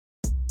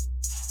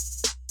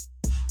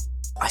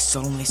I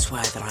solemnly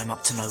swear that I'm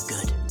up to no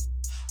good.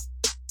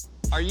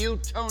 Are you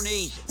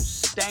Tony's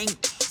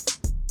stank?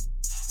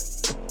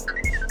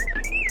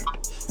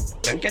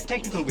 Don't get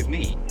technical with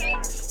me.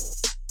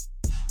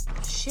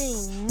 She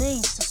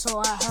needs to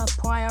sort out her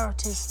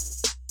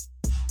priorities.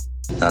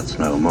 That's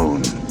no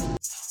moon.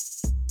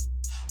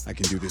 I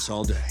can do this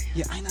all day.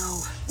 Yeah, I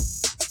know.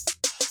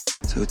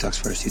 So who talks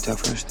first? You talk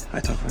first? I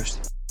talk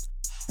first.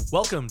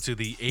 Welcome to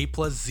the A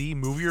plus Z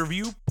movie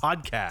review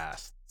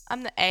podcast.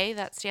 I'm the A,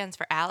 that stands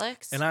for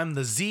Alex. And I'm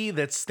the Z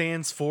that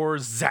stands for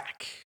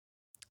Zach.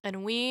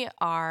 And we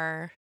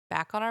are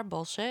back on our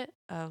bullshit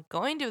of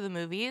going to the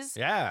movies.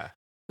 Yeah.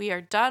 We are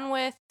done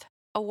with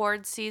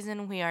awards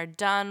season. We are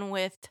done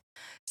with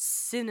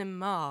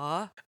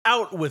cinema.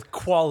 Out with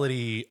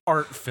quality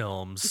art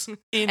films.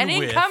 In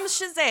comes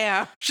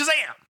Shazam.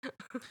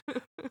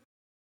 Shazam!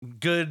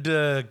 Good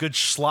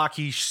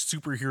schlocky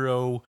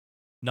superhero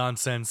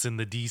nonsense in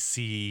the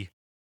DC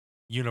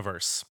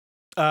universe.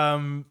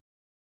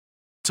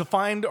 To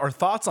find our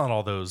thoughts on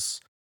all those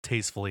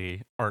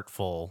tastefully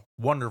artful,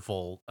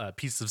 wonderful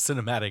pieces of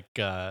cinematic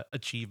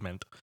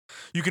achievement,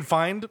 you can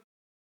find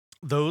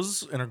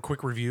those in our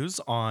quick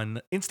reviews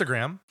on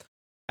Instagram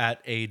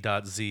at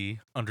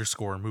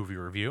a.z_movie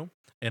review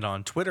and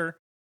on Twitter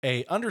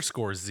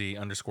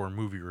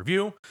a_z_movie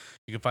review.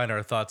 You can find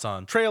our thoughts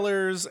on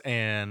trailers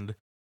and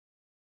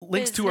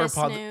links to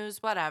our news,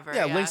 whatever.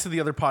 Yeah, links to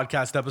the other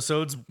podcast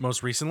episodes.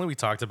 Most recently, we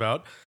talked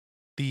about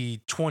the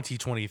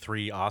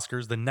 2023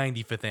 Oscars, the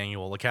 95th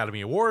Annual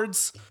Academy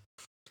Awards.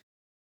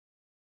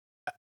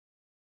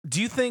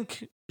 Do you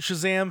think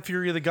Shazam!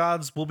 Fury of the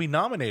Gods will be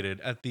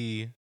nominated at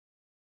the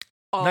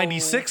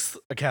 96th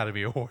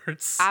Academy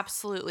Awards?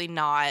 Absolutely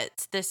not.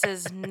 This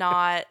is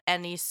not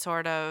any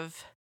sort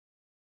of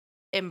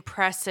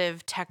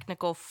impressive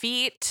technical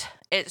feat.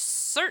 It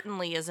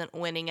certainly isn't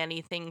winning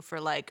anything for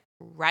like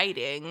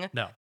writing.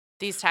 No.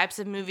 These types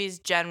of movies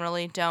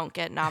generally don't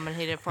get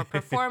nominated for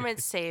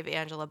performance, save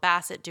Angela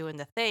Bassett doing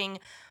the thing.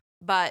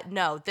 But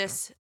no,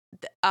 this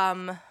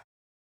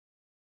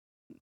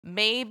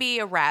maybe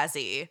a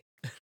Razzie.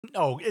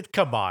 Oh,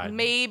 come on.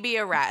 Maybe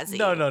a Razzie.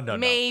 No.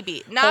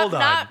 Maybe. Hold on.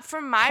 Not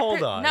from my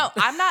Hold on. No,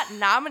 I'm not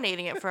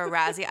nominating it for a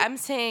Razzie. I'm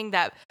saying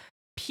that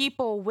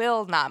people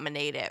will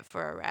nominate it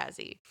for a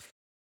Razzie.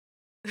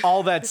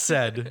 All that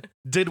said,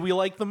 did we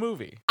like the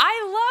movie?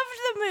 I loved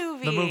the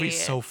movie. The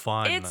movie's so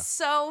fun. It's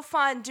so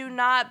fun. Do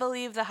not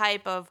believe the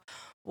hype of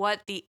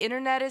what the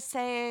internet is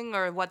saying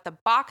or what the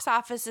box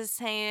office is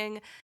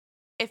saying.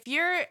 If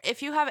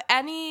you have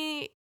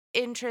any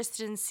interest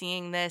in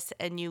seeing this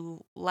and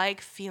you like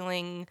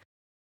feeling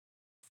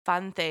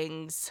fun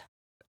things,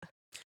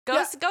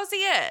 go see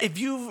it. If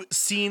you've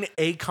seen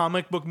a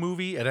comic book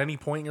movie at any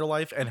point in your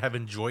life and have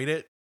enjoyed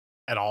it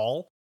at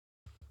all,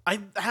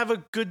 I have a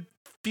good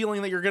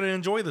feeling that you're going to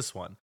enjoy this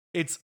one.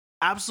 It's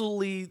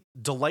absolutely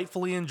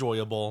delightfully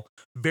enjoyable,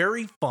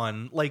 very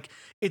fun. Like,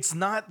 it's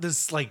not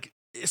this, like,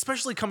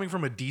 especially coming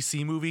from a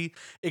DC movie,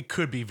 it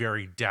could be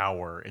very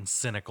dour and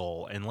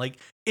cynical, and like,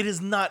 it is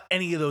not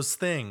any of those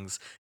things.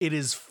 It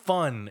is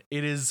fun.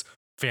 It is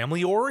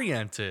family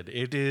oriented.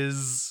 It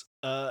is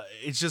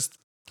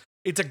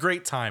it's a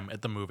great time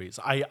at the movies.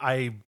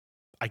 I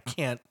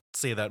can't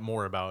say that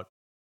more about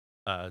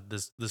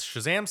this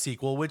Shazam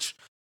sequel, which,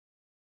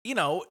 you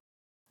know,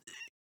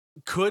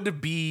 could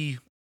be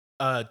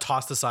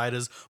tossed aside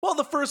as, well,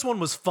 the first one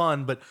was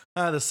fun, but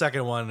the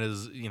second one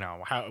is, you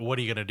know, what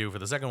are you going to do for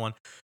the second one?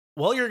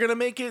 Well, you're going to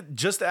make it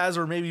just as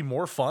or maybe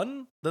more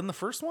fun than the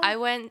first one? I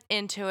went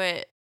into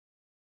it,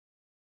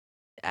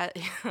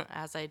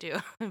 as I do,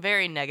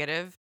 very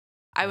negative.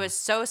 I was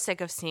so sick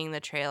of seeing the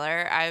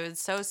trailer. I was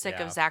so sick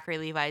of Zachary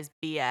Levi's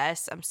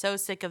BS. I'm so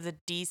sick of the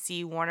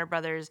DC Warner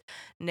Brothers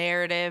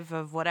narrative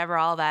of whatever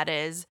all that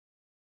is.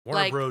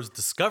 Warner Bros.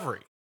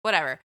 Discovery.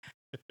 Whatever.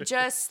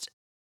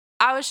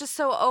 I was just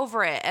so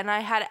over it, and I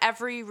had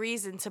every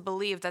reason to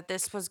believe that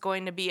this was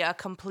going to be a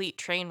complete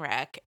train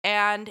wreck,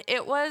 and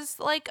it was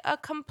like a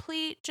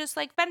complete just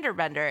like fender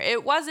bender.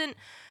 It wasn't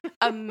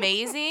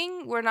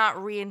amazing. We're not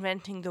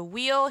reinventing the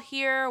wheel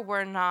here.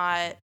 We're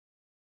not,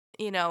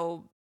 you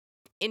know,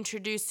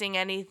 introducing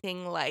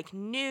anything like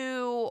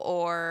new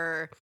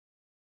or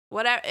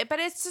whatever, but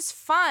it's just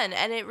fun,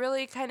 and it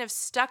really kind of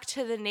stuck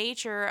to the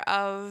nature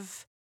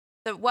of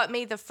what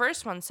made the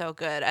first one so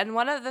good. And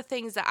one of the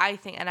things that I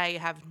think, and I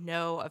have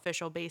no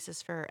official basis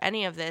for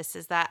any of this,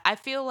 is that I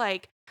feel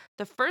like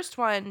the first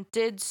one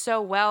did so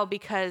well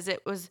because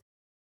it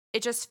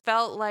just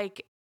felt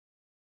like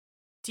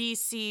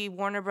DC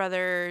Warner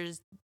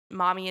Brothers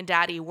mommy and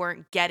daddy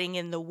weren't getting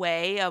in the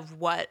way of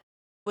what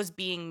was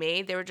being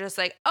made. They were just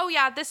like, oh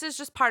yeah, this is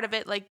just part of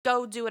it, like,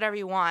 go do whatever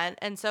you want.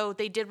 And so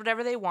they did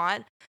whatever they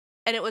want,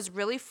 and it was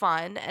really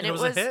fun, and it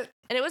was a hit.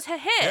 And it was a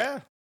hit. Yeah.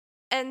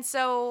 And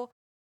so,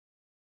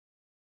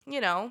 you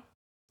know,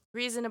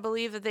 reason to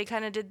believe that they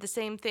kind of did the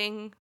same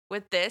thing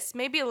with this.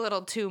 Maybe a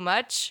little too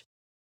much,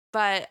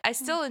 but I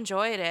still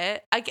enjoyed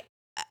it.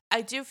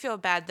 I do feel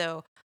bad,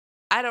 though.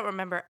 I don't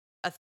remember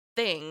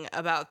thing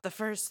about the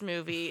first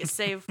movie,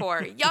 save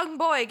for young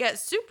boy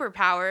gets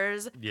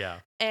superpowers Yeah.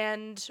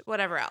 and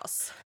whatever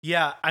else.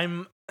 Yeah,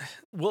 I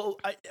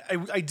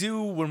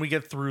do, when we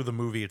get through the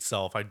movie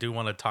itself, I do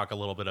want to talk a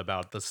little bit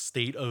about the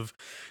state of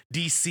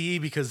DC,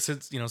 because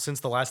since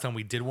the last time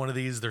we did one of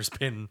these, there's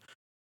been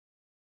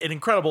an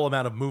incredible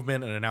amount of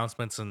movement and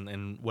announcements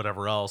and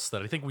whatever else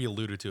that I think we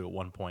alluded to at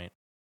one point,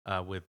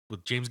 with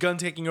James Gunn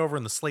taking over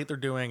and the slate they're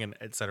doing, and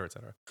et cetera, et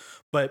cetera.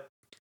 But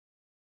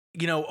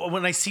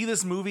when I see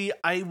this movie,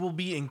 I will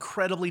be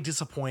incredibly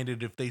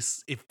disappointed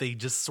if they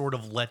just sort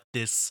of let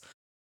this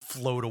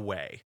float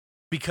away,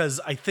 because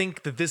I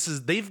think that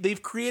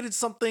they've created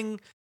something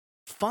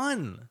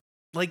fun,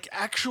 like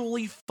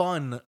actually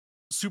fun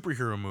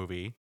superhero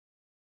movie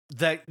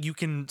that you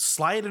can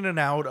slide in and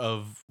out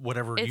of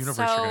whatever universe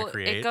you're going to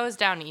create. It goes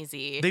down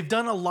easy. They've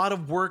done a lot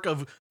of work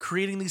of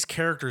creating these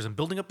characters and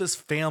building up this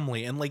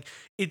family, and like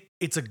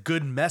it's a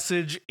good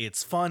message.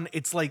 It's fun.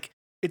 It's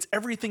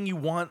everything you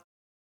want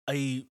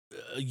a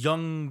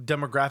young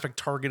demographic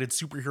targeted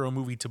superhero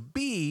movie to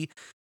be.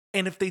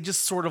 And if they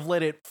just sort of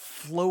let it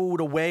float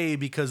away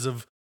because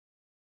of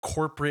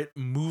corporate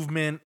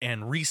movement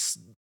and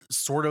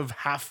sort of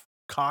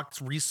half-cocked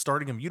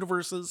restarting of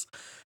universes,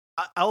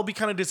 I'll be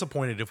kind of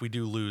disappointed if we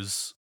do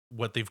lose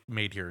what they've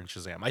made here in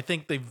Shazam. I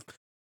think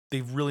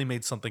they've really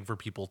made something for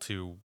people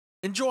to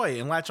enjoy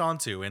and latch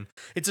onto, and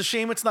it's a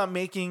shame it's not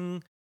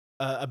making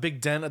a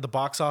big dent at the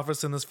box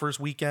office in this first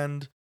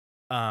weekend.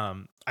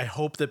 I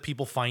hope that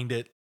people find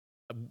it,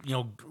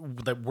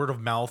 that word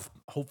of mouth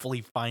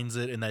hopefully finds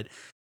it, and that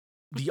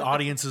the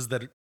audiences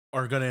that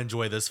are going to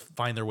enjoy this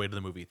find their way to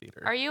the movie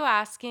theater. Are you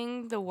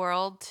asking the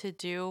world to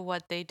do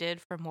what they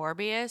did for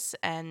Morbius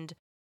and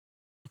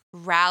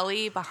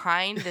rally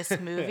behind this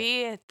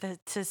movie to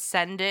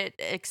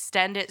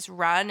extend its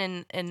run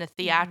in the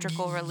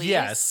theatrical release?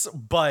 Yes,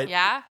 but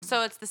yeah,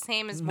 so it's the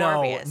same as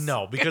Morbius.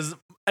 No, because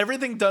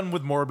everything done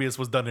with Morbius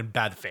was done in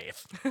bad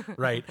faith,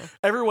 right?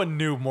 Everyone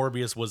knew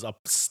Morbius was a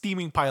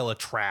steaming pile of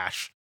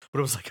trash, but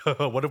it was like,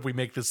 what if we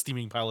make this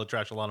steaming pile of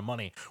trash a lot of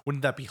money?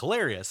 Wouldn't that be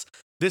hilarious?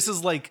 This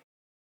is like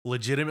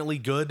legitimately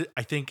good.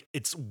 I think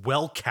it's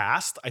well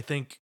cast. I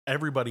think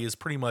everybody is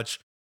pretty much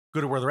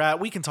good at where they're at.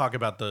 We can talk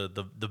about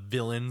the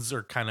villains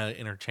are kind of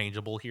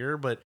interchangeable here,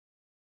 but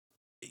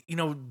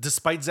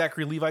despite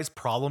Zachary Levi's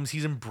problems,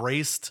 he's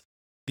embraced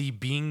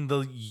being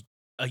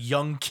a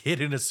young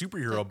kid in a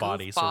superhero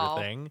body sort of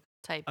thing.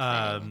 Type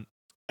thing.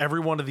 Every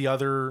one of the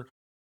other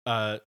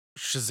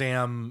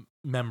Shazam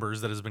members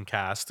that has been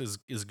cast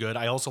is good.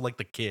 I also like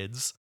the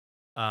kids.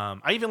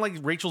 I even like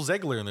Rachel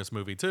Zegler in this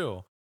movie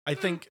too. I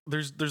think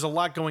there's a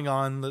lot going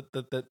on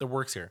that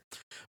works here.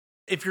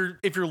 If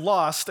you're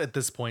lost at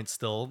this point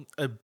still,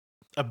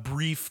 a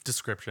brief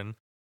description.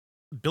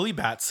 Billy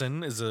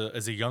Batson is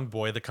a young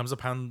boy that comes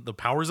upon the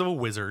powers of a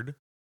wizard,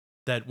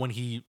 that when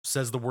he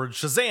says the word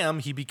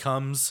Shazam, he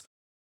becomes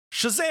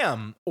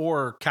Shazam,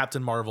 or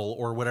Captain Marvel,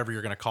 or whatever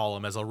you're going to call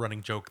him, as a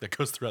running joke that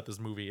goes throughout this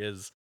movie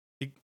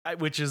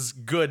which is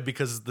good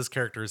because this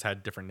character has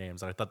had different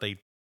names, and I thought they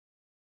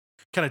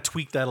kind of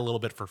tweaked that a little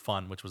bit for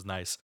fun, which was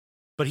nice.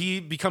 But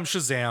he becomes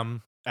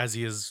Shazam, as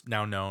he is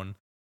now known,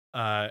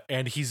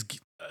 and he's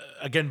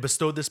again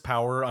bestowed this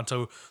power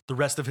onto the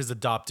rest of his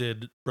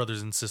adopted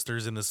brothers and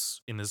sisters in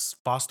this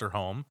foster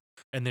home,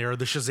 and they are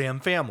the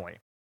Shazam family.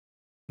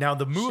 Now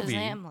the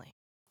movie,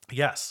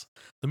 yes,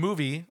 the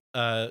movie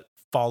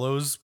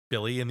follows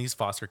Billy and these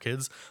foster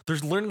kids. They're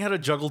learning how to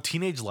juggle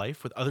teenage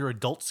life with other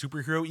adult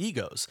superhero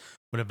egos.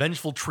 When a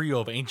vengeful trio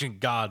of ancient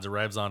gods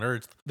arrives on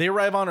Earth, they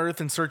arrive on Earth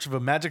in search of a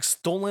magic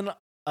stolen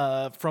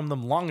from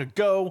them long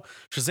ago.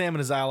 Shazam and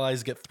his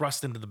allies get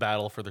thrust into the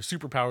battle for their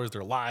superpowers,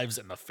 their lives,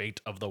 and the fate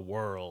of the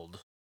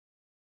world.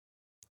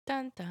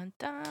 Dun dun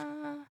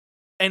dun.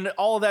 And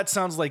all of that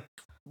sounds like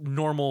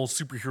normal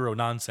superhero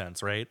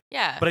nonsense, right?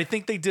 Yeah. But I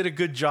think they did a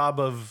good job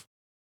of,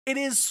 it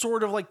is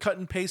sort of like cut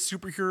and paste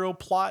superhero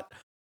plot,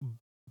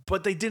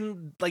 but they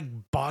didn't like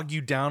bog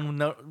you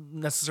down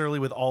necessarily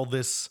with all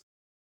this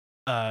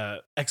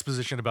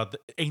exposition about the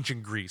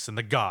ancient Greece and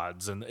the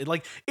gods, and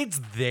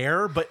it's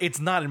there, but it's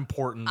not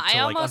important to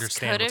like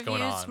understand what's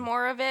going on. I almost could have used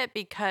more of it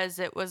because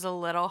it was a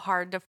little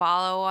hard to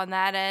follow on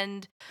that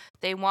end.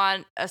 They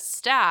want a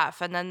staff,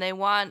 and then they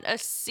want a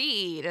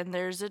seed, and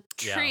there's a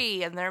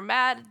tree, and they're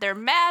mad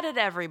at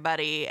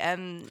everybody,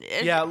 and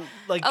it's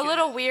a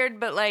little weird,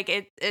 but like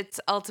it's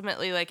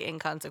ultimately like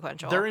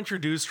inconsequential. They're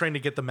introduced trying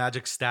to get the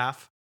magic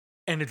staff,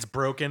 and it's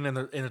broken, and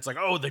it's like,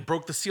 oh, they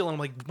broke the seal. And I'm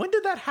like, when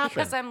did that happen?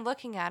 Because I'm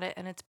looking at it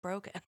and it's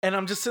broken. And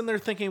I'm just sitting there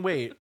thinking,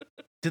 wait,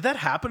 did that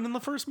happen in the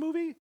first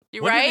movie?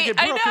 You're right.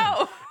 I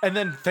know. And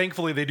then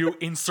thankfully they do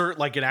insert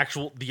like the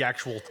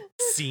actual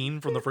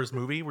scene from the first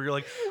movie where you're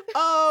like,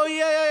 oh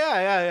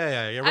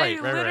yeah,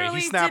 right.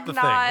 He snapped the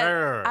thing.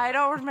 Right. I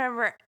don't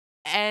remember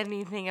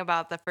anything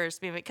about the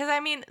first movie because I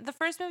mean the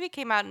first movie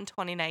came out in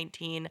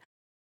 2019.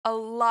 A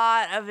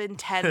lot of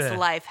intense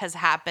life has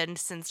happened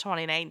since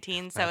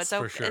 2019, so it's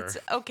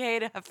okay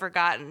to have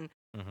forgotten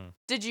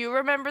Did you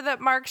remember that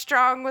Mark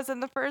Strong was in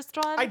the first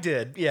one? I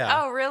did,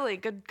 yeah. Oh, really?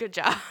 Good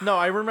job. No,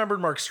 I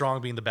remembered Mark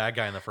Strong being the bad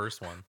guy in the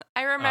first one.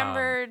 I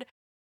remembered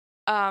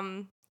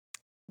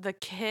the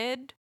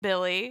kid,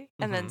 Billy,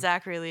 and then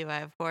Zachary Levi,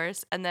 of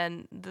course, and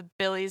then the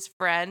Billy's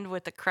friend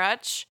with the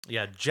crutch.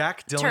 Yeah,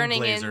 Jack Dylan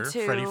turning Glazer,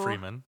 into Freddie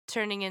Freeman,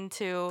 turning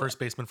into first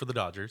baseman for the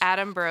Dodgers.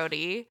 Adam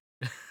Brody.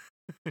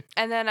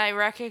 And then I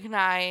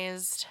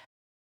recognized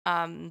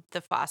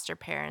the foster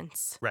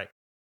parents. Right.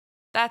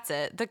 That's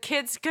it. The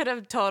kids could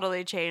have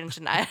totally changed,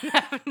 and I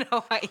have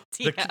no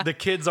idea. The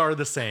kids are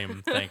the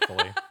same,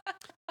 thankfully.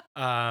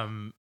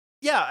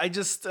 Yeah, I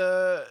just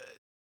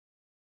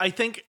I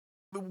think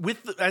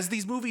as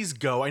these movies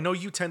go, I know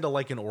you tend to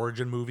like an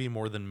origin movie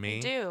more than me.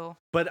 I do.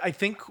 But I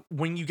think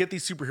when you get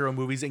these superhero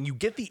movies and you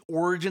get the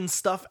origin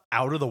stuff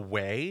out of the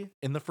way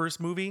in the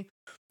first movie,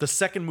 the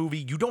second movie,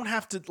 you don't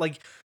have to, like,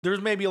 there's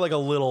maybe like a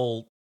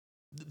little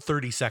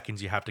 30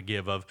 seconds you have to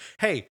give of,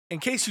 hey, in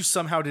case you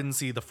somehow didn't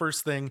see the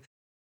first thing,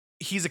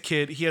 he's a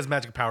kid, he has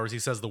magic powers, he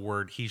says the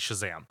word, he's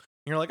Shazam. And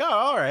you're like, oh,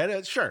 all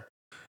right, sure.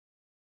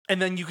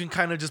 And then you can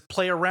kind of just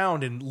play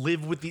around and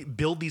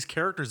build these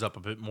characters up a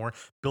bit more,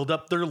 build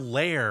up their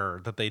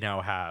lair that they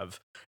now have,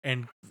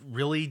 and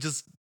really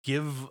just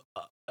give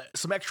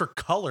some extra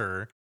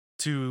color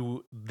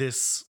to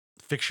this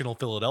fictional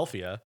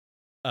Philadelphia,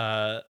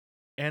 and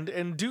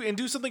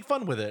do something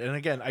fun with it. And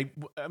again,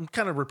 I'm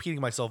kind of repeating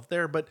myself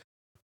there, but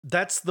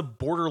that's the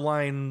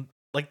borderline,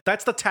 like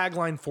that's the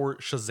tagline for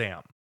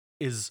Shazam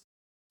is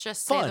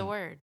just fun. say the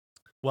word.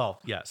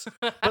 Well, yes,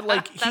 but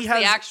like That's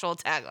the actual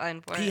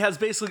tagline for it. He has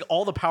basically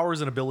all the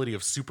powers and ability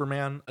of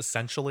Superman,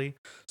 essentially.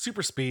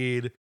 Super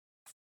speed,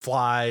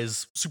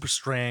 flies, super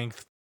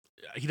strength.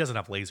 He doesn't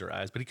have laser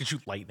eyes, but he can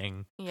shoot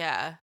lightning.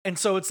 Yeah. And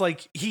so it's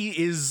like he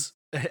is,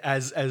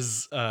 as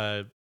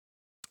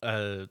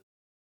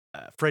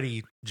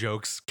Freddy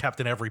jokes,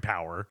 Captain Every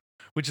Power,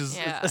 which is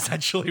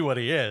essentially what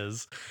he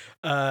is.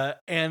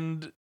 But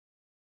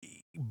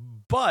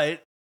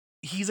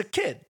he's a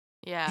kid.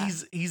 Yeah.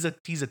 He's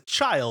a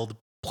child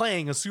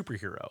playing a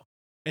superhero.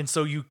 And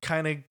so you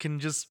kind of can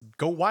just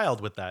go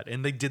wild with that.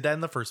 And they did that in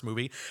the first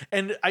movie.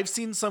 And I've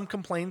seen some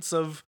complaints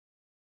of,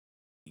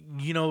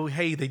 you know,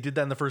 hey, they did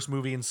that in the first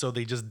movie and so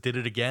they just did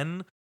it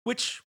again,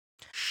 which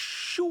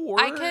sure.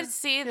 I could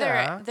see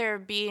there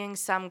being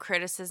some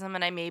criticism,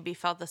 and I maybe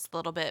felt this a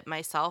little bit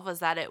myself, was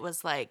that it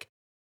was like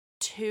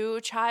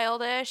too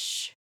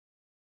childish.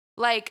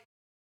 Like,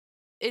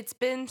 it's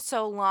been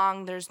so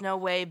long, there's no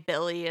way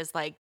Billy is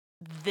like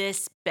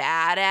this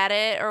bad at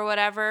it or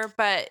whatever,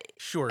 but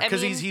sure,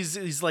 because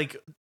he's like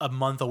a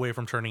month away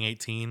from turning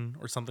 18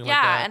 or something like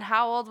that. Yeah, and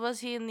how old was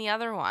he in the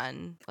other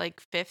one?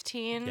 Like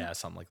 15? Yeah,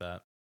 something like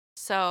that.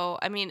 So,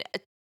 I mean,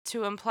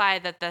 to imply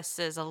that this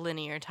is a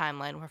linear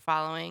timeline we're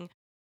following,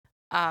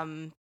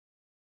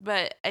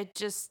 but I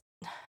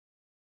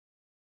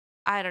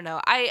don't know.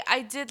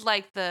 I did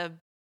like the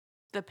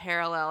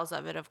parallels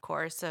of it, of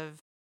course, of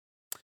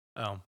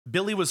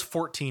Billy was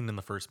 14 in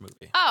the first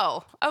movie.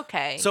 Oh,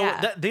 okay. So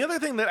yeah. the other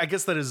thing that I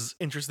guess that is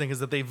interesting is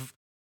that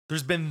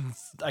there's been,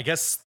 I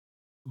guess,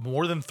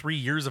 more than 3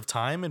 years of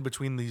time in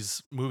between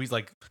these movies,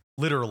 like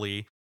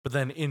literally, but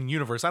then in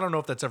universe, I don't know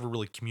if that's ever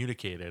really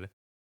communicated.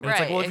 And it's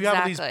like, well, if you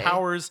have these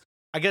powers,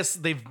 I guess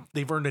they've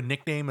earned a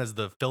nickname as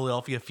the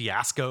Philadelphia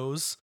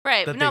Fiascos.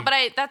 Right. No, but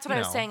that's what I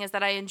was saying, is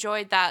that I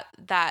enjoyed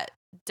that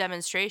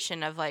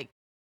demonstration of like,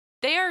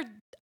 they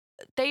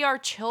are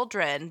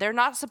children. They're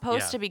not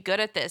supposed to be good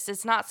at this.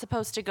 It's not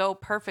supposed to go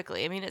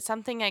perfectly. I mean, it's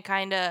something I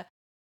kind of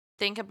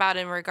think about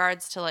in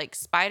regards to like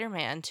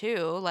Spider-Man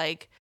too.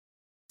 Like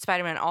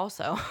Spider-Man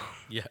also.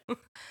 Yeah.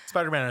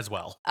 Spider-Man as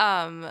well.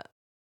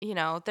 You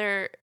know,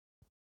 they're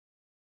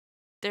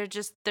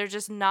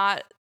just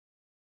not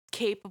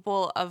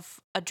capable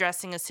of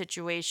addressing a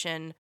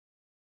situation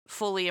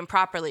fully and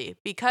properly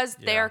because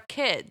they are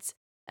kids.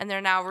 And they're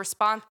now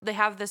they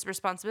have this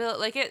responsibility.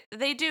 Like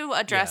they do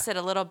address it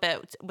a little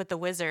bit with the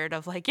wizard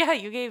of like, yeah,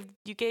 you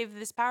gave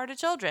this power to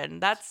children.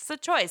 That's a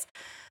choice.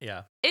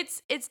 Yeah.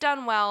 It's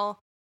done well.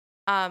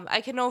 I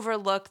can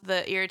overlook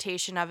the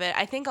irritation of it.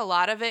 I think a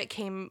lot of it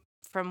came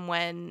from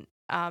when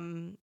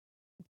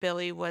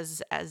Billy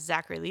was as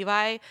Zachary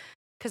Levi,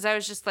 because I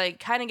was just like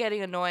kind of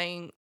getting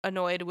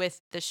annoyed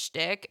with the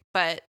shtick,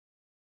 but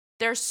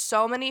there's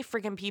so many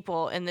freaking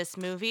people in this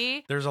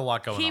movie. There's a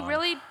lot going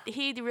on.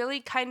 He really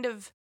kind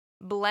of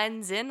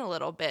blends in a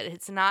little bit.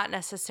 It's not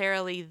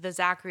necessarily the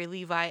Zachary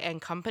Levi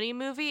and Company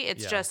movie.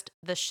 It's just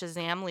the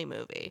Shazamly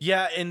movie.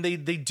 Yeah, and they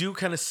do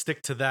kind of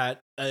stick to that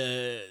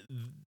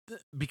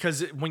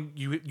because when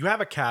you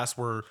have a cast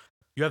where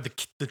you have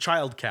the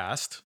child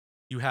cast,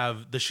 you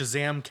have the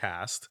Shazam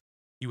cast,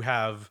 you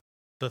have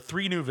the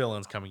 3 new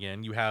villains coming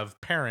in, you have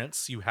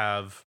parents, you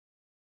have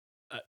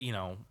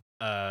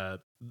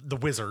the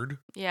wizard.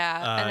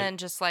 Yeah, and then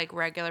just like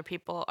regular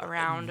people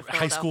around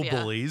high school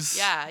bullies.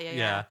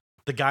 Yeah.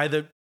 The guy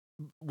that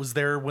was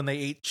there when they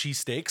ate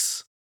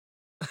cheesesteaks.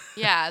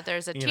 Yeah,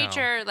 there's a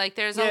teacher. Like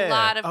there's a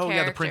lot of characters. Oh,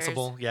 yeah, the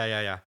principal.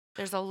 Yeah.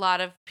 There's a lot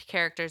of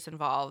characters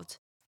involved.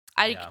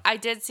 I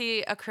did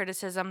see a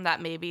criticism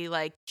that maybe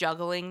like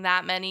juggling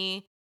that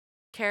many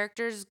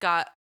characters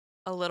got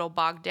a little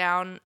bogged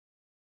down.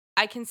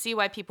 I can see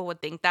why people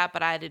would think that,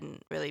 but I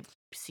didn't really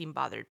seem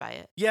bothered by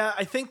it. Yeah,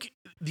 I think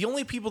the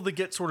only people that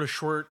get sort of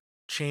short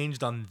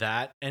changed on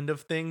that end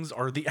of things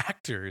are the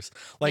actors.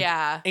 Like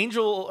Yeah.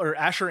 Angel or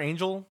Asher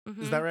Angel,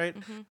 is that Mhm, right?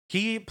 mhm.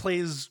 He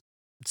plays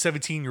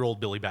 17-year-old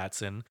Billy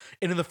Batson.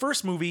 And in the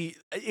first movie,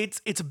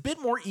 it's a bit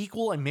more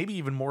equal and maybe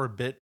even more a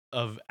bit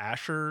of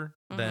Asher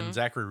than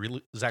Mhm.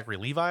 Zachary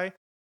Levi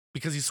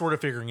because he's sort of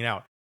figuring it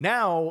out.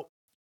 Now,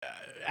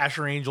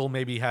 Asher Angel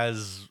maybe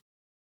has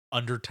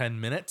under 10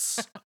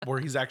 minutes where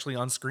he's actually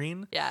on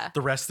screen. Yeah.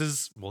 The rest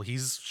is, well,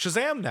 he's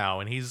Shazam now,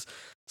 and he's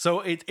so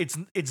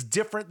it's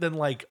different than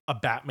like a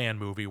Batman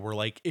movie where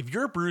like if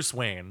you're Bruce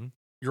Wayne,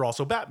 you're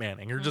also Batman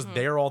and you're just Mhm.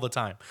 there all the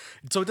time.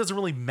 So it doesn't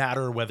really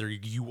matter whether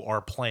you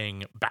are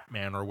playing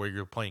Batman or where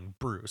you're playing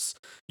Bruce.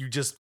 You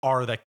just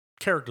are that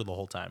character the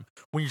whole time.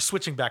 When you're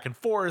switching back and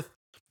forth,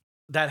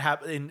 that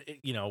happen,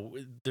 you know,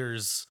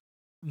 there's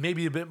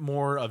maybe a bit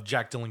more of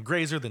Jack Dylan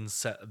Grazer than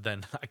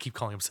I keep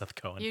calling him Seth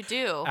Cohen. You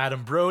do.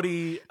 Adam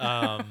Brody,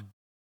 and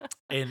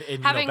you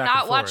Having know, back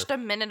not and watched forth.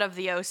 a minute of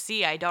the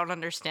OC, I don't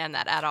understand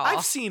that at all.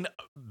 I've seen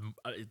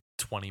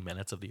 20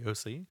 minutes of the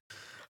OC.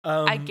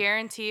 I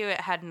guarantee you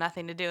it had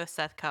nothing to do with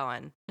Seth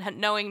Cohen,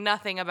 knowing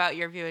nothing about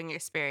your viewing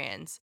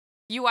experience.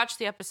 You watched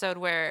the episode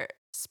where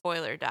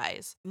Spoiler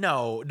dies.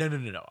 No.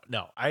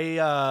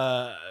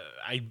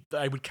 I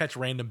would catch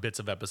random bits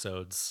of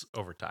episodes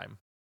over time,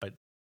 but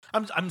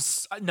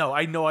no.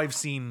 I know I've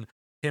seen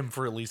him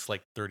for at least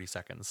like 30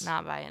 seconds.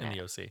 Not buying in it.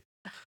 the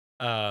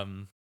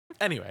OC.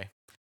 Anyway,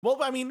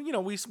 well, I mean, you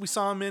know, we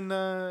saw him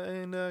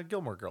in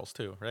Gilmore Girls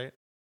too, right?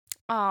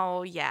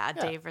 Oh, yeah,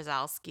 Yeah. Dave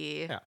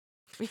Rozalski. Yeah.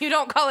 You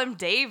don't call him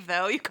Dave,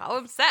 though. You call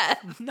him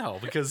Seth. No,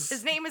 because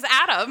His name is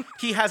Adam.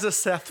 he has a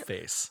Seth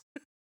face.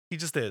 He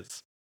just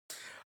is.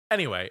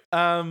 Anyway,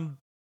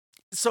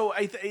 so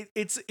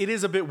it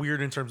is a bit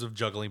weird in terms of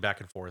juggling back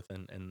and forth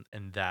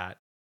and that.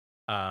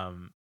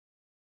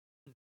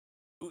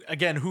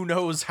 Again, who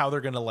knows how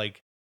they're gonna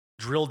like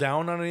drill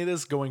down on any of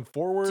this going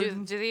forward?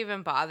 Do they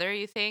even bother,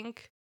 you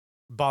think?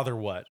 Bother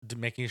what?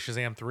 Making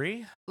Shazam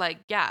 3? Like,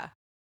 yeah.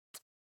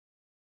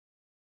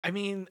 I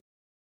mean,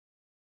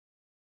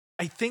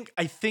 I think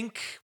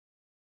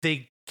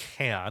they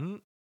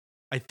can.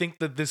 I think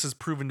that this has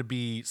proven to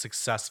be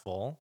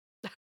successful.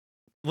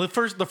 The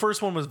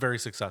first one was very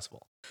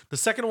successful. The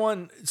second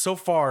one, so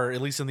far,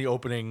 at least in the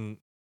opening,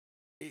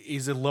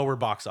 is a lower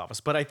box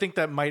office. But I think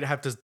that might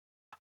have to.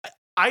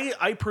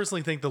 I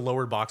personally think the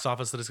lower box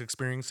office that it's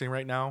experiencing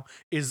right now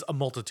is a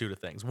multitude of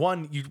things.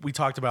 One, we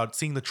talked about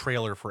seeing the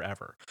trailer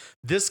forever.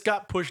 This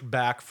got pushed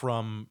back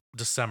from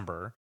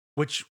December,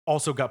 which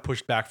also got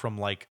pushed back from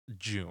like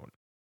June.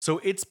 So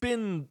it's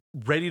been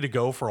ready to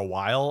go for a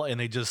while, and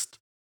they just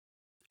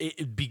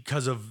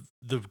because of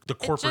the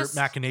corporate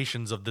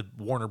machinations of the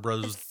Warner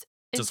Bros.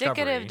 It's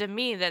Discovery. indicative to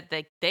me that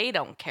they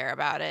don't care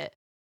about it.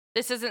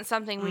 This isn't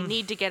something we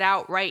need to get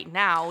out right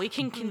now. We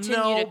can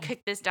continue to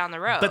kick this down the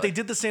road. But they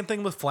did the same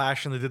thing with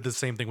Flash, and they did the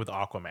same thing with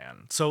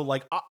Aquaman. So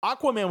like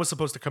Aquaman was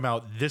supposed to come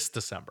out this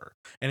December,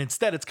 and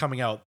instead it's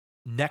coming out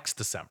next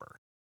December.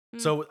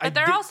 So but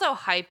they're also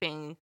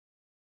hyping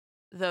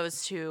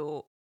those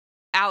two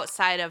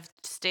outside of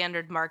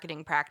standard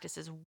marketing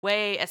practices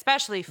way,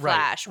 especially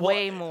Flash, right. Well,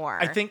 way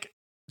more. I think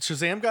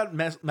Shazam got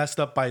messed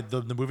up by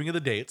the moving of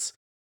the dates.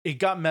 It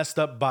got messed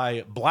up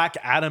by Black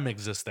Adam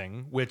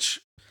existing,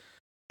 which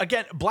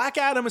again, Black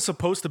Adam is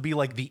supposed to be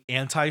like the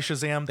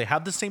anti-Shazam. They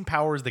have the same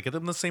powers. They get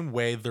them the same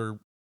way. They're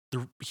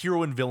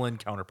hero and villain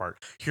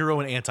counterpart, hero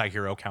and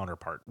anti-hero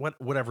counterpart,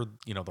 whatever,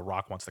 you know, The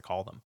Rock wants to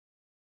call them.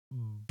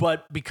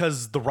 But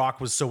because The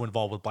Rock was so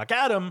involved with Black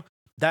Adam,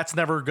 that's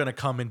never going to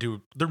come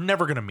into, they're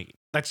never going to meet.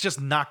 That's just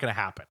not going to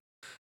happen.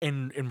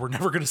 And we're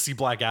never going to see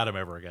Black Adam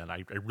ever again.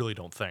 I really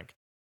don't think.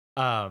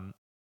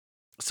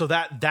 So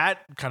that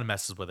kind of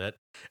messes with it.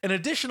 And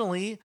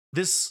additionally,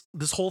 this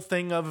whole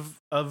thing of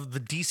the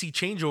DC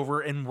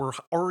changeover, and we're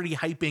already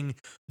hyping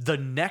the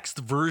next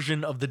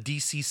version of the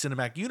DC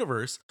cinematic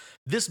universe.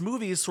 This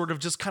movie is sort of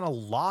just kind of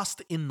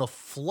lost in the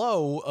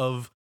flow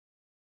of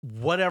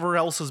whatever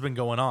else has been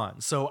going on.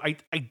 So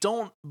I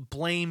don't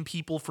blame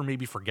people for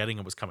maybe forgetting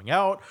it was coming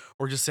out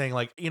or just saying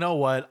like, you know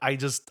what, I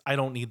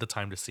don't need the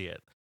time to see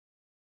it.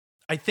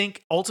 I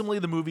think ultimately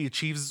the movie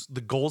achieves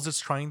the goals it's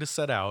trying to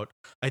set out.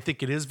 I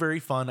think it is very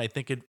fun. I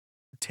think it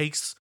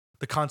takes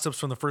the concepts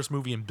from the first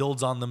movie and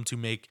builds on them to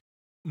make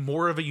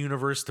more of a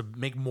universe, to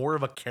make more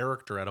of a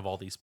character out of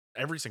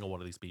every single one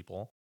of these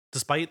people.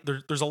 Despite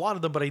there's a lot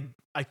of them, but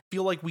I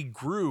feel like we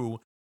grew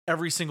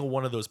every single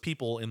one of those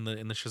people in the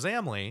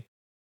Shazamly,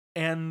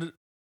 and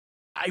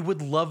I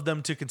would love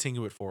them to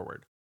continue it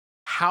forward.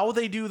 How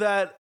they do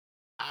that,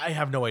 I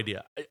have no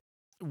idea.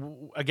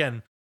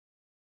 Again,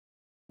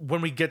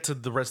 when we get to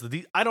the rest of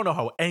I don't know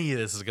how any of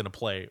this is going to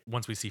play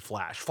once we see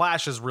Flash.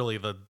 Flash is really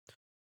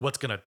what's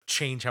going to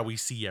change how we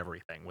see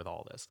everything with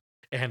all this.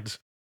 And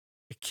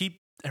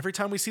every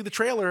time we see the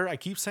trailer, I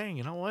keep saying,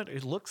 you know what?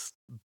 It looks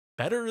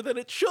better than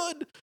it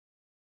should.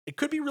 It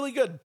could be really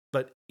good.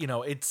 but you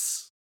know,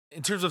 it's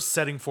in terms of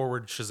setting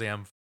forward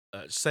Shazam,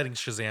 setting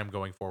Shazam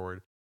going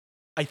forward.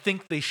 I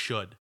think they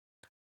should.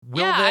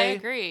 Will Yeah, they? I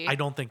agree. I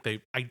don't think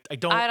they. I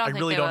don't. I I don't think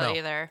really they don't will know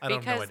either I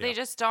don't have no because they idea.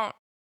 just don't.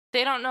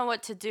 They don't know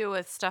what to do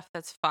with stuff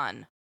that's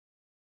fun.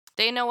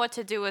 They know what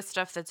to do with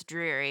stuff that's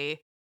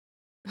dreary.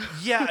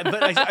 Yeah,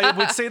 but I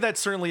would say that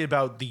certainly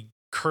about the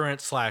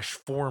current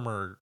 /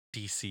 former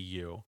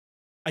DCU.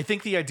 I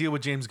think the idea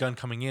with James Gunn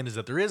coming in is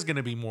that there is going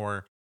to be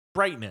more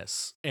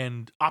brightness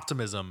and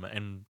optimism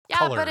and Yeah,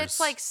 colors. but it's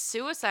like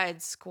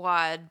Suicide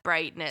Squad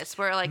brightness,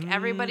 where like Mm.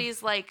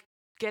 everybody's like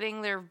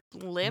getting their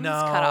limbs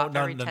cut off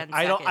every 10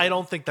 seconds. I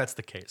don't think that's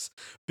the case.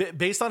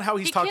 Based on how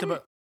he's He talked can-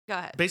 about, Go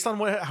ahead. based on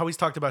how he's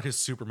talked about his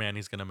Superman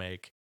he's going to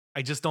make,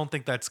 I just don't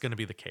think that's going to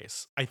be the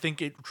case. I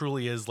think it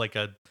truly is like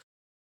a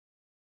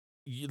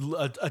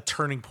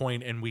turning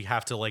point, and we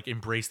have to like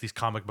embrace these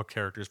comic book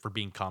characters for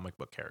being comic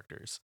book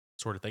characters,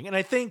 sort of thing. And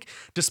I think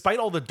despite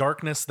all the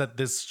darkness that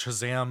this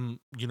Shazam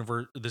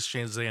universe, this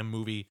Shazam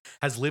movie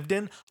has lived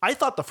in, I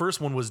thought the first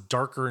one was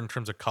darker in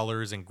terms of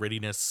colors and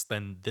grittiness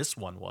than this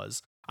one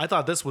was. I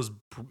thought this was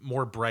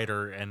more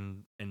brighter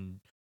and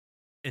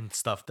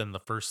stuff than the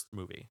first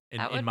movie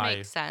That would in my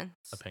make sense.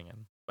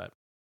 opinion. But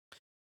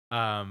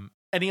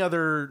any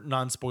other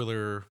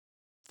non-spoiler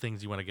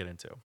things you want to get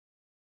into?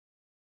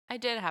 I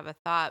did have a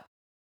thought.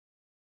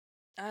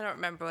 I don't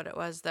remember what it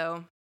was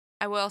though.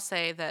 I will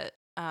say that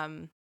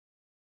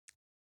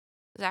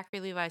Zachary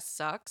Levi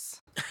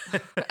sucks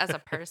as a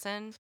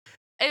person.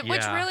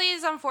 Which Yeah. really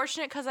is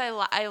unfortunate because I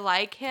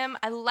like him.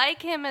 I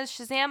like him as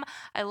Shazam.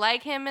 I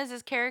like him as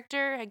his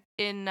character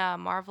in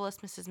Marvelous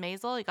Mrs.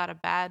 Maisel. He got a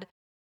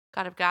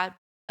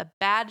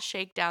bad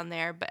shakedown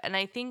there, and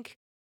I think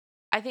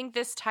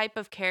this type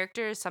of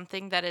character is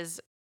something that is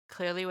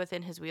clearly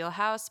within his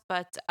wheelhouse.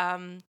 But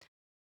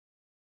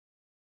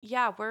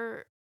yeah,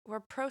 we're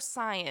pro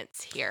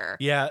science here.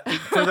 Yeah,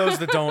 for those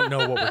that don't know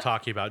what we're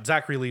talking about,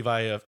 Zachary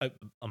Levi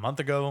a month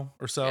ago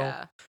or so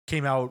Yeah.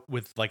 came out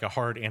with like a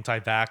hard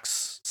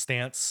anti-vax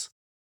stance.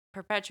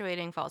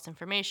 Perpetuating false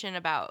information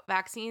about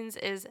vaccines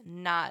is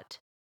not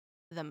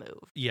the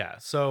move. Yeah,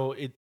 so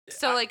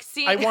So like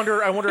seeing I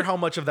wonder how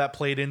much of that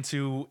played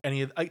into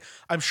any of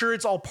I'm sure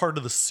it's all part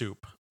of the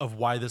soup of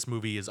why this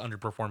movie is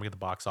underperforming at the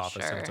box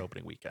office in its Sure.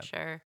 opening weekend.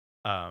 Sure.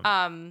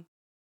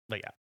 But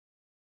yeah.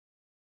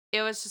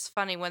 It was just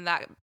funny when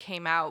that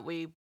came out.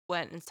 We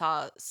went and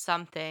saw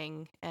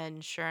something,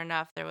 and sure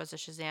enough, there was a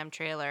Shazam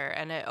trailer,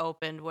 and it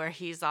opened where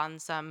he's on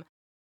some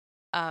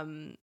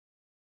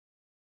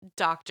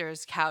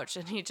doctor's couch,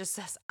 and he just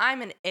says,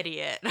 "I'm an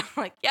idiot." I'm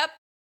like, "Yep,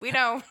 we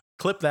know."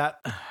 Clip that,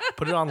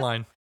 put it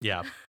online.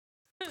 Yeah.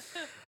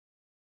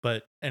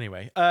 But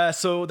anyway,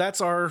 so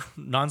that's our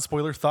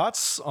non-spoiler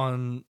thoughts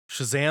on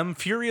Shazam: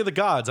 Fury of the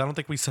Gods. I don't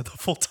think we said the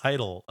full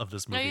title of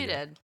this No, movie. you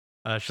did.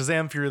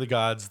 Shazam: Fury of the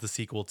Gods, the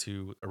sequel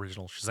to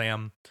original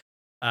Shazam.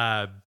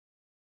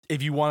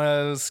 If you want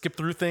to skip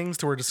through things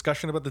to our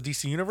discussion about the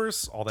DC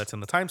universe, all that's in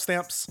the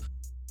timestamps.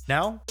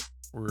 Now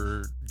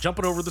we're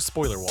jumping over the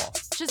spoiler wall.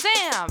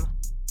 Shazam!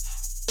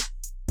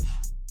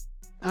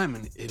 I'm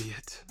an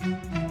idiot.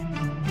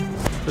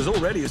 There's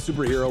already a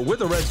superhero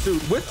with a red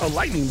suit with a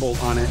lightning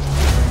bolt on it.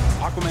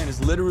 Aquaman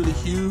is literally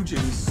huge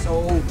and he's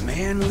so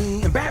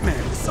manly. And Batman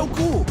is so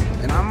cool.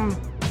 And I'm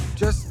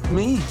just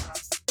me.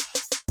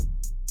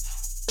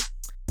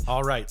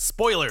 All right,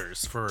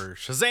 spoilers for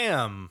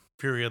Shazam: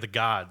 Fury of the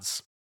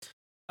Gods.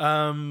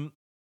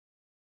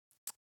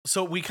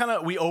 So we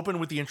open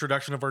with the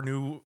introduction of our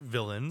new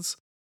villains,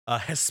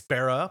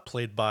 Hespera,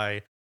 played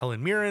by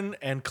Helen Mirren,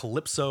 and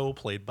Calypso,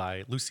 played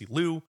by Lucy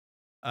Liu.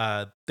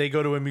 They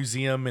go to a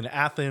museum in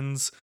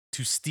Athens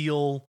to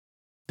steal.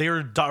 They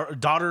are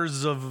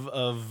daughters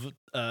of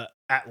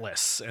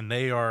Atlas, and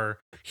they are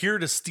here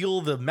to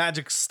steal the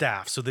magic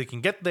staff so they can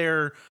get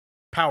their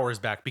powers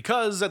back.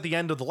 Because at the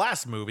end of the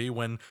last movie,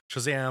 when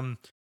Shazam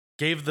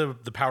gave the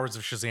powers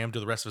of Shazam to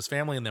the rest of his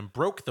family and then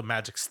broke the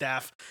magic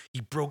staff,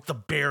 he broke the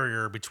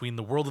barrier between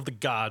the world of the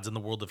gods and the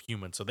world of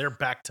humans. So they're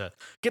back to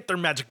get their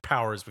magic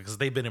powers because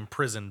they've been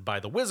imprisoned by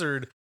the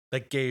wizard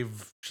that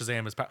gave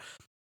Shazam his power.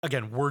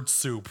 Again, word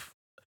soup.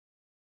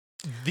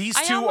 These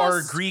two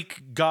are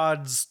Greek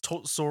gods,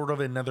 sort of,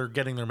 and they're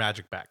getting their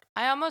magic back.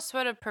 I almost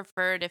would have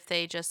preferred if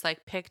they just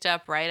like picked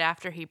up right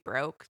after he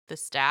broke the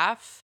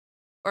staff,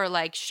 or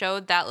like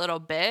showed that little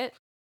bit.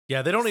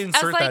 Yeah, they don't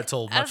insert that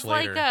till much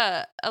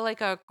later. Like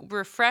a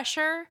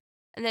refresher,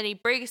 and then he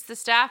breaks the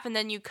staff, and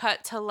then you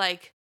cut to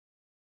like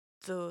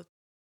the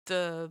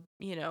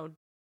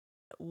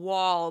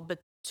wall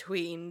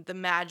between the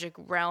magic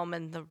realm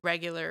and the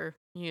regular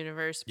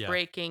universe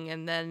breaking,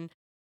 and then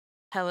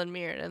Helen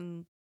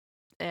Mirren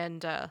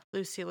and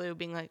Lucy Liu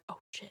being like, "Oh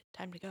shit,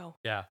 time to go."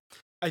 Yeah,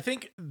 I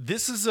think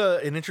this is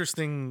an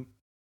interesting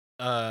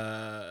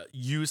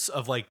use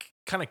of like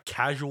kind of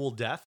casual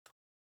death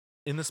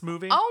in this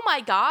movie. Oh my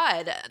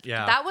god.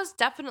 Yeah. That was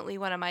definitely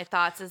one of my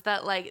thoughts, is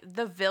that like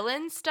the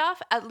villain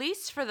stuff, at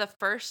least for the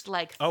first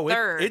like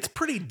third. It's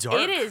pretty dark.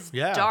 It is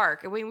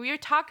dark. When we were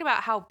talking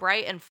about how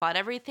bright and fun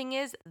everything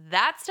is,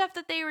 that stuff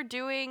that they were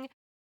doing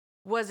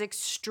was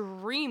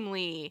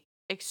extremely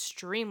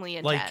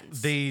extremely Like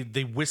intense.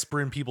 they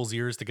whisper in people's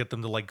ears to get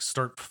them to like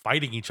start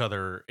fighting each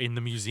other in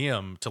the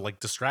museum to like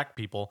distract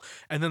people,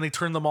 and then they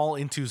turn them all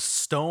into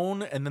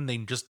stone, and then they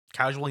just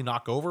casually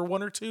knock over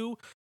one or two,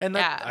 and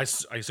that Yeah.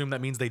 I assume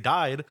that means they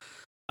died.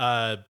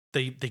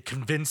 They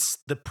convince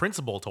the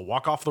principal to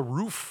walk off the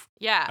roof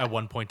Yeah. at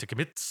one point to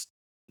commit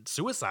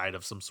suicide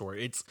of some sort.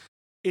 It's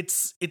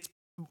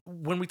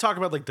when we talk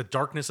about like the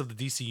darkness of the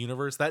DC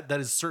universe, that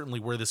is certainly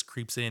where this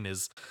creeps in,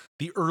 is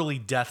the early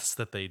deaths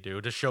that they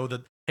do to show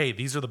that, hey,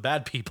 these are the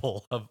bad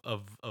people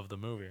of the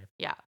movie.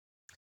 Yeah.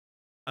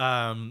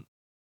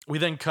 We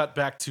then cut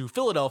back to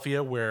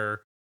Philadelphia,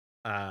 where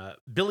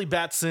Billy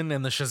Batson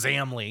and the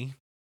Shazamly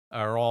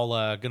are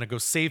all gonna go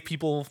save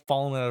people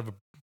falling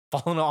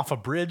off a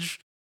bridge.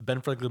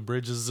 Ben Franklin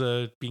Bridge is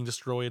being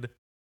destroyed.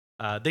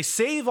 They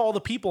save all the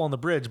people on the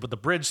bridge, but the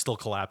bridge still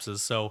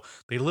collapses. So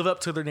they live up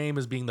to their name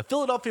as being the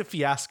Philadelphia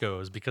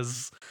Fiascos,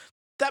 because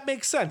that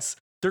makes sense.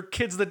 They're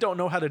kids that don't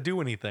know how to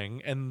do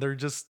anything, and they're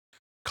just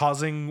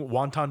causing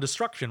wanton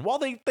destruction. While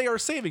they are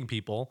saving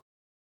people,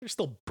 they're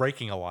still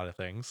breaking a lot of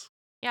things.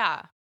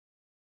 Yeah.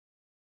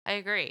 I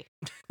agree.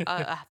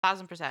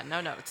 1,000%. No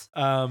notes.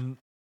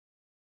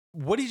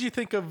 What did you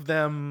think of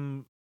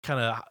them kind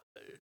of,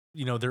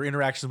 their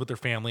interactions with their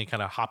family,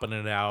 kind of hopping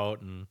it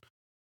out? And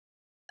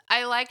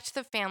I liked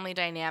the family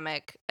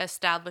dynamic,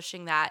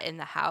 establishing that in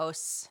the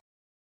house.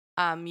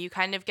 You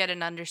kind of get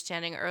an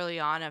understanding early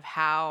on of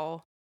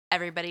how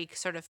everybody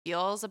sort of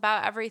feels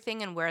about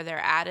everything and where they're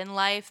at in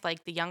life.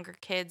 Like the younger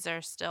kids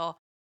are still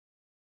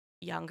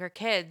younger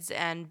kids,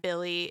 and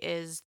Billy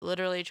is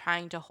literally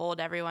trying to hold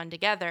everyone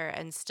together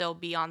and still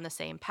be on the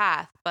same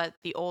path. But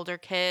the older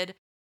kid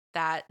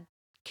that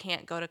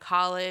can't go to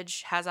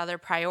college has other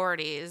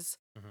priorities.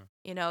 Mhm.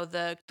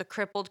 The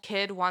crippled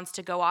kid wants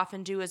to go off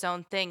and do his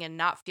own thing and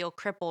not feel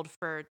crippled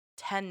for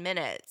 10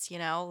 minutes,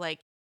 like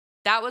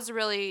that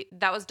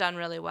was done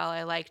really well.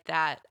 I liked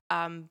that.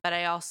 But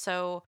I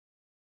also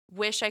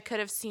wish I could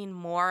have seen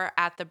more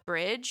at the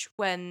bridge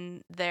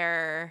when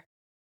they're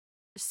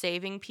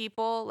saving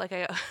people. Like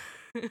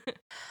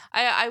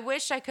I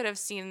wish I could have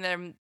seen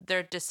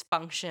their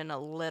dysfunction a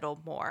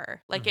little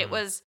more. Like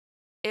Mhm.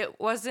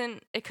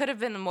 it could have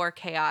been more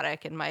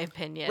chaotic in my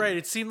opinion. right,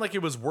 it seemed like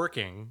it was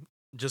working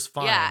just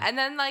fine. Yeah, and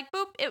then like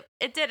boop,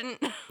 it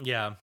didn't.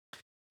 Yeah.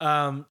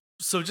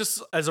 So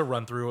just as a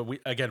run through,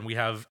 we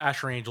have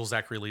Asher Angel,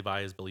 Zachary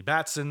Levi as Billy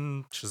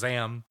Batson,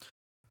 Shazam.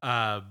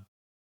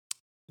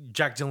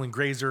 Jack Dylan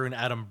Grazer and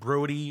Adam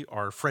Brody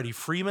are Freddie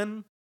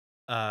Freeman.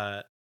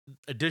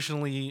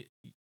 Additionally,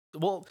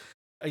 well,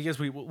 I guess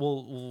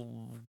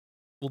we'll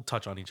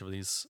touch on each of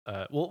these.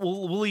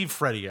 We'll leave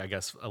Freddie, I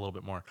guess, a little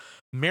bit more.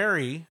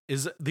 Mary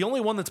is the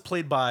only one that's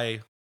played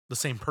by the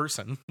same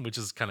person, which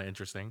is kind of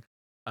interesting.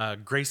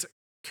 Grace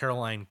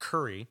Caroline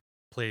Curry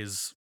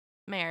plays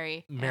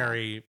Mary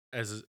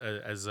as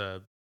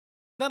a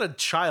not a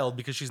child,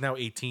 because she's now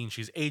 18.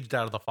 She's aged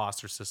out of the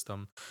foster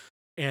system,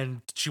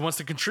 and she wants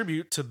to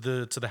contribute to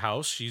the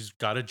house. She's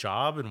got a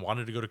job and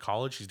wanted to go to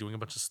college. She's doing a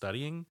bunch of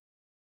studying.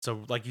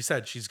 So, like you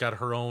said, she's got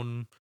her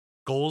own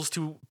goals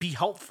to be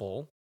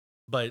helpful,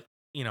 but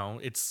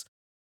it's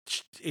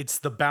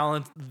the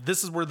balance.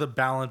 This is where the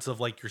balance of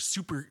like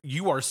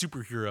you are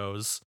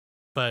superheroes,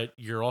 but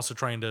you're also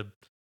trying to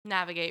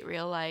navigate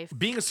real life.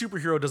 being a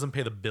superhero doesn't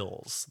pay the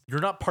bills. You're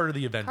not part of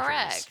the Avengers.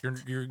 Correct.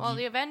 You're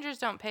The Avengers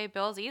don't pay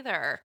bills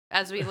either,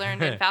 as we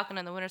learned in Falcon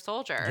and the Winter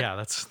Soldier. Yeah,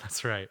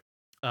 that's right.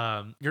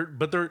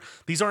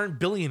 These aren't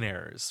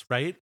billionaires,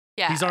 right?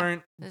 Yeah. These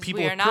aren't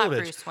people with not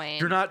privilege. Bruce Wayne.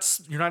 You're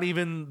not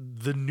even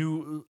the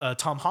new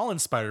Tom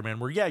Holland Spider-Man,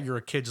 where you're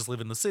a kid just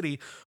living in the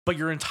city, but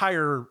your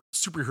entire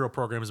superhero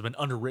program has been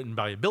underwritten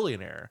by a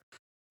billionaire.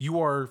 You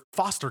are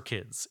foster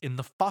kids in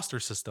the foster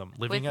system,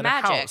 living With at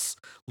magic. a house,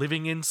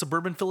 living in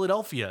suburban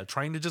Philadelphia,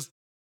 trying to just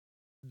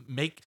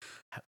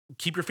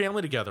keep your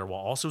family together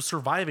while also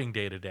surviving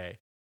day to day.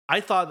 I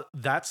thought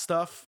that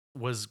stuff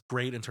was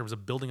great in terms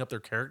of building up their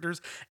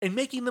characters and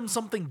making them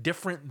something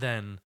different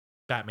than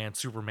Batman,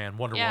 Superman,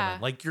 Wonder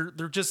Woman. Like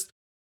they're just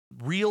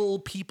real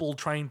people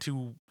trying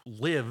to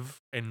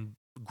live and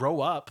grow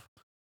up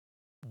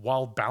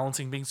while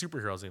balancing being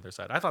superheroes on the other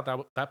side. I thought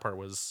that part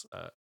was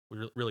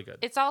really good.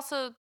 It's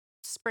also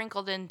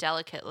sprinkled in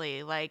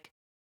delicately. Like,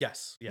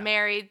 yes, yeah.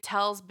 Mary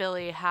tells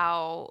Billy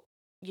how,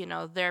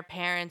 their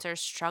parents are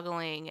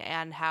struggling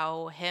and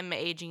how him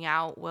aging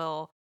out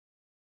will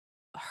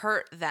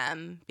hurt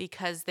them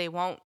because they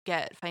won't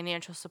get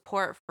financial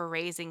support for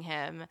raising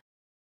him.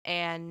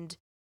 And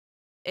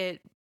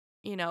it,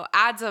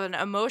 adds an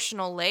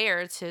emotional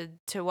layer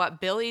to what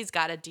Billy's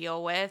got to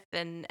deal with.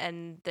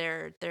 And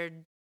they're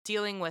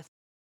dealing with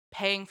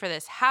paying for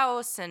this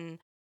house, and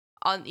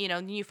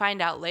you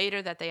find out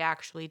later that they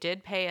actually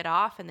did pay it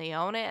off and they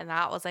own it, and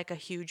that was like a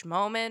huge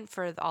moment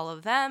for all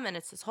of them. And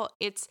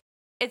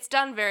it's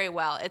done very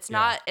well. It's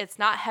not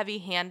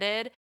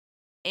heavy-handed.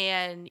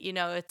 And, you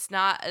know, it's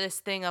not this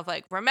thing of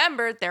like,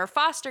 remember, they're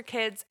foster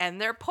kids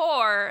and they're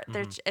poor.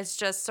 It's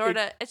just sort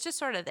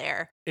of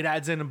there. It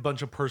adds in a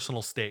bunch of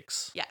personal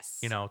stakes. Yes.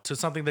 You know, to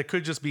something that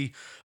could just be,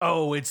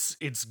 oh, it's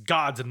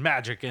gods and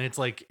magic, and it's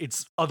like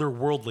it's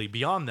otherworldly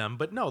beyond them.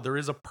 But no, there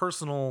is a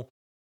personal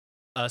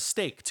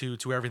stake to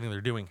everything they're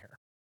doing here.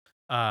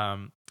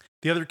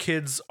 The other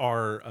kids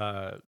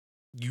are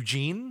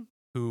Eugene,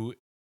 who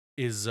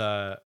is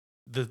the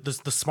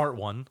smart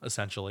one,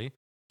 essentially.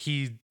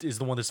 He is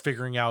the one that's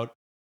figuring out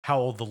how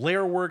all the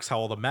lair works, how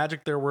all the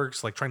magic there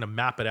works, like trying to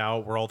map it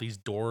out, where all these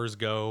doors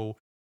go.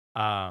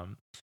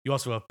 You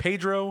also have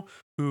Pedro,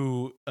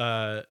 who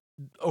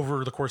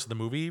over the course of the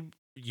movie,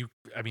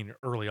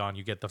 early on,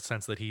 you get the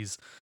sense that he's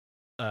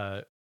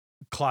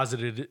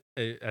closeted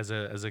as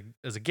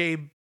a gay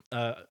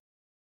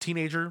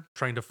teenager,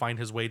 trying to find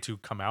his way to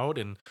come out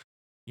and,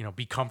 you know,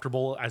 be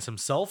comfortable as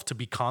himself, to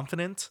be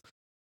confident.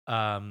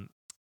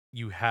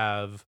 You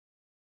have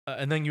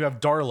and then you have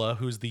Darla,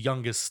 who's the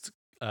youngest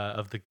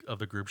of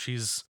the group.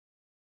 She's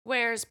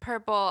wears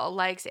purple,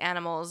 likes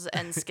animals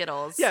and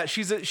Skittles. yeah,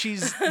 she's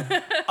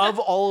of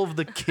all of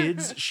the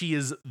kids, she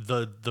is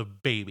the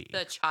baby,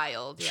 the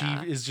child. She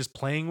Yeah. is just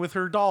playing with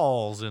her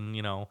dolls and,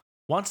 you know,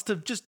 wants to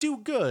just do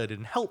good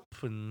and help.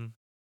 And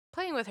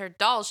playing with her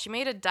dolls, she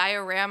made a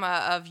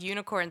diorama of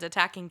unicorns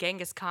attacking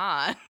Genghis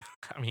Khan.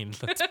 I mean,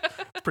 that's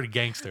pretty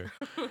gangster.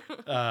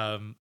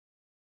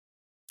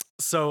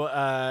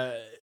 So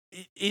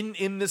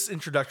in this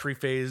introductory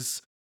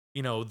phase,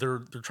 you know, they're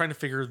trying to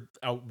figure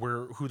out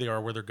who they are,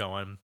 where they're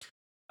going.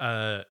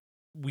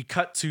 We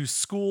cut to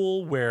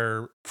school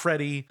where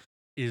Freddy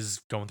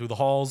is going through the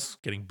halls,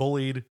 getting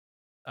bullied,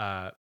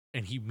 and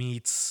he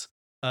meets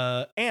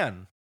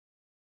Anne,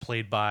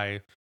 played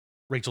by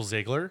Rachel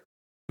Zegler,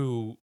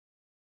 who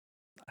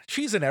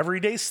she's an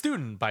everyday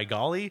student, by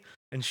golly,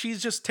 and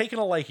she's just taking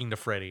a liking to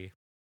Freddy.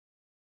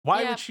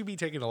 Why would she be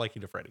taking a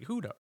liking to Freddy?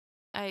 Who knows?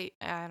 I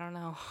don't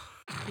know.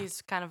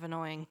 He's kind of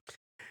annoying.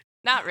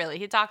 Not really.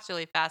 He talks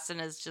really fast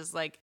and is just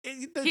like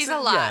he's a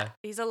lot. Yeah.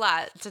 He's a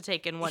lot to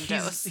take in one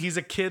dose. He's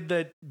a kid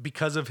that,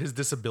 because of his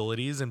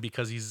disabilities and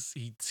because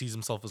he sees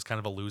himself as kind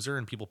of a loser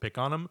and people pick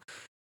on him,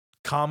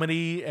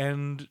 comedy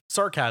and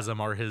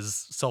sarcasm are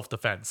his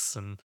self-defense.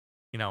 And,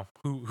 you know,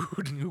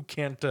 who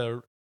can't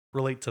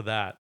relate to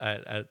that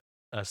at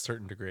a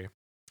certain degree.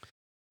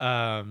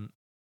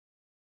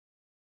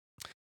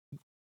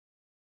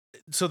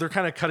 So they're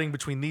kind of cutting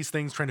between these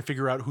things, trying to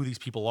figure out who these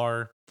people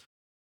are.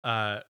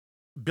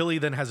 Billy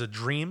then has a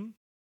dream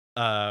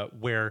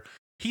where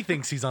he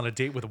thinks he's on a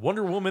date with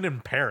Wonder Woman in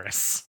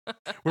Paris,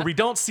 where we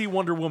don't see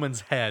Wonder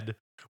Woman's head,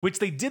 which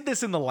they did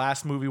this in the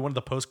last movie. One of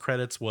the post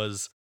credits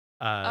was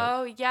it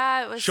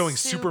was showing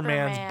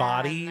Superman's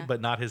body,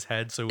 but not his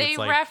head. So they it's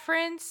like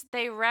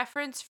they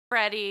reference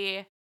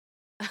Freddy.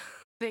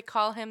 They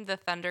call him the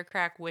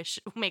Thundercrack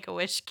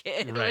Make-A-Wish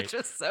kid, right. Which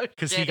was so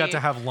because he got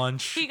to have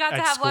lunch. He got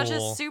to have lunch as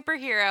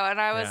superhero,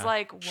 and I was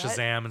like, what?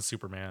 Shazam and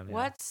Superman. Yeah.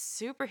 What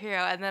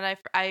superhero? And then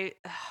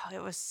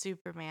it was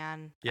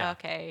Superman. Yeah.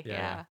 Okay,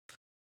 yeah.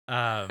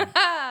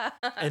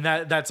 And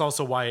that's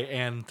also why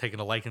Anne taking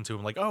a liking to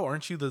him, like, oh,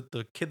 aren't you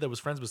the kid that was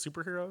friends with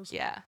superheroes?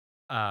 Yeah.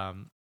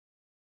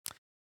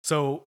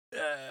 So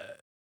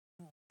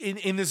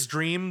in this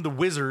dream, the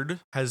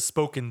wizard has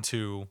spoken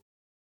to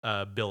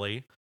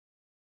Billy,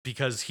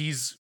 because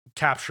he's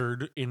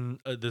captured in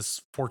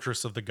this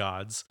fortress of the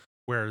gods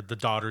where the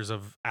daughters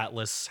of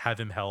Atlas have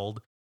him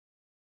held.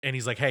 And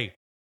he's like, hey,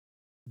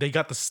 they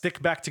got the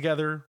stick back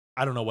together.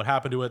 I don't know what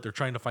happened to it. They're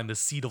trying to find the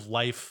seed of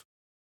life.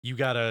 You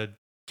got to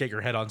get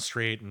your head on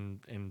straight and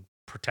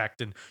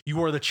protect. And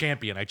you are the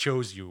champion. I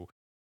chose you.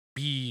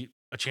 Be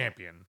a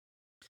champion.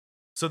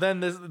 So then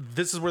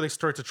this is where they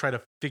start to try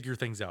to figure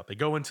things out. They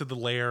go into the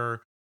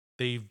lair.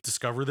 They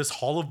discover this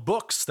hall of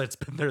books that's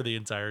been there the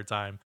entire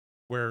time,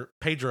 where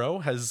Pedro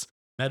has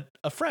met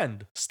a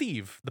friend,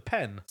 Steve the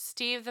Pen.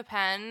 Steve the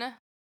Pen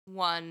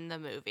won the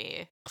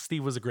movie.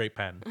 Steve was a great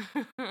pen.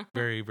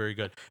 Very, very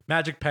good.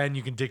 Magic pen,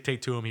 you can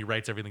dictate to him. He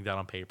writes everything down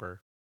on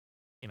paper.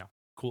 You know,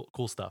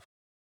 cool stuff.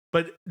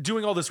 But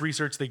doing all this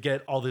research, they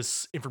get all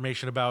this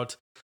information about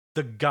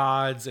the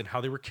gods and how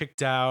they were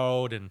kicked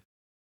out and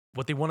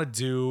what they want to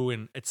do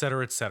and et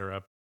cetera, et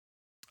cetera.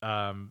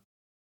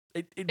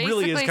 It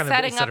really is kind of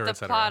setting up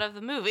the plot of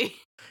the movie.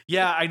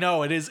 Yeah, I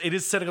know. It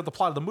is setting up the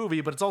plot of the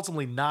movie, but it's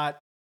ultimately not.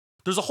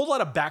 There's a whole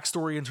lot of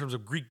backstory in terms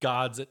of Greek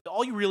gods.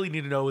 All you really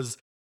need to know is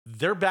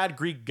they're bad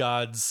Greek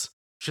gods.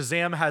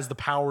 Shazam has the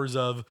powers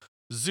of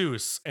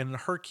Zeus and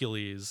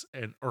Hercules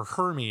or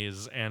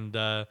Hermes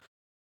and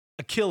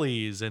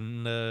Achilles,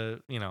 and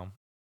you know,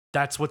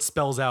 that's what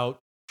spells out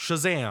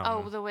Shazam.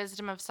 Oh, the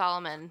wisdom of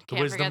Solomon. The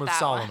wisdom of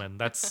Solomon.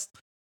 That's,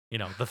 you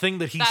know, the thing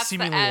that he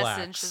seemingly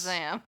lacks. That's the S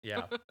in Shazam.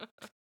 Yeah.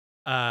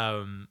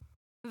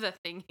 The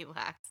thing he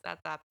lacks.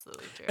 That's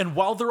absolutely true. And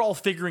while they're all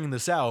figuring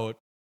this out,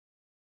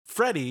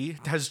 Freddy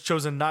has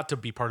chosen not to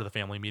be part of the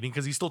family meeting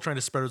because he's still trying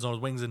to spread his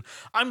own wings and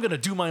I'm going to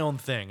do my own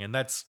thing. And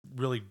that's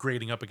really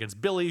grating up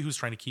against Billy, who's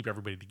trying to keep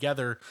everybody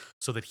together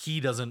so that he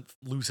doesn't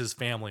lose his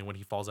family when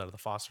he falls out of the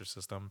foster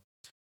system.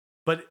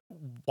 But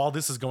while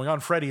this is going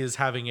on, Freddy is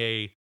having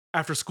a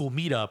after school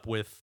meetup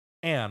with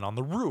Anne on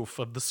the roof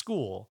of the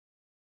school.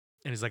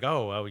 And he's like,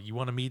 "Oh, you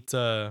want to meet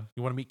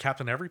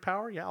Captain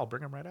Everypower? Yeah, I'll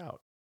bring him right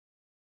out."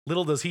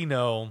 Little does he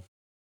know,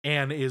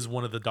 Anne is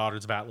one of the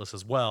daughters of Atlas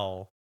as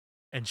well,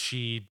 and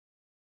she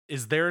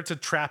is there to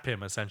trap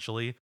him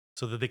essentially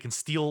so that they can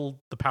steal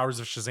the powers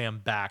of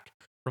Shazam back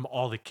from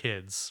all the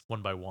kids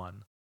one by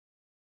one.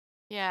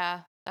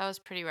 Yeah, that was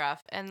pretty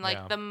rough. And like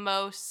Yeah. the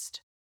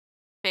most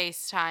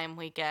FaceTime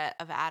we get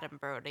of Adam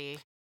Brody.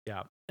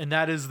 Yeah. And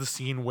that is the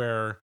scene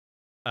where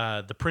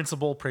the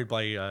principal, played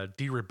by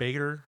D.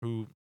 Baker,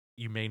 who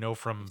you may know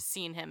from... I've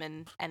seen him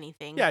in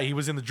anything. Yeah, he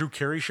was in the Drew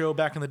Carey Show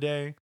back in the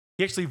day.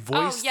 He actually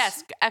voiced... Oh,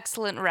 yes.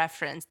 Excellent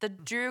reference. The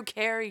Drew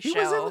Carey Show. He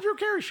was in the Drew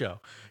Carey Show.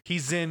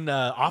 He's in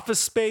Office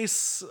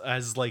Space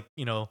as, like,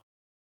 you know,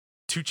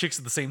 two chicks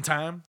at the same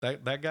time.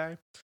 That guy.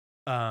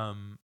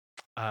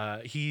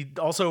 He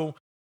also...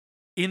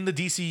 In the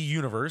DC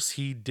universe,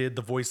 he did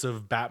the voice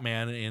of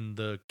Batman in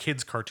the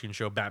kids' cartoon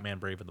show Batman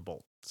Brave and the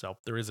Bold. So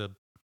there is a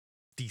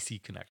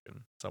DC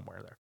connection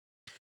somewhere there.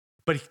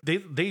 But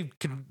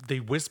they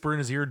whisper in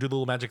his ear, do the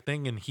little magic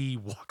thing, and he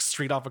walks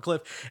straight off a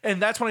cliff.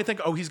 And that's when I think,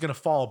 oh, he's gonna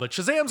fall. But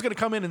Shazam's gonna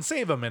come in and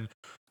save him. And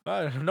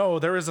no,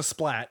 there is a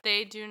splat.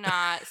 They do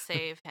not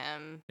save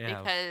him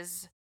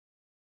because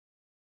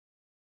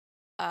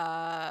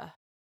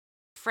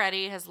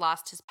Freddy has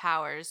lost his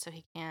powers, so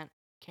he can't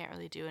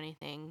really do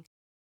anything.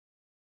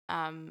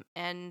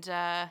 And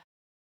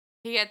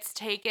he gets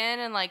taken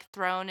and like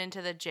thrown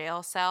into the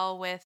jail cell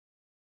with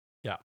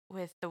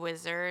the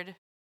wizard,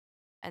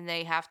 and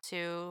they have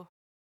to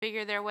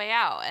figure their way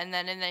out. And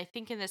then I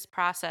think in this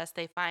process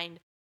they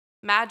find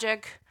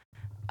magic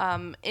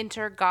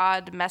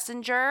intergod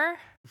messenger.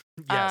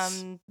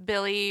 Yes.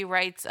 Billy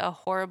writes a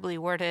horribly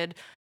worded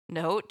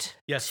note.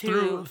 Yes,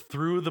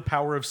 through the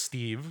power of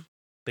Steve,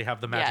 they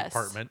have the magic Yes.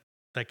 department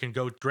that can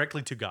go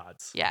directly to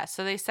gods. Yeah,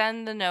 so they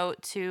send the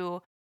note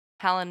to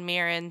Helen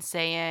Mirren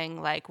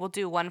saying, like, we'll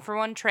do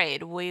 1-for-1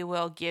 trade. We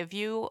will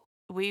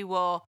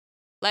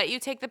let you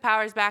take the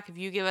powers back if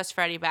you give us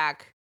Freddy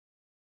back.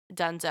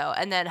 Dunzo.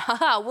 And then,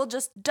 we'll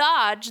just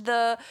dodge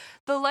the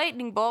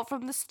lightning bolt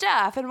from the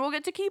staff and we'll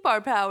get to keep our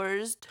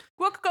powers.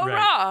 What could go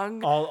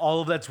wrong?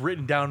 All of that's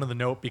written down in the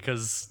note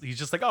because he's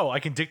just like, oh,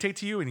 I can dictate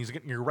to you and he's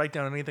getting you to write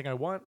down anything I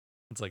want.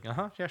 It's like,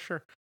 yeah,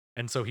 sure.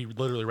 And so he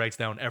literally writes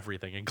down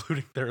everything,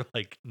 including their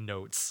like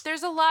notes.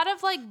 There's a lot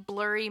of like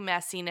blurry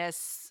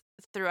messiness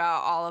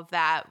throughout all of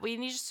that.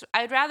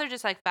 I'd rather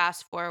just like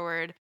fast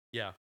forward.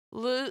 Yeah.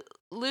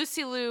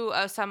 Lucy Liu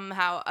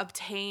somehow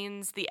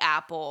obtains the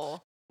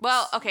apple.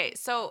 Well, okay,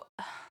 so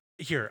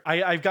here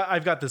I've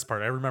got this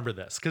part. I remember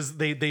this because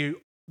they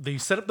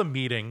set up the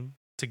meeting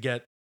to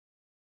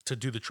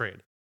do the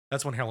trade.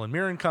 That's when Helen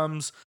Mirren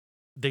comes.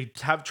 They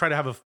try to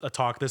have a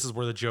talk. This is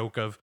where the joke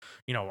of,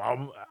 you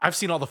know, I've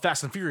seen all the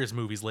Fast and Furious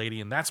movies, lady,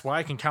 and that's why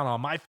I can count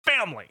on my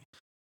family.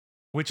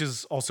 Which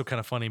is also kind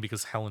of funny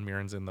because Helen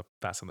Mirren's in the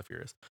Fast and the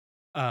Furious.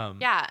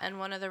 Yeah, and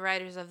one of the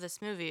writers of this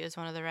movie is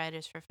one of the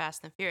writers for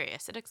Fast and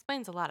Furious. It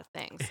explains a lot of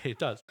things. It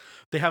does.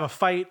 They have a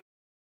fight.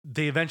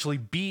 They eventually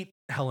beat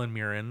Helen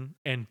Mirren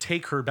and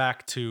take her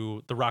back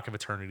to the Rock of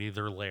Eternity,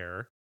 their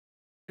lair,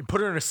 and put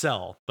her in a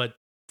cell. But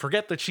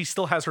forget that she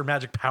still has her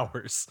magic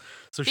powers.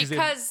 So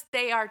because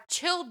they are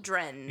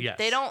children. Yes.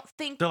 They don't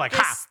think they're like,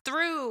 this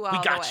through all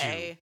we got the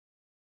way. you.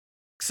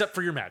 Except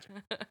for your magic.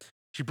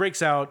 She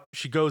breaks out.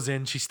 She goes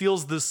in. She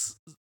steals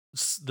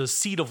the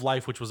seed of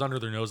life, which was under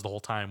their nose the whole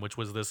time, which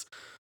was this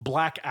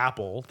black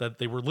apple that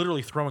they were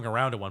literally throwing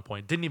around at one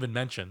point. Didn't even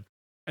mention.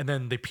 And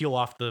then they peel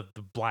off the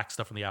black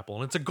stuff from the apple.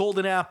 And it's a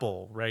golden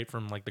apple, right?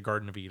 From like the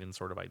Garden of Eden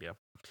sort of idea.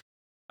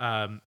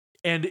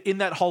 And in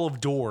that Hall of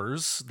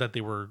Doors that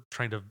they were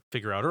trying to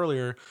figure out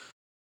earlier,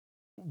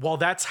 while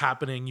that's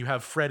happening, you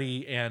have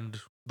Freddy and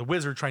the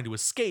wizard trying to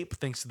escape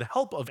thanks to the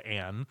help of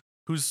Anne,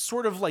 who's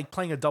sort of like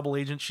playing a double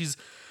agent.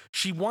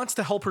 She wants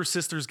to help her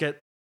sisters get,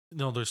 you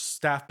know, their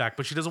staff back,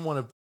 but she doesn't want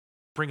to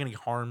bring any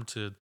harm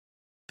to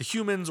the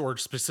humans or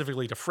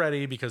specifically to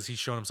Freddy because he's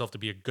shown himself to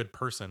be a good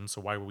person.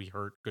 So why would we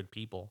hurt good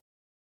people?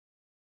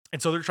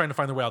 And so they're trying to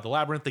find their way out of the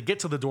labyrinth. They get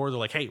to the door. They're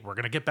like, hey, we're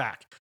going to get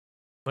back.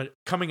 But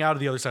coming out of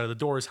the other side of the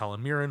door is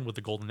Helen Mirren with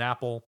the golden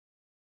apple.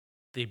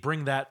 They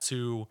bring that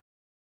to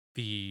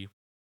the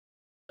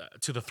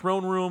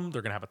throne room.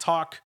 They're going to have a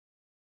talk.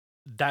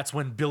 That's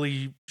when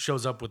Billy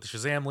shows up with the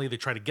Shazamly. They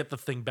try to get the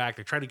thing back.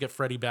 They try to get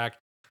Freddy back.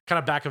 Kind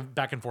of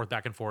back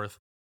and forth.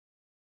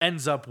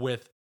 Ends up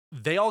with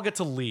they all get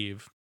to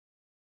leave.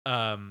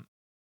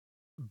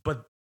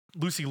 But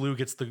Lucy Liu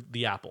gets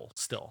the apple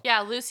still.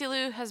 Yeah, Lucy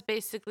Liu has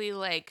basically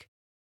like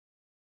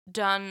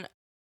done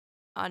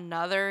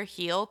another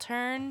heel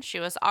turn. She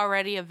was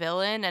already a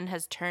villain and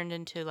has turned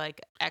into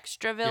like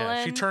extra villain.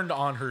 Yeah, she turned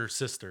on her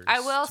sisters. I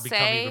will to become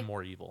say even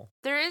more evil.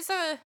 There is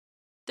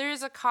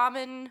a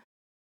common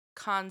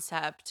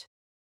concept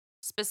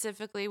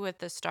specifically with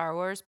the Star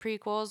Wars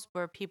prequels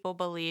where people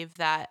believe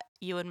that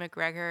Ewan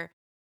McGregor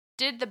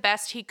did the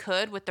best he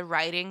could with the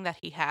writing that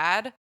he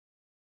had.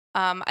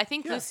 I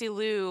think Lucy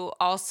Liu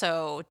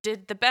also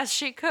did the best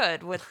she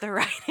could with the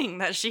writing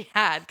that she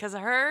had, because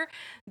her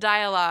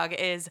dialogue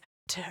is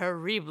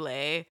terrible.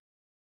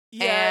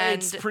 Yeah,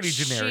 And it's pretty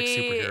generic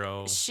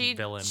superhero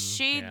villain.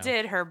 She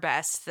did her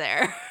best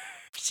there.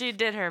 She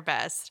did her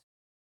best.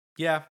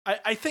 Yeah,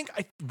 I think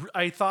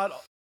I thought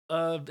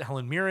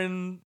Helen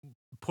Mirren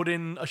put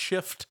in a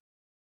shift.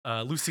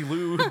 Lucy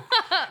Liu.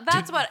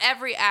 That's what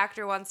every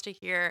actor wants to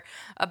hear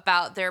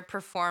about their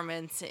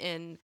performance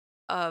in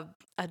a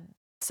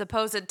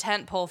supposed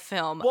tentpole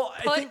film. Well,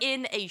 put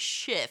in a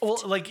shift.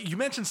 Well, like you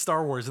mentioned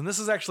Star Wars, and this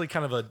is actually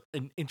kind of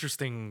an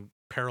interesting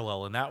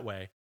parallel in that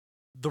way.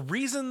 The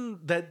reason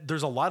that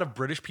there's a lot of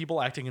British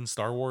people acting in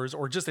Star Wars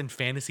or just in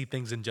fantasy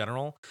things in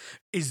general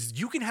is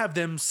you can have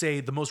them say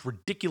the most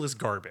ridiculous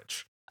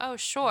garbage. Oh,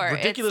 sure.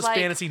 Ridiculous it's like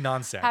fantasy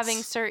nonsense.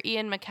 having Sir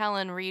Ian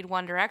McKellen read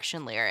One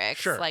Direction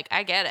lyrics. Sure. Like,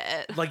 I get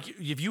it. Like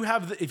if you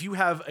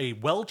have a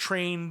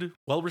well-trained,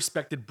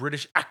 well-respected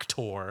British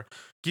actor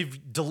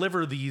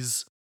deliver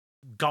these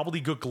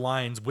gobbledygook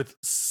lines with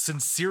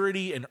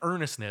sincerity and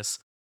earnestness,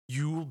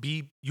 you'll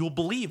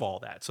believe all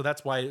that. So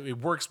that's why it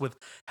works with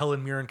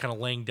Helen Mirren kind of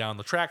laying down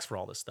the tracks for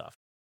all this stuff.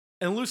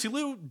 And Lucy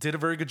Liu did a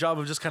very good job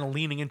of just kind of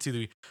leaning into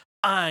the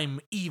I'm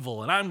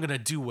evil and I'm going to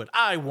do what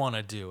I want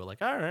to do.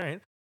 Like, all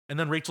right. And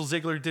then Rachel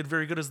Zegler did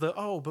very good as the,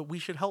 but we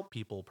should help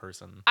people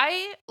person.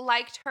 I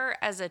liked her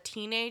as a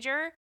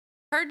teenager.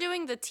 Her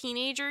doing the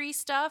teenagery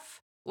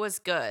stuff was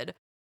good.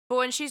 But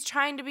when she's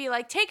trying to be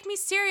like, take me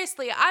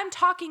seriously, I'm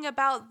talking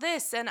about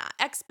this and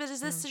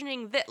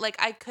expositioning that, like,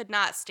 I could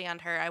not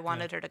stand her. I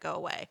wanted her to go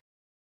away.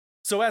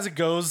 So as it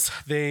goes,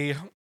 they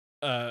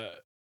want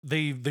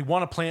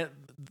to plant,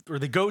 or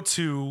they go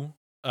to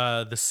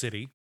the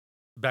city,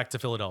 back to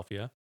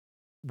Philadelphia,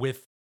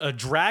 with a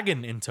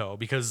dragon in tow,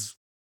 because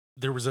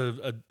there was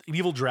an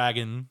evil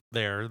dragon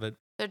there. That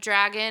the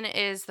dragon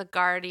is the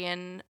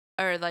guardian,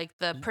 or like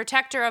the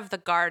protector of the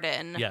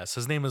garden. Yes,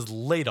 his name is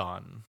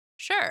Ladon.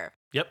 Sure.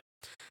 Yep.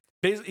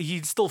 He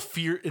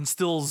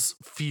instills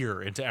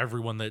fear into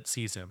everyone that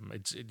sees him.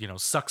 It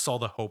sucks all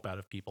the hope out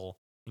of people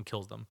and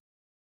kills them.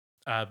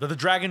 But the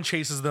dragon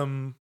chases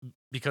them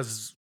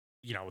because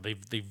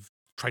they've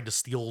tried to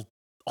steal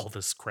all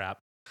this crap.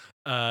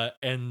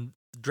 And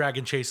the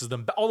dragon chases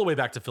them all the way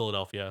back to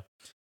Philadelphia.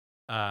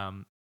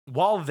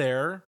 While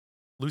there,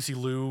 Lucy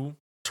Liu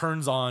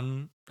turns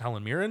on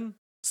Helen Mirren,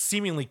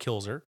 seemingly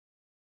kills her,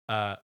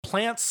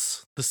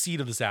 plants the seed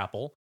of this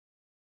apple.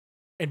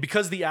 And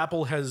because the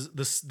apple has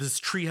this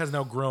tree has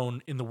now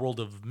grown in the world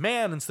of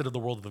man instead of the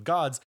world of the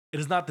gods, it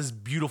is not this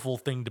beautiful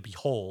thing to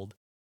behold.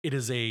 It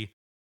is a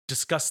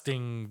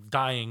disgusting,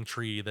 dying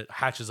tree that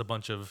hatches a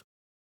bunch of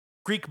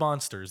Greek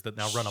monsters that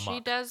now run amok. She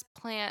does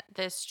plant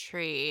this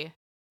tree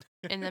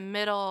in the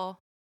middle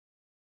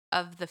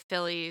of the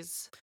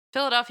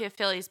Philadelphia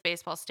Phillies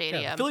baseball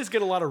stadium. Yeah, the Phillies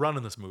get a lot of run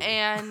in this movie.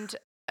 And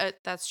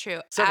that's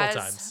true. Several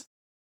times.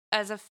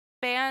 As a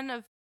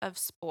fan of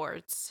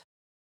sports,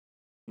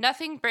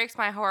 nothing breaks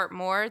my heart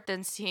more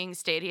than seeing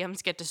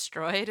stadiums get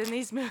destroyed in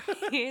these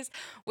movies.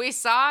 We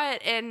saw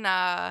it in,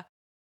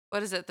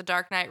 The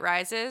Dark Knight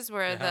Rises,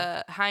 where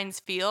the Heinz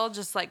Field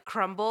just like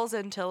crumbles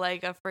into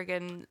like a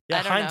friggin'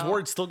 Heinz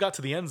Ward still got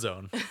to the end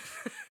zone.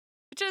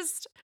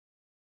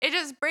 It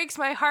just breaks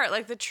my heart.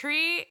 Like the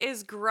tree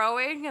is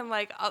growing and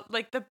like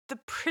the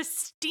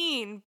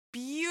pristine,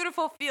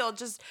 beautiful field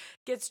just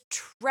gets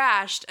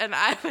trashed. And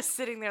I was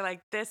sitting there like,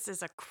 this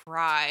is a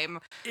crime.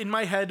 In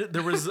my head,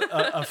 there was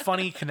a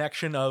funny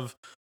connection of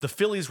the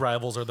Phillies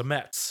rivals are the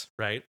Mets,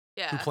 right?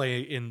 Yeah. Who play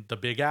in the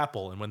Big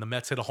Apple. And when the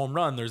Mets hit a home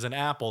run, there's an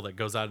apple that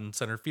goes out in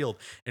center field.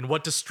 And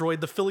what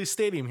destroyed the Phillies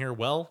stadium here?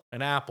 Well,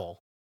 an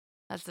apple.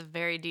 That's a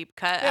very deep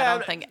cut. Yeah, I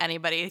don't think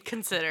anybody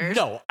considered.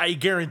 No, I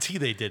guarantee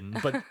they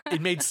didn't, but it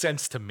made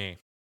sense to me.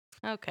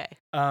 Okay.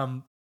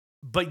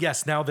 But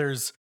yes, now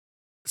there's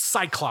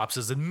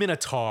Cyclopses and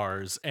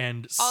Minotaurs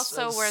and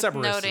also worth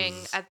Cerberuses. noting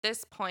at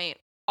this point,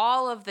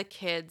 all of the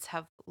kids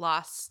have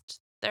lost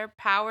their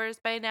powers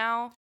by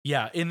now.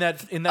 Yeah, in that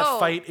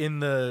fight in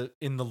the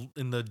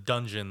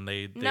dungeon,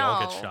 they all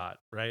get shot,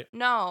 right?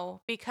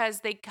 No, because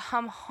they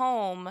come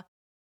home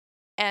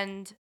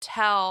and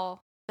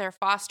tell their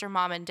foster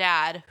mom and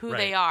dad who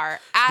they are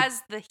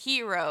as the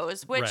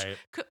heroes, which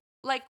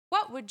like,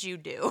 what would you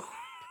do?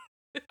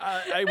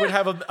 I would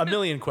have a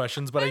million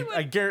questions, but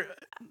I guarantee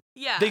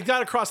they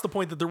got across the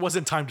point that there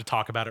wasn't time to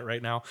talk about it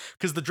right now,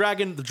 because the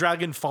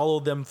dragon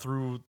followed them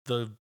through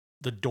the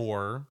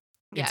door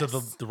into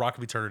the Rock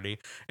of Eternity,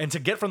 and to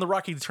get from the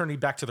Rock of Eternity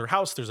back to their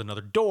house, there's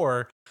another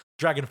door.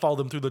 Dragon followed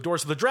them through the door,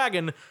 so the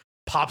dragon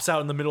pops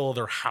out in the middle of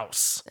their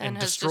house and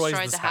destroys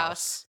this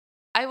house.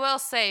 I will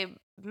say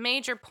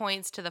major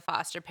points to the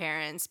foster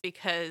parents,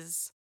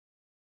 because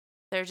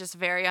they're just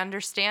very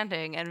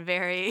understanding and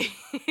they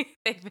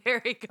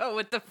very go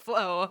with the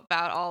flow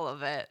about all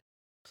of it.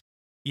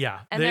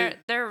 Yeah. And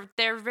they're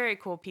very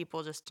cool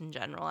people just in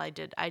general. I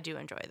do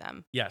enjoy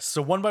them. Yes.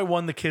 So one by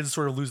one, the kids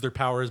sort of lose their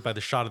powers by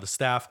the shot of the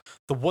staff.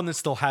 The one that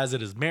still has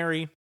it is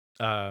Mary.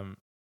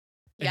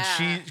 And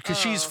Yeah.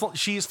 because Oh.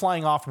 she's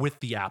flying off with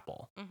the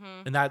apple,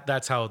 Mhm. and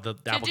that's how the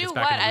To apple do gets what?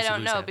 back into I Lucy don't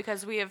Liu's know, hand.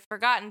 because we have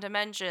forgotten to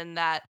mention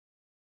that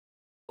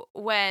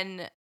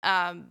when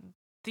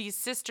these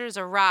sisters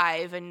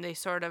arrive and they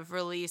sort of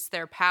release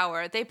their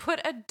power, they put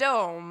a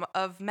dome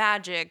of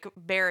magic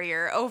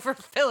barrier over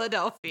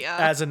Philadelphia.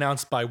 As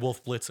announced by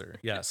Wolf Blitzer,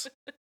 yes.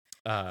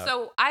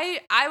 So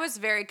I was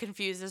very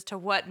confused as to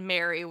what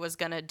Mary was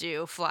gonna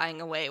do flying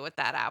away with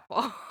that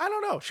apple. I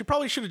don't know. She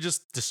probably should have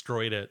just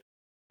destroyed it.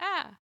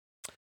 Ah.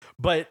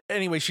 But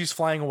anyway, she's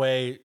flying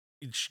away.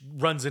 She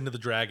runs into the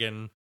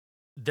dragon.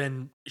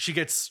 Then she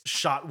gets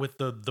shot with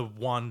the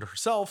wand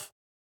herself.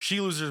 She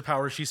loses her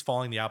power. She's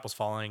falling. The apple's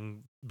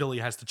falling. Billy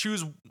has to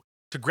choose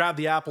to grab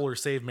the apple or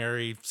save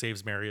Mary.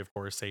 Saves Mary, of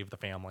course. Save the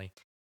family.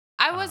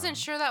 I wasn't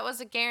sure that was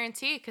a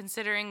guarantee,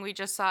 considering we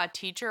just saw a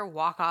teacher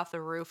walk off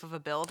the roof of a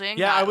building.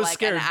 Yeah, I was like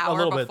scared an a hour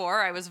little bit.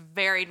 before. I was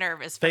very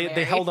nervous for They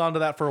Mary. held on to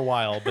that for a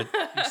while, but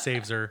it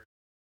saves her.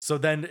 So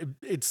then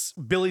it's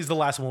Billy's the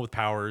last one with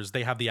powers.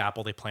 They have the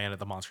apple. They plant it.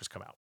 The monsters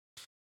come out.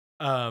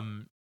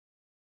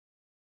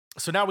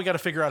 So now we got to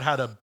figure out how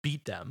to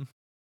beat them.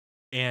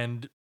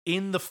 And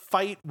in the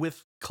fight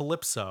with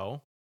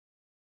Calypso,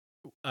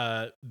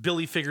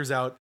 Billy figures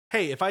out,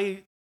 hey, if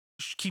I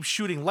keep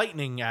shooting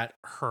lightning at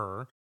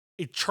her,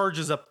 it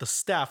charges up the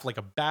staff like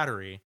a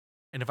battery.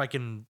 And if I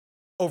can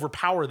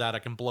overpower that, I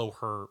can blow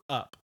her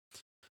up.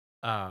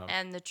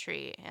 And the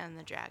tree and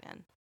the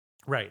dragon.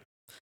 Right.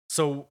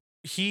 So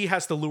he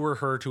has to lure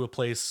her to a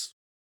place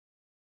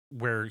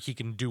where he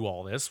can do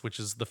all this, which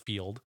is the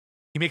field.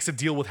 He makes a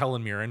deal with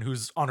Helen Mirren,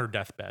 who's on her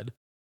deathbed,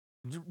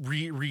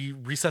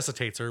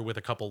 resuscitates her with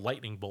a couple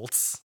lightning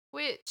bolts.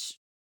 Which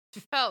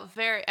felt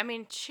very... I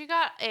mean, she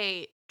got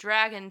a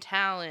dragon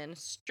talon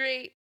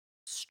straight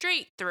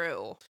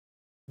through.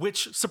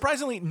 Which,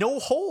 surprisingly, no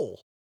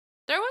hole.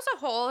 There was a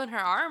hole in her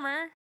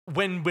armor.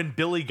 When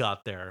Billy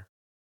got there,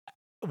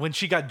 when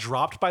she got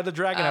dropped by the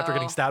dragon after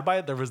getting stabbed by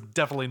it, there was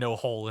definitely no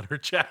hole in her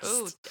chest.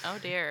 Ooh, oh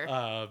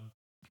dear.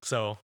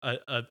 So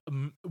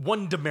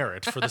one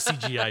demerit for the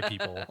CGI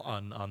people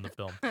on the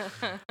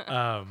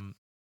film.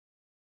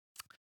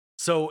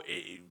 So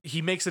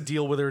he makes a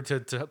deal with her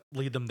to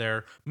lead them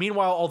there.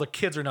 Meanwhile, all the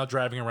kids are now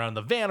driving around in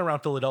the van around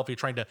Philadelphia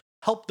trying to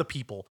help the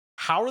people.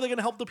 How are they going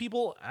to help the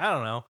people? I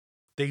don't know.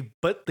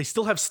 But they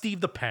still have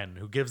Steve the Pen,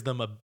 who gives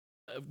them a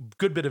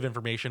good bit of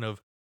information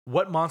of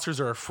what monsters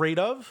are afraid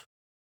of,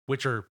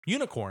 which are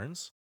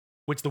unicorns.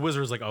 Which the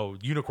wizard is like, oh,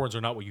 unicorns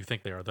are not what you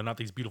think they are. They're not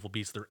these beautiful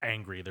beasts. They're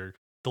angry. They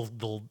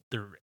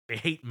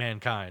hate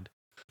mankind.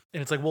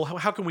 And it's like, well,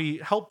 how can we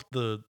how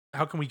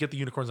can we get the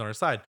unicorns on our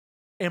side?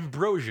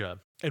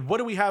 Ambrosia. And what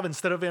do we have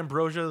instead of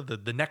ambrosia?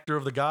 The nectar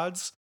of the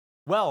gods?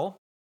 Well,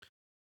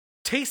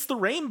 taste the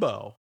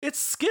rainbow. It's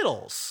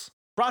Skittles.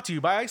 Brought to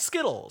you by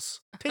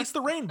Skittles. Taste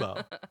the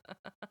rainbow.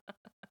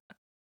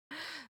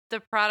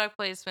 The product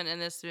placement in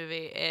this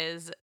movie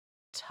is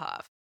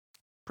tough.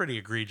 Pretty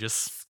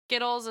egregious.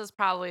 Skittles is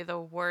probably the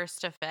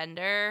worst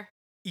offender.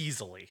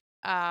 Easily.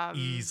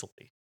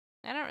 Easily.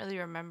 I don't really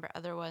remember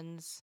other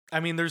ones. I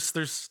mean, there's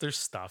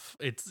stuff.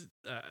 It's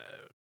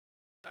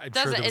I'm sure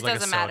Doesn't- there was it like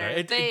doesn't a soda.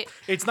 matter.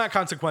 It's not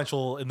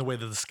consequential in the way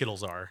that the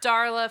Skittles are.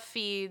 Darla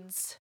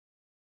feeds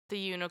the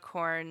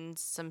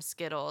unicorns some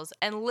Skittles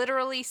and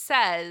literally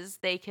says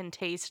they can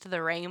taste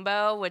the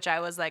rainbow, which I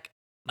was like,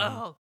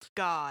 oh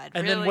God.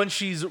 And really? then when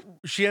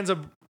she ends up,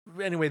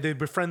 anyway, they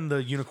befriend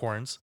the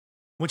unicorns.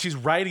 When she's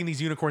riding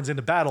these unicorns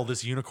into battle,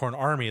 this unicorn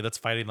army that's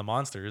fighting the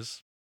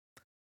monsters,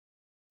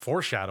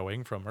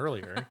 foreshadowing from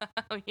earlier.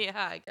 Oh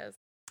yeah, I guess.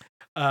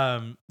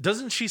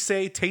 Doesn't she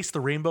say "taste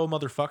the rainbow,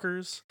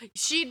 motherfuckers"?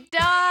 She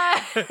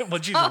does.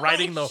 When she's Holy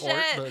riding the horse,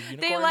 shit. the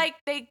unicorn.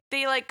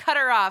 They like cut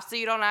her off so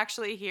you don't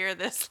actually hear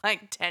this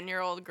like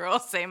 10-year-old girl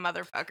say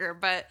motherfucker,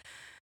 but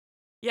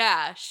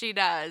yeah, she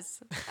does.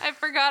 I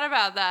forgot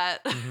about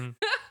that. Mm-hmm.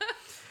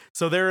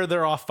 So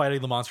they're off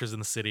fighting the monsters in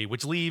the city,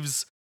 which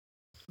leaves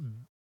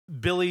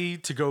Billy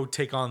to go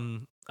take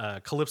on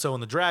Calypso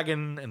and the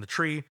dragon and the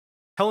tree.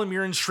 Helen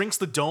Mirren shrinks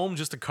the dome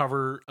just to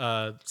cover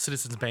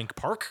Citizens Bank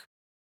Park,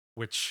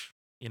 which,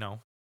 you know,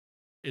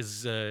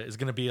 is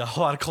going to be a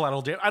lot of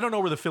collateral damage. I don't know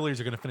where the Phillies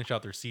are going to finish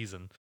out their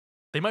season.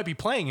 They might be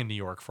playing in New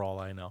York for all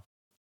I know.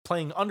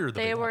 Playing under the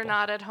They Big were Apple.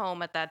 not at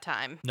home at that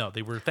time. No,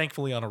 they were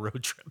thankfully on a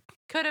road trip.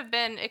 It could have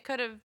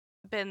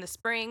been the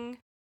spring.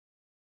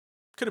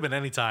 Could have been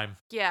any time.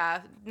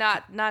 Yeah,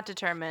 not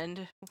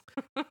determined.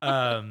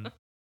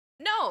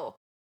 No,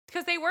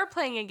 because they were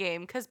playing a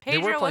game. Because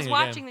Pedro was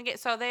watching the game,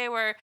 so they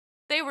were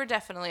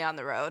definitely on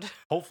the road.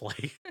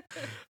 Hopefully.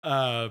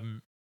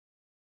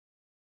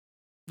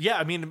 Yeah,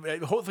 I mean,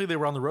 hopefully they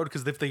were on the road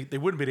because if they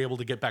wouldn't be able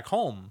to get back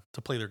home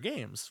to play their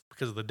games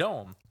because of the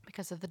dome.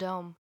 Because of the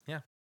dome. Yeah.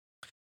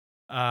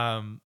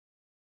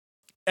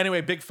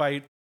 Anyway, big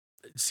fight,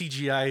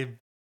 CGI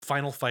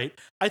final fight.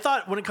 I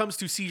thought when it comes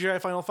to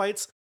CGI final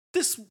fights,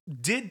 this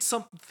did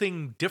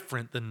something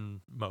different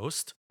than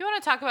most. If you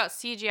want to talk about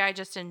CGI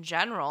just in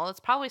general, it's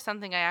probably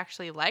something I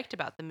actually liked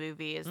about the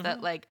movie is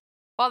that, like,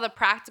 while the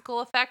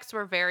practical effects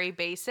were very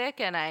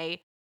basic and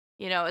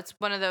it's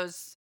one of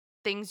those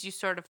things you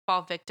sort of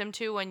fall victim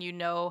to when you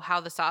know how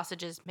the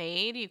sausage is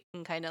made. You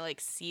can kind of like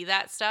see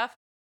that stuff.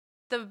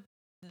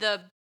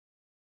 The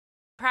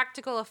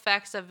practical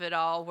effects of it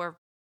all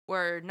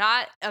were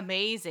not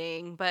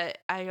amazing, but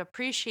I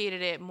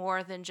appreciated it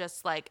more than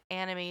just like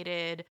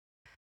animated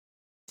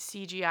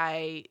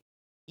CGI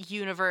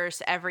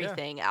universe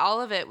everything.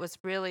 All of it was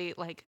really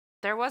like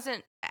there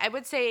wasn't, I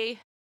would say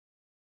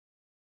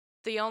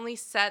the only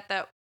set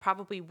that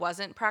probably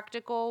wasn't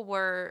practical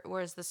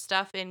was the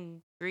stuff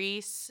in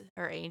Greece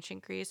or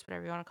ancient Greece,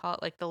 whatever you want to call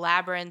it, like the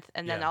labyrinth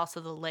and then also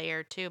the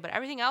lair too, but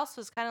everything else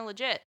was kind of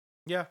legit.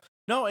 Yeah.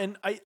 No, and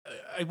I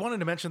wanted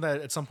to mention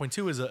that at some point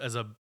too as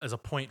a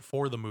point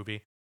for the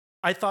movie.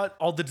 I thought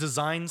all the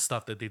design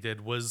stuff that they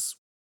did was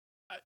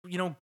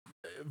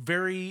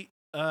very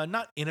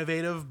not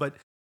innovative, but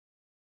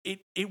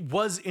it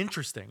was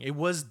interesting. It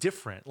was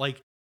different.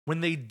 Like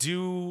when they're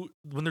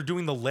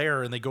doing the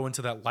lair and they go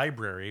into that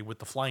library with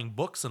the flying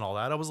books and all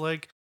that, I was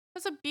like,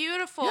 it's a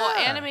beautiful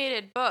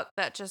animated book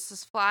that just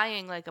is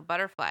flying like a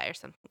butterfly or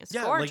something. It's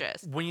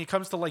gorgeous. Like, when it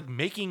comes to like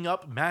making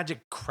up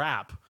magic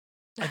crap,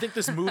 I think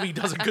this movie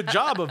does a good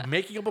job of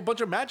making up a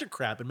bunch of magic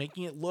crap and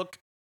making it look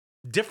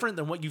different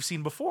than what you've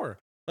seen before.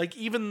 Like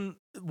even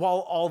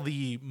while all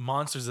the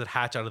monsters that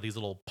hatch out of these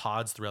little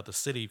pods throughout the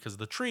city because of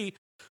the tree,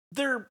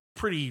 they're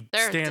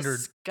standard,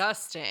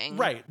 disgusting.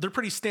 Right. They're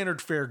pretty standard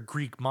fare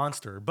Greek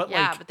monster. But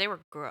but they were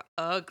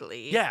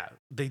ugly. Yeah.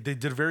 They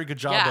did a very good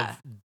job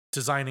of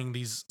designing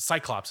these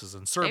Cyclopses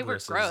and Cerberuses. They were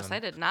gross. I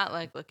did not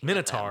like looking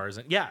Minotaurs.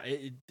 at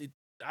them.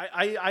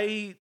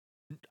 And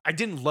I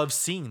didn't love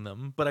seeing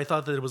them, but I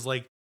thought that it was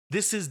like,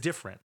 this is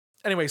different.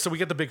 Anyway, so we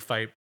get the big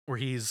fight where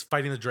he's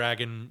fighting the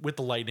dragon with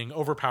the lightning,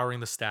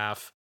 overpowering the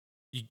staff.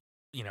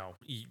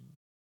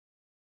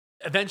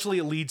 Eventually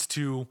it leads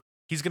to,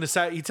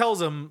 he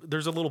tells him,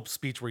 there's a little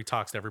speech where he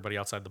talks to everybody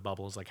outside the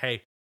bubble. It's like,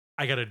 hey,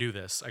 I got to do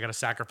this. I got to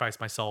sacrifice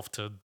myself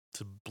to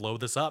blow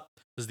this up.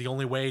 This is the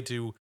only way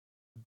to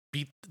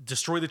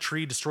destroy the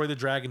tree, destroy the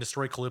dragon,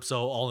 destroy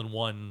Calypso all in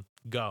one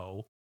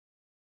go.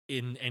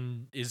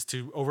 And is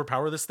to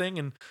overpower this thing.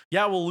 And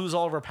yeah, we'll lose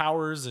all of our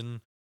powers and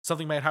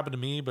something might happen to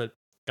me, but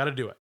got to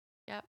do it.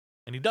 Yep.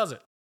 And he does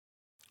it.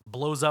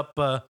 Blows up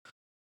the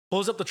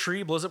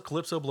tree, blows up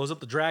Calypso, blows up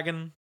the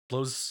dragon,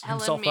 blows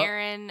himself up. Helen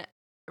Mirren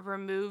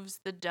removes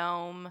the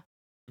dome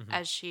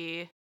as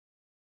she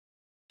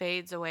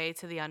fades away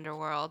to the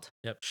underworld.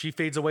 Yep. She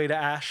fades away to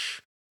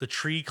ash. The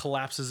tree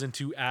collapses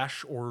into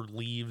ash or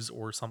leaves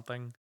or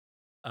something.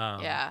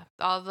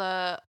 All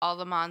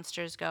the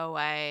monsters go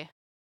away.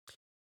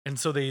 And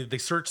so they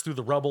search through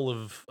the rubble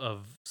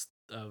of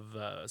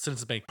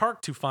Citizens Bank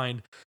Park to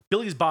find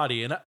Billy's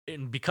body.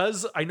 And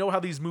because I know how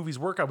these movies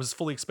work, I was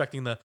fully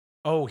expecting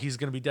he's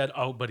going to be dead.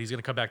 Oh, but he's going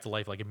to come back to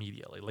life like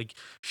immediately. Like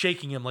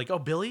shaking him like, oh,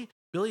 Billy?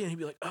 And he'd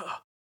be like, oh,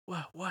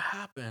 what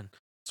happened?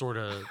 Sort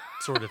of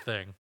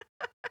thing.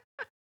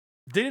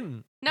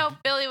 Didn't. No,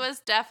 Billy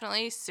was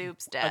definitely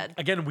Soup's dead.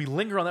 Again, we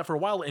linger on that for a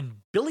while and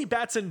Billy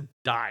Batson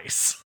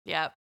dies.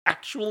 Yep.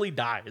 Actually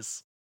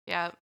dies.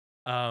 Yep.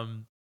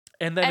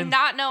 And then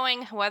not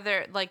knowing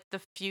whether like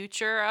the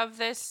future of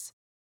this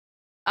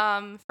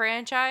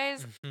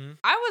franchise,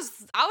 I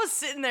was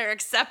sitting there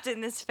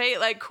accepting this fate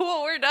like,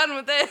 cool, we're done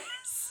with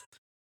this.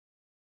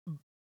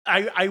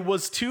 I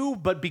was too,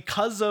 but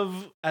because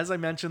of, as I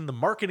mentioned, the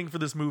marketing for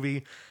this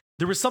movie,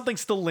 there was something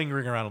still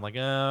lingering around. I'm like,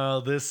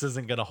 oh, this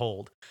isn't gonna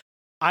hold.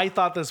 I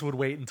thought this would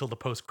wait until the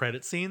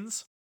post-credit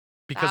scenes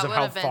because of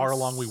how far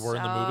along we were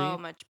in the movie. So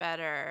much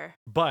better.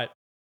 But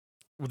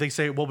they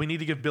say, well, we need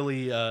to give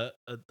Billy a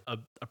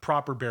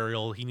proper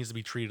burial. He needs to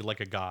be treated like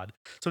a god.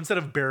 So instead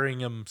of burying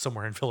him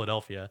somewhere in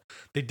Philadelphia,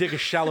 they dig a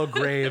shallow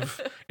grave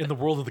in the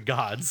world of the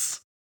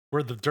gods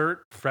where the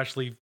dirt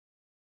freshly,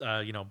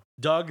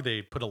 dug.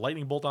 They put a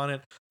lightning bolt on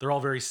it. They're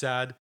all very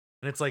sad.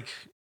 And it's like,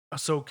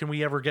 so can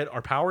we ever get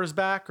our powers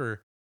back,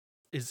 or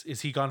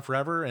is he gone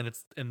forever? And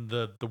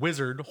the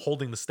wizard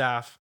holding the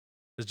staff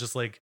is just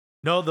like,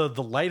 no,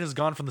 the light has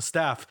gone from the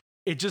staff.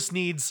 It just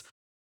needs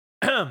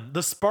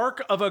the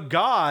spark of a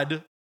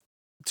god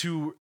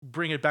to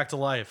bring it back to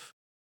life.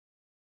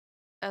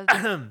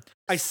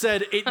 I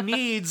said it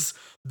needs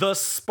the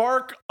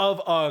spark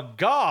of a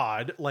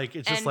god. Like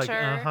it's just like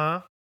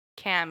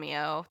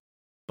cameo.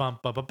 Bum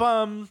bum bum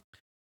bum.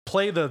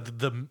 Play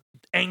the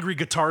angry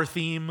guitar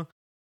theme.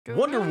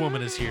 Wonder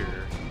Woman is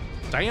here.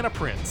 Diana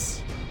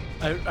Prince,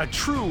 a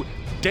true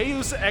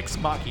Deus ex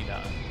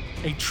machina.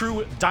 A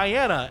true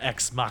Diana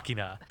ex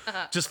machina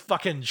just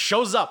fucking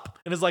shows up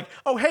and is like,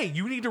 oh, hey,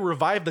 you need to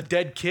revive the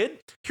dead kid?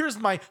 Here's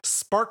my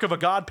spark of a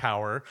god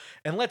power,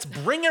 and let's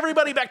bring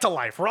everybody back to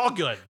life. We're all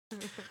good.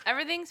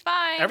 Everything's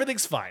fine.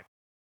 Everything's fine.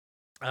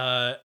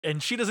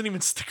 And she doesn't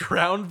even stick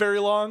around very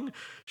long.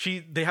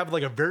 They have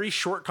like a very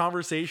short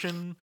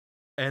conversation,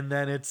 and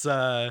then it's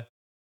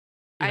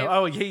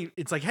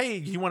it's like, hey,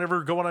 you want to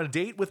ever go on a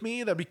date with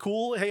me? That'd be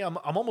cool. Hey, I'm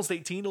almost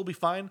 18. It'll be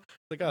fine.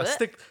 Like,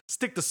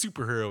 stick the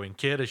superhero in,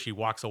 kid, as she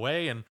walks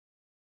away and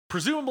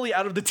presumably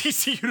out of the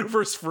DC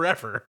universe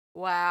forever.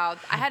 Wow.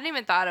 I hadn't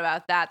even thought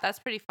about that. That's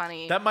pretty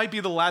funny. That might be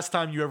the last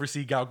time you ever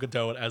see Gal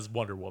Gadot as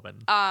Wonder Woman.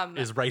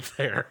 Is right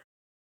there.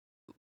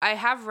 I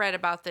have read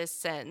about this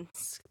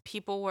since.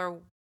 People were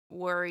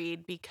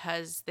worried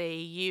because they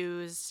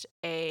used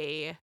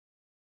a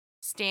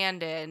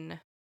stand-in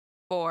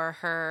for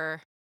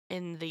her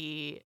in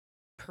the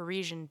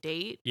Parisian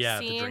date Yeah,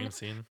 scene. the dream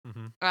scene.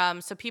 Mm-hmm.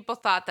 So people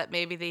thought that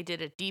maybe they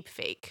did a deep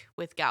fake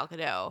with Gal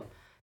Gadot.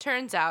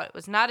 Turns out it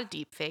was not a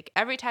deep fake.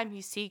 Every time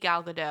you see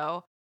Gal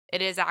Gadot,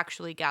 it is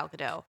actually Gal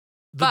Gadot.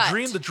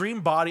 The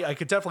dream body, I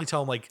could definitely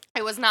tell. Like,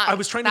 it was not. I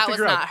was trying to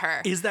figure that was out not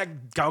her. Is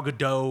that Gal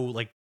Gadot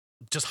like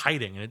just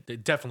hiding? And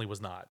it definitely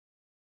was not.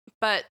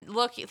 But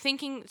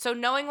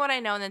knowing what I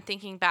know and then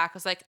thinking back, I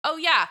was like, oh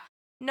yeah,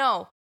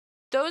 no,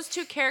 those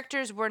two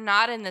characters were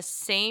not in the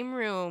same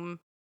room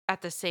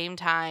at the same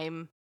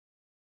time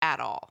at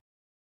all.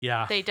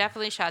 Yeah. They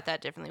definitely shot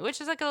that differently, which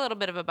is like a little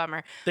bit of a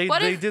bummer. They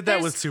did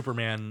that with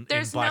Superman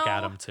in Black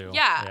Adam too.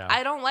 Yeah,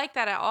 I don't like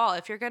that at all.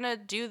 If you're going to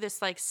do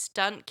this like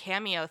stunt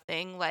cameo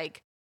thing,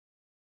 like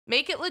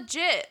make it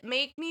legit.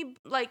 Make me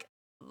like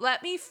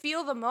let me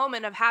feel the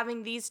moment of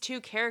having these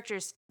two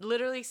characters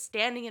literally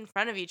standing in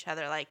front of each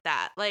other like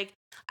that. Like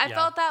I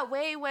felt that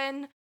way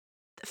when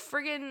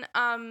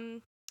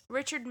friggin'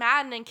 Richard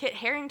Madden and Kit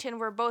Harington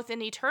were both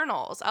in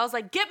Eternals. I was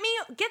like, get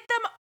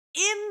them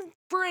in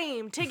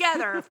frame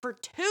together for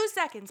 2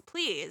 seconds,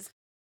 please.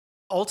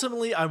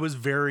 Ultimately, I was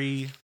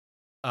very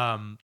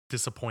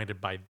disappointed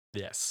by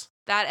this.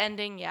 That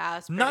ending, yeah.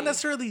 Not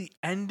necessarily the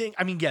ending.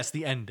 I mean, yes,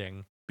 the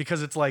ending.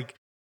 Because it's like,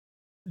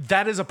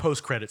 that is a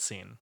post-credit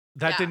scene.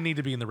 That didn't need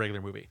to be in the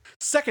regular movie.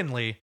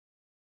 Secondly,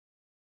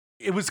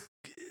 it was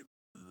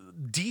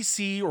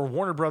DC or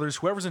Warner Brothers,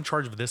 whoever's in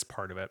charge of this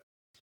part of it,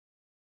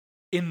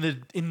 in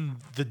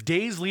the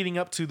days leading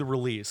up to the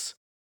release,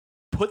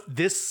 put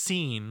this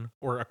scene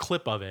or a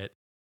clip of it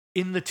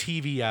in the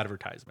TV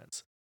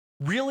advertisements,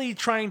 really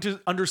trying to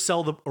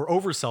undersell or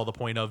oversell the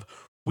point of,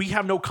 we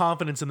have no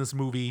confidence in this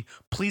movie.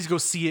 Please go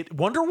see it.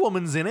 Wonder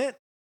Woman's in it.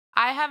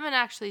 I haven't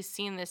actually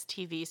seen this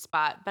TV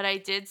spot, but I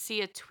did see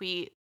a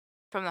tweet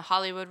from the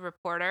Hollywood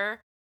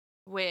Reporter,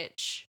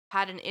 which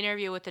had an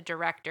interview with the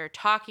director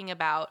talking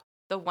about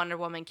the Wonder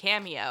Woman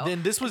cameo.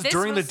 Then this was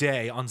during the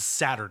day on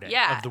Saturday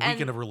of the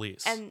weekend of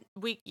release. And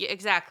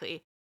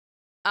exactly.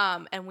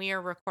 And we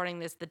are recording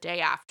this the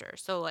day after.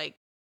 So like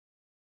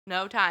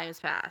no time's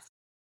passed.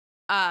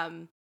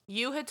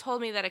 You had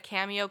told me that a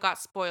cameo got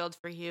spoiled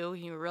for you.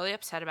 You were really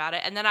upset about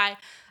it. And then I,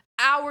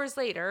 hours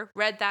later,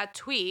 read that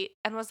tweet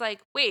and was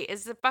like, wait,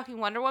 is it a fucking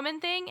Wonder Woman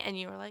thing? And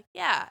you were like,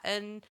 yeah.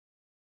 And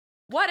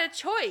what a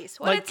choice.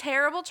 What a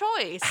terrible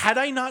choice. Had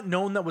I not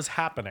known that was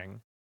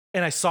happening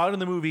and I saw it in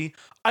the movie,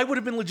 I would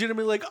have been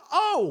legitimately like,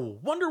 oh,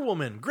 Wonder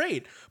Woman,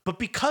 great. But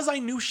because I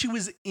knew she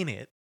was in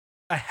it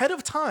ahead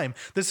of time,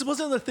 this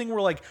wasn't the thing where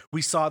like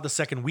we saw it the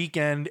second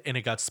weekend and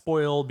it got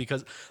spoiled,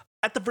 because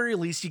at the very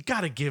least, you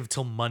got to give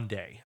till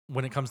Monday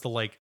when it comes to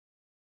like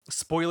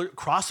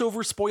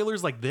crossover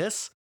spoilers like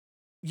this.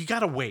 You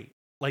got to wait.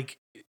 Like,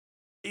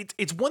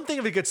 it's one thing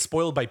if it gets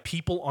spoiled by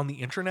people on the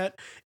internet.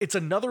 It's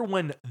another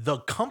when the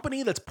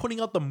company that's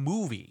putting out the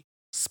movie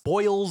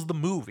spoils the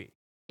movie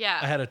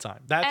ahead of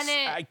time. That's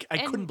I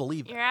couldn't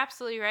believe that. You're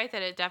absolutely right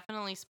that it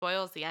definitely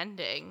spoils the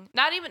ending.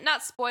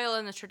 Not spoil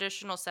in the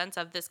traditional sense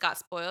of this got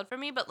spoiled for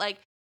me, but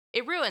like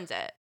it ruins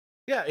it.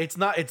 Yeah, it's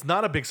not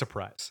a big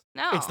surprise.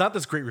 No. It's not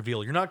this great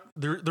reveal. You're not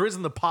there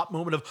isn't the pop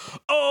moment of,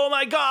 oh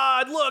my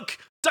God, look,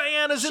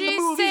 Diana's in the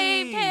movie.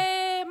 She saved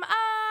him.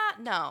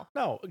 No.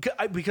 No,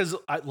 because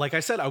like I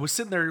said, I was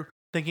sitting there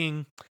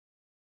thinking,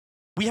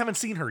 we haven't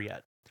seen her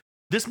yet.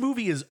 This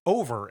movie is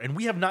over and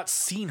we have not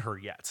seen her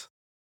yet.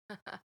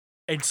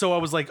 And so I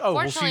was like, oh,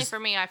 fortunately well, for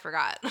me, I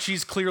forgot.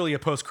 She's clearly a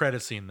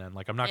post-credit scene then.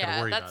 Like, I'm not going to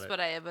worry about it. That's what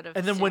I would have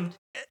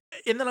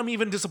And then I'm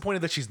even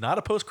disappointed that she's not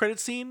a post-credit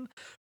scene.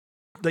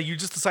 That you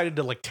just decided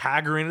to like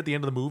tag her in at the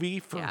end of the movie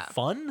for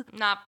fun.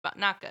 Not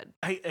good.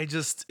 I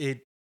just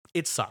it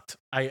sucked.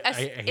 I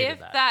hated if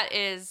that. That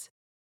is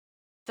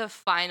the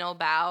final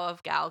bow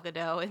of Gal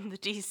Gadot in the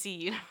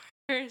DC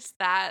universe.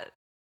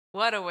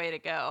 What a way to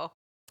go.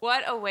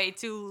 What a way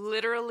to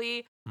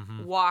literally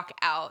walk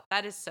out.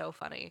 That is so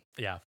funny.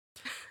 Yeah.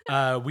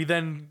 We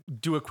then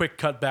do a quick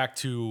cut back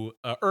to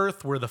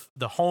Earth, where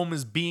the home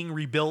is being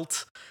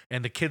rebuilt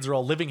and the kids are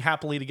all living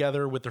happily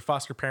together with their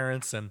foster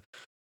parents, and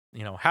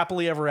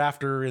happily ever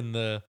after in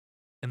the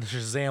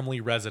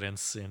Shazamly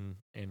residence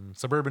in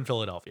suburban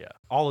Philadelphia.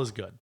 All is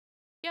good.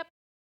 Yep.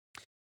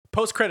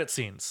 Post-credit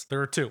scenes.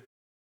 There are two.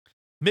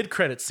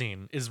 Mid-credit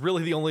scene is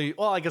really the only,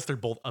 well, I guess they're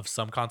both of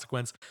some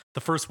consequence.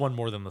 The first one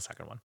more than the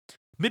second one.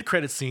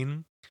 Mid-credit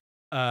scene,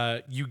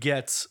 you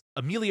get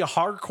Amelia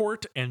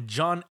Harcourt and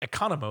John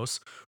Economos,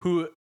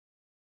 who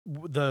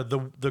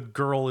the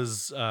girl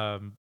is,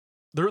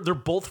 they're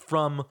both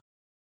from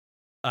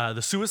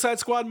the Suicide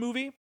Squad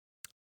movie.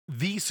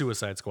 The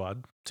Suicide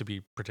Squad, to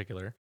be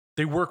particular.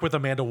 They work with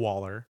Amanda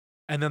Waller,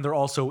 and then they're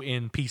also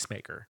in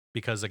Peacemaker,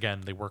 because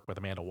again, they work with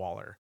Amanda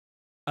Waller.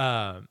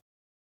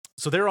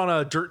 So they're on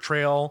a dirt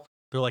trail.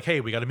 They're like,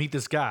 hey, we got to meet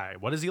this guy.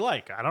 What is he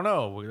like? I don't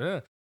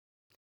know.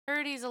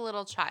 Heard he's a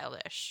little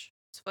childish.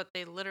 That's what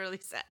they literally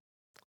said.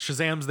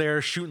 Shazam's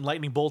there shooting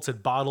lightning bolts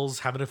at bottles,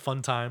 having a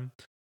fun time.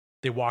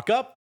 They walk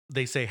up.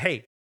 They say,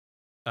 hey,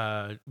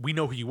 we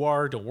know who you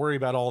are. Don't worry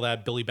about all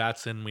that. Billy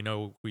Batson, we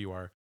know who you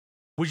are.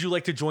 Would you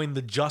like to join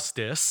the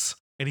Justice?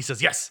 And he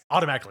says, yes,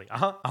 automatically.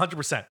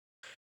 100%.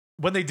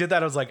 When they did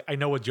that, I was like, I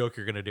know what joke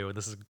you're going to do. And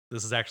this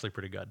is actually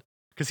pretty good.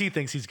 Because he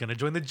thinks he's going to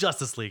join the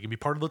Justice League and be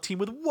part of the team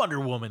with Wonder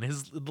Woman,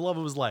 the love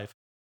of his life.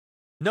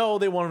 No,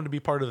 they want him to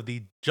be part of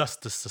the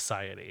Justice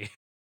Society.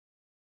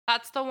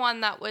 That's the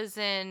one that was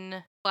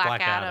in Black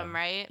Adam,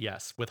 right?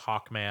 Yes, with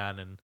Hawkman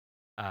and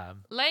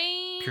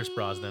Lame. Pierce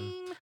Brosnan.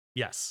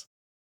 Yes.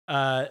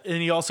 And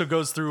he also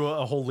goes through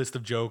a whole list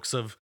of jokes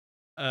of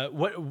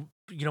what,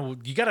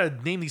 you got to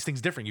name these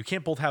things different. You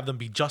can't both have them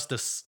be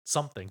Justice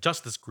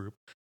Group.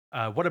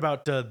 What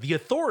about the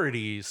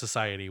Authority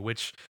Society,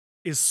 which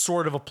is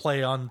sort of a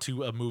play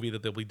onto a movie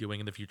that they'll be doing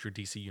in the future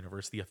DC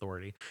universe, The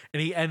Authority.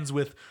 And he ends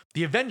with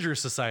the Avengers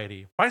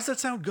Society. Why does that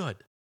sound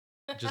good?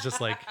 Just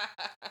like,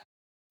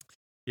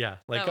 yeah,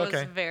 like, that was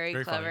okay.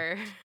 very clever.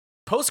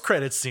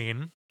 Post-credits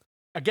scene.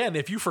 Again,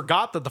 if you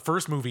forgot that the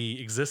first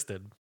movie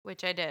existed,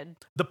 Which I did.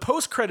 the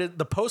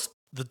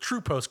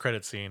true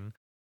post-credit scene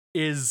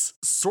is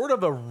sort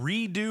of a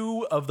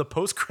redo of the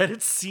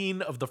post-credit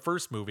scene of the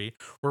first movie,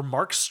 where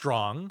Mark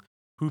Strong,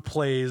 who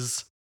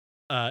plays,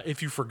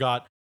 if you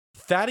forgot,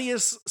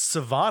 Thaddeus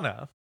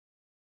Savannah.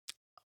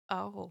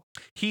 Oh.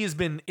 He has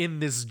been in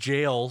this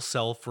jail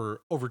cell for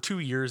over 2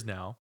 years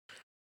now,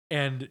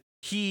 and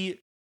he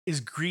is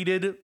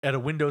greeted at a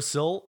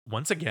windowsill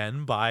once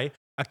again by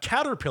a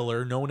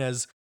caterpillar known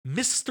as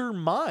Mr.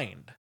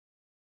 Mind.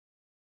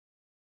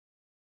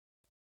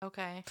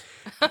 Okay.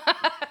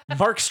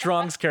 Mark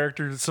Strong's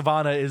character,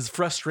 Savannah, is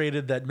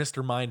frustrated that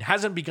Mr. Mind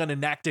hasn't begun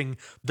enacting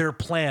their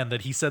plan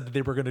that he said that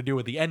they were going to do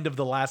at the end of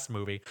the last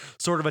movie.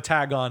 Sort of a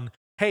tag on,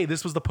 hey,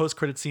 this was the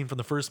post-credit scene from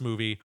the first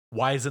movie.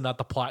 Why is it not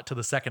the plot to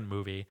the second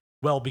movie?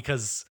 Well,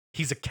 because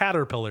he's a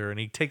caterpillar and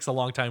he takes a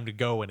long time to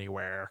go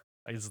anywhere.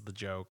 Is the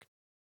joke.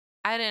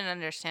 I didn't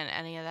understand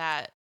any of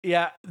that.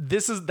 Yeah,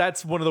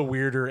 that's one of the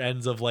weirder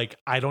ends of, like,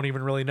 I don't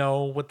even really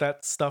know what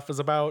that stuff is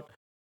about.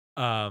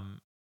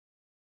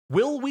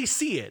 Will we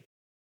see it?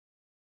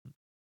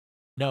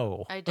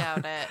 No. I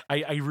doubt it.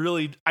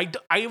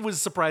 I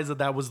was surprised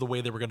that was the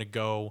way they were going to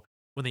go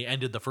when they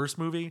ended the first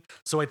movie.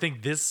 So I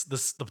think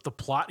the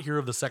plot here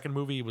of the second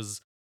movie was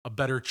a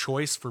better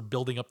choice for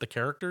building up the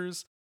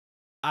characters.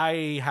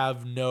 I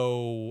have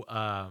no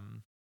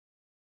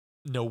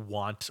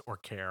want or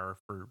care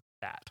for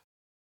that.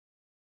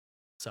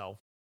 So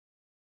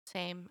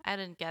Same. I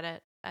didn't get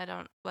it. I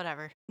don't.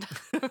 Whatever.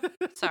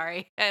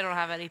 Sorry, I don't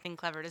have anything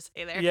clever to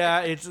say there.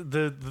 yeah, it's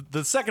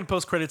the second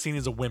post credit scene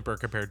is a whimper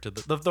compared to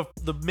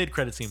the mid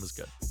credit scene was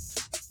good.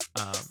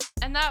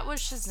 And that was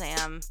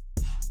Shazam.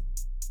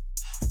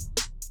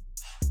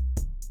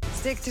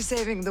 Stick to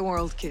saving the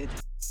world, kid.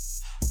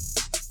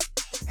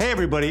 Hey,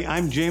 everybody,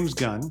 I'm James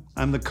Gunn.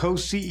 I'm the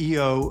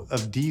co-CEO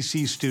of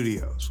DC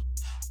Studios.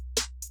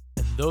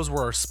 And those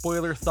were our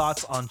spoiler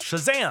thoughts on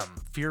Shazam!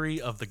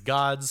 Fury of the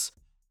Gods.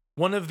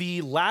 One of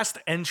the last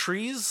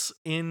entries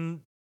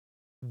in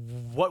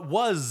what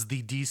was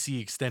the DC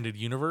Extended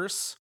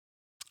Universe.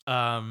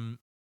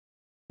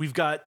 We've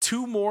got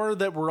two more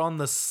that were on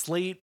the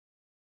slate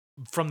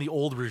from the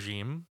old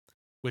regime,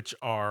 which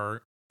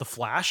are The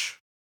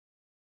Flash,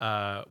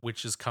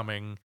 which is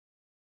coming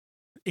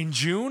in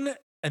June.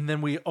 And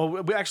then we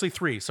actually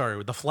three,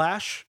 sorry. The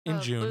Flash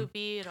in June.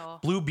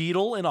 Blue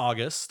Beetle in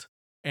August.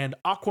 And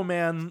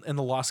Aquaman and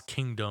the Lost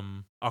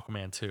Kingdom,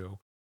 Aquaman 2,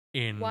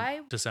 in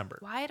December.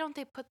 Why don't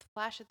they put the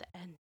Flash at the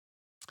end?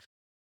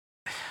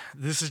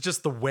 This is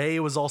just the way it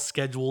was all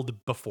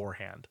scheduled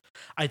beforehand.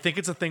 I think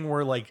it's a thing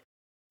where, like,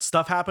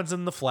 stuff happens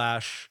in the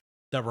Flash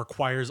that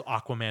requires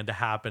Aquaman to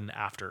happen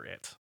after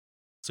it.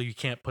 So you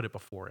can't put it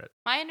before it.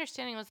 My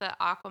understanding was that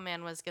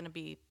Aquaman was going to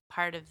be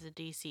part of the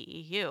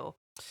DCEU.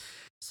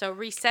 So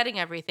resetting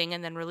everything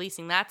and then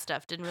releasing that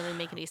stuff didn't really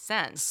make any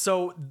sense.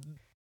 So,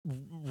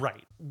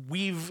 right.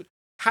 We've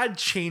had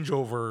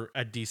changeover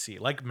at DC,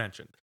 like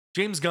mentioned.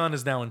 James Gunn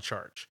is now in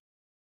charge.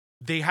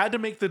 They had to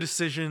make the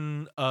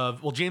decision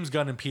of, well, James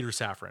Gunn and Peter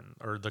Safran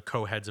are the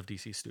co-heads of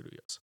DC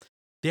Studios.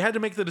 They had to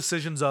make the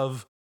decisions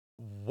of,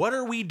 what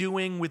are we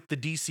doing with the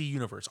DC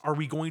universe? Are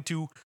we going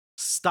to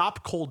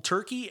stop cold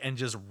turkey and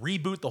just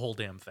reboot the whole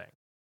damn thing?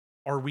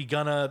 Are we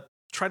gonna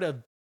try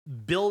to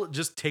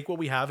just take what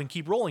we have and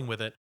keep rolling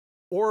with it?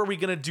 Or are we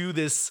gonna do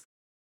this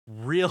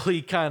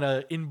really kind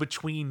of in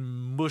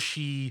between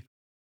mushy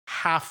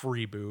half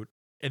reboot?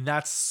 And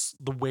that's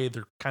the way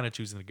they're kind of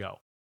choosing to go.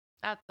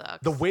 That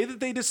sucks. The way that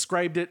they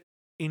described it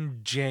in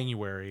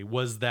January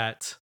was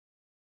that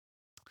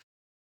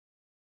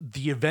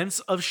the events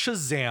of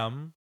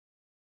Shazam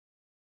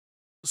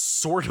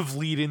sort of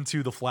lead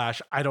into the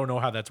Flash. I don't know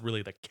how that's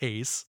really the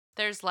case.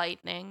 There's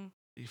lightning.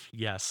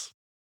 Yes.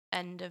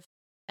 End of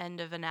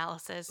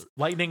analysis.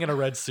 Lightning in a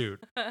red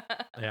suit.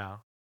 Yeah.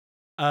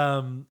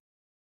 Then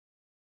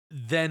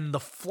the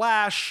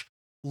Flash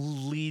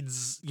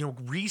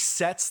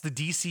resets the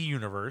DC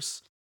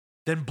universe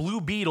Then Blue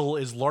Beetle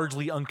is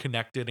largely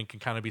unconnected and can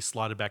kind of be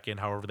slotted back in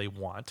however they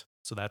want.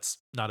 So that's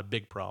not a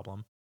big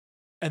problem.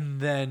 And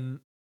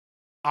then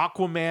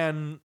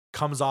Aquaman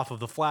comes off of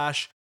The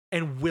Flash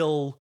and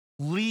will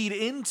lead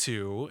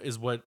into, is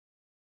what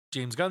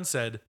James Gunn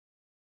said,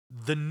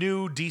 the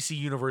new DC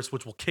universe,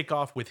 which will kick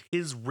off with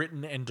his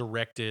written and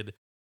directed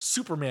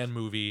Superman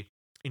movie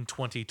in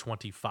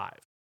 2025.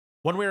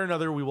 One way or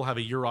another, we will have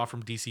a year off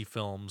from DC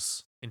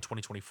films in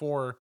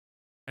 2024,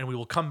 and we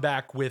will come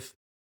back with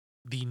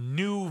the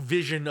new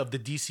vision of the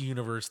DC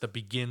universe that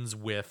begins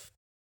with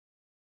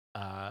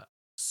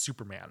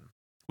Superman,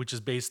 which is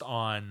based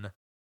on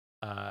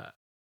a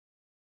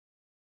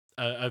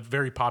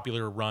very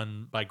popular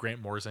run by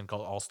Grant Morrison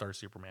called All-Star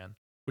Superman,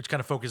 which kind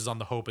of focuses on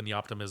the hope and the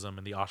optimism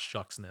and the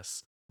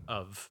shucksness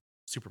of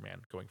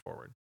Superman going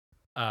forward.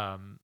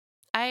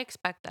 I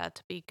expect that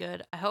to be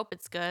good. I hope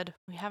it's good.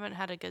 We haven't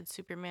had a good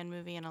Superman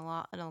movie in a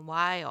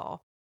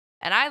while.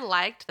 And I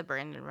liked the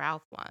Brandon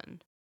Routh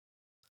one.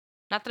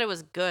 Not that it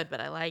was good,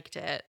 but I liked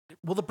it.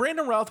 Well, the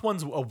Brandon Routh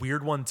one's a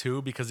weird one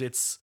too, because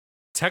it's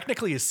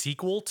technically a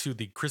sequel to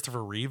the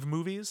Christopher Reeve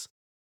movies.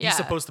 He's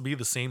supposed to be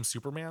the same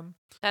Superman.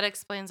 That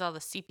explains all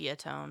the sepia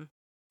tone.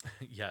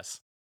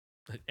 Yes.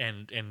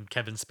 And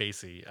Kevin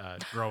Spacey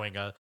growing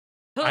a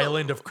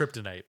island of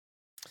kryptonite.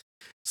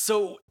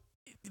 So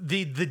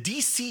the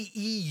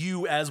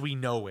DCEU as we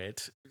know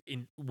it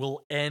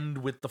will end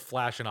with The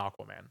Flash and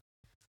Aquaman.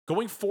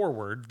 Going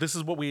forward, this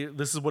is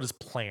what is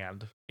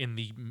planned in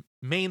the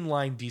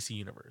mainline DC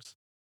universe.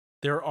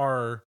 There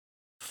are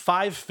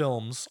 5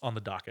 films on the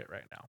docket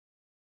right now.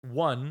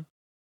 1,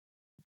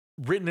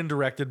 written and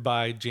directed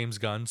by James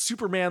Gunn,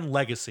 Superman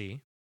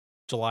Legacy,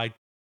 July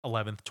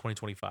 11th,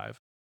 2025.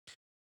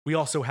 We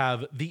also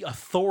have The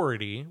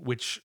Authority,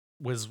 which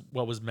was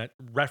what was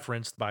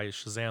referenced by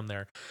Shazam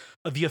there.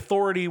 The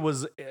Authority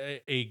was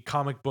a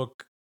comic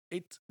book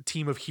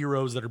team of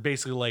heroes that are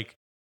basically like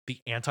the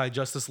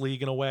anti-Justice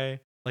League in a way.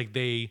 Like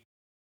they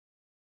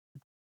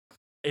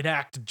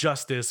enact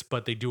justice,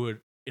 but they do it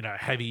in a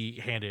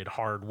heavy-handed,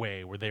 hard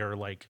way where they are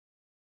like,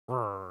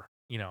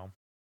 you know,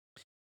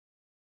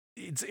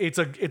 it's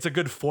a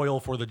good foil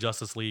for the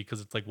Justice League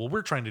because it's like, well,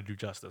 we're trying to do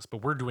justice,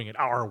 but we're doing it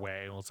our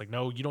way. Well, it's like,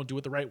 no, you don't do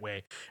it the right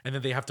way. And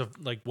then they have to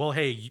like, well,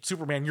 hey,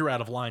 Superman, you're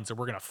out of line, so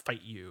we're gonna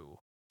fight you,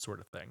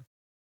 sort of thing.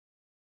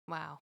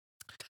 Wow.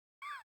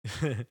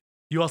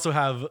 You also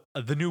have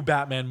the new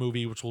Batman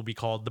movie, which will be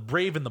called The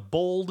Brave and the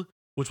Bold,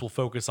 which will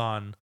focus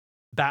on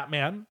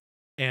Batman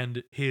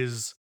and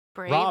his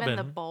Brave Robin. and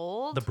the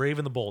Bold? The Brave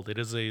and the Bold. It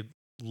is a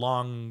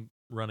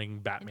long-running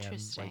Batman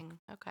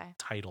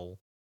title.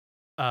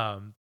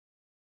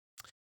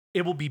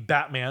 It will be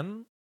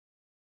Batman,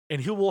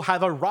 and he will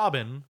have a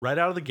Robin right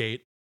out of the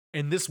gate.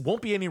 And this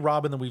won't be any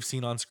Robin that we've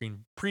seen on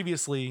screen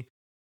previously,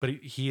 but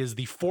he is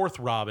the 4th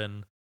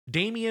Robin,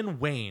 Damian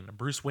Wayne,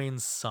 Bruce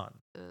Wayne's son.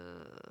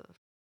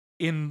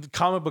 In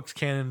comic books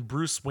canon,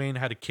 Bruce Wayne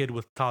had a kid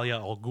with Talia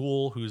al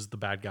Ghul, who's the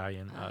bad guy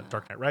in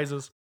Dark Knight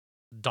Rises,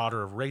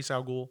 daughter of Ra's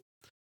al Ghul.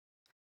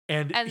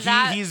 And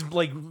he's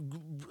like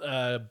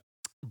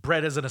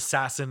bred as an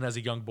assassin as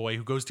a young boy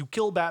who goes to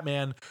kill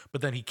Batman,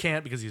 but then he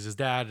can't because he's his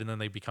dad, and then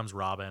they becomes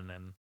Robin.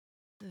 And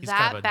he's that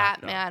kind of a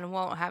Batman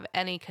won't have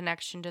any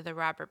connection to the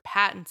Robert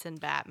Pattinson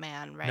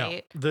Batman,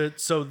 right? No.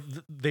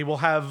 They will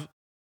have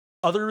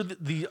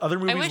the other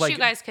movies. I wish like, you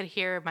guys could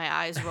hear my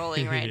eyes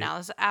rolling right now.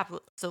 It's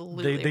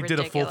absolutely they ridiculous. did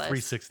a full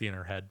 360 in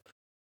her head.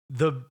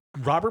 The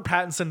Robert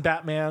Pattinson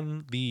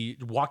Batman, the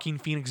Joaquin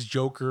Phoenix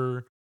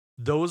Joker,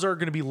 those are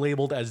going to be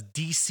labeled as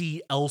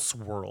DC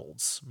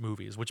Elseworlds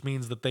movies, which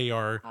means that they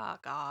are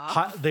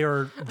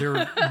they're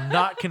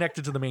not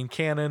connected to the main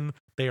canon.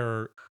 They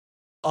are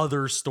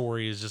other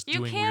stories just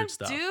doing weird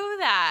stuff.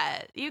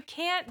 You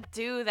can't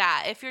do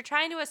that. If you're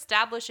trying to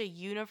establish a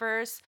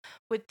universe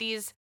with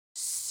these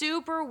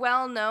super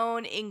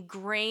well-known,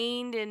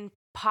 ingrained in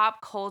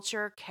pop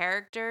culture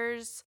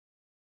characters,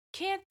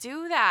 can't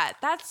do that.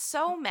 That's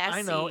so messy.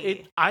 I know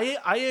it. I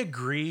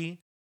agree.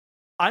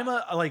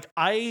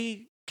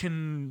 I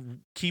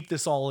can keep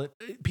this all.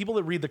 People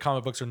that read the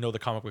comic books or know the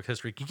comic book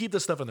history can keep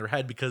this stuff in their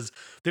head because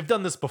they've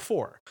done this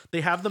before.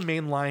 They have the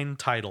mainline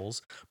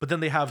titles, but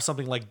then they have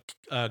something like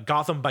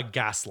Gotham by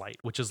Gaslight,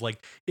 which is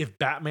like if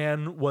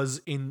Batman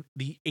was in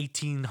the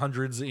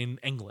 1800s in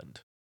England,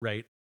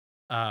 right?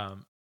 But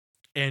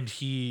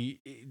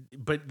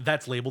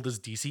that's labeled as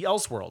DC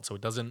Elseworld, so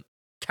it doesn't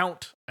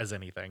count as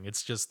anything.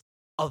 It's just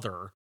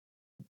other,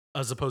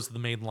 as opposed to the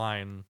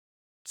mainline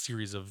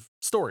series of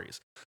stories.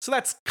 So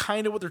that's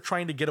kind of what they're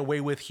trying to get away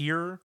with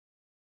here.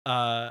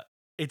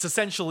 It's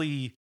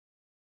essentially,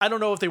 I don't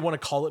know if they want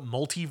to call it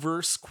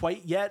multiverse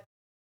quite yet,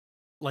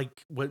 like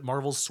what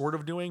Marvel's sort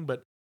of doing,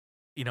 but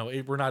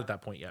we're not at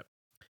that point yet.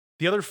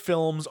 The other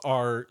films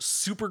are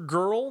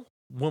Supergirl,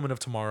 Woman of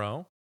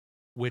Tomorrow,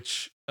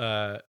 which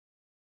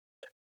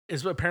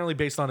is apparently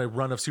based on a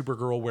run of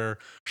Supergirl where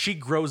she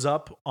grows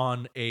up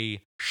on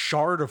a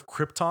shard of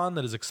Krypton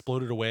that is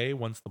exploded away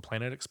once the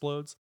planet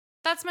explodes.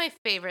 That's my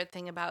favorite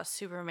thing about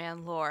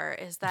Superman lore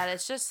is that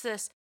it's just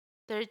this.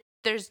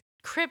 There's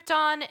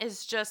Krypton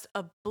is just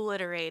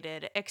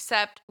obliterated,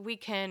 except we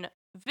can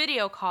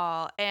video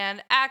call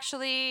and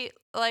actually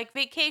like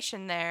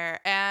vacation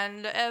there,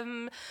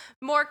 and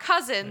more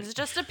cousins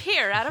just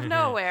appear out of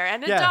nowhere,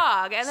 and a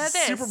dog and a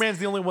this. Superman's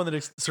the only one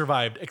that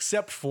survived,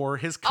 except for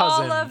his All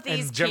cousin of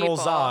these and General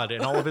people. Zod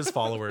and all of his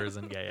followers.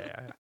 And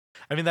yeah.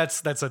 I mean,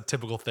 that's a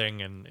typical thing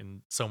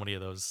in so many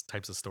of those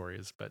types of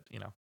stories. But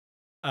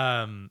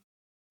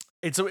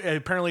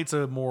apparently it's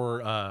a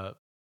more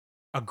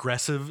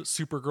aggressive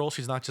Supergirl.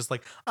 She's not just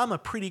like, I'm a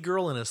pretty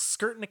girl in a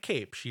skirt and a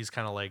cape. She's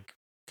kind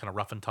of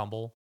rough and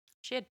tumble.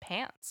 She had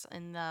pants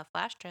in the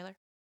Flash trailer.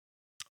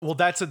 Well,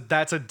 that's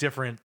a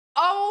different.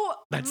 Oh,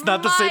 that's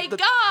not the same. God.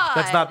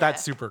 That's not that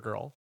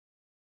Supergirl.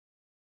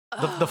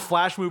 The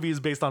Flash movie is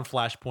based on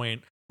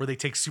Flashpoint, where they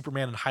take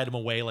Superman and hide him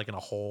away like in a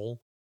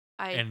hole,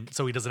 and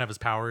so he doesn't have his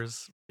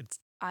powers.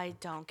 I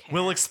don't care.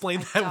 We'll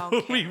explain that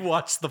when we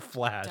watch The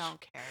Flash.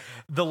 Don't care.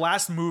 The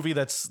last movie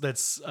that's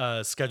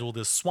scheduled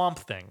is Swamp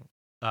Thing.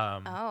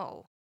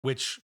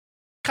 Which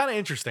kind of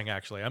interesting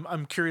actually.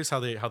 I'm curious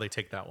how they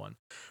take that one.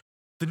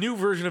 The new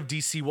version of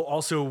DC will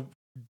also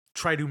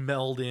try to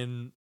meld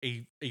in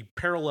a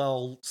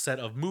parallel set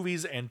of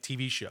movies and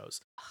TV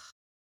shows.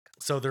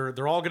 So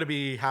they're all going to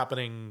be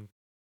happening,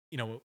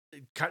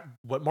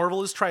 what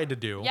Marvel has tried to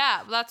do.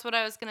 Yeah, that's what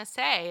I was going to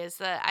say, is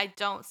that I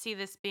don't see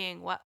this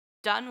being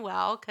done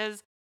well,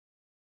 because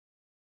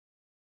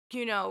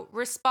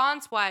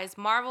response-wise,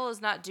 Marvel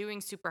is not doing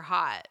super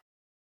hot.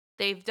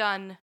 They've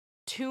done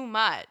too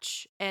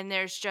much, and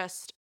there's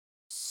just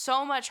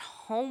so much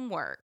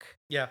homework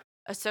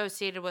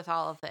associated with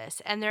all of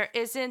this, and there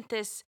isn't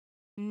this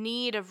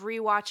need of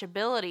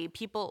rewatchability.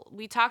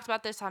 We talked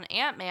about this on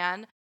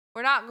Ant-Man.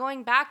 We're not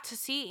going back to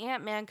see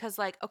Ant-Man because,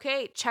 like,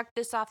 okay, check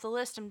this off the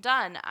list, I'm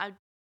done.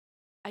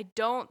 I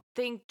don't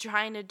think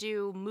trying to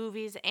do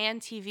movies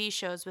and TV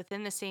shows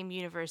within the same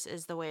universe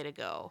is the way to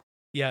go.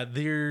 Yeah,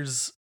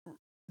 there's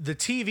the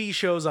TV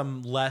shows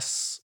I'm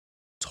less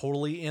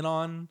totally in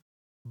on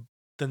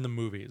than the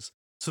movies.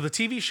 So the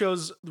TV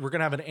shows, we're going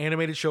to have an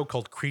animated show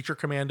called Creature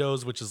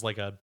Commandos, which is like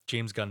a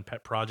James Gunn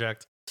pet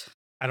project.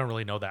 I don't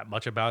really know that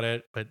much about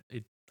it, but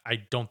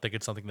I don't think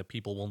it's something that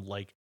people will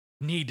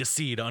need to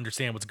see to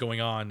understand what's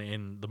going on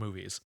in the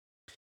movies.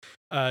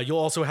 You'll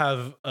also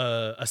have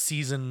a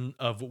season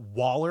of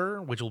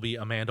Waller, which will be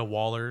Amanda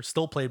Waller,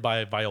 still played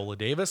by Viola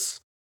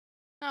Davis.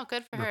 Oh,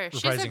 good for her.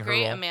 She's Reprising a her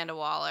great role. Amanda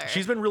Waller.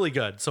 She's been really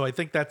good. So I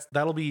think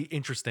that'll be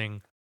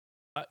interesting.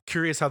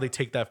 Curious how they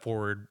take that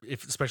forward,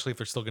 especially if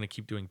they're still going to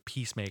keep doing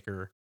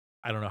Peacemaker.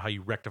 I don't know how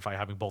you rectify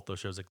having both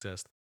those shows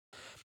exist.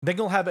 Then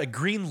you'll have a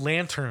Green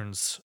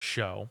Lanterns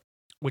show,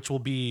 which will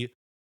be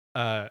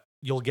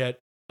you'll get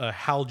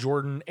Hal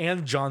Jordan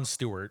and Jon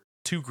Stewart,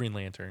 two Green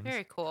Lanterns.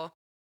 Very cool.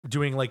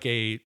 Doing like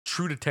a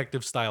True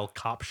Detective style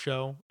cop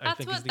show, I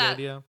think is the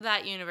idea.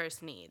 That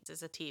universe needs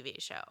is a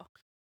TV show.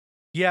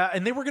 Yeah,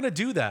 and they were going to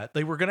do that.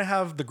 They were going to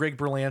have the Greg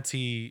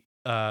Berlanti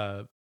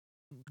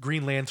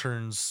Green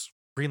Lantern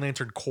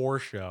Corps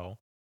show,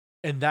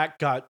 and that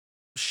got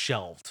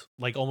shelved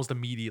like almost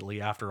immediately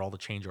after all the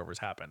changeovers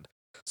happened.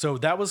 So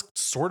that was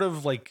sort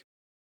of like,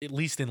 at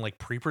least in like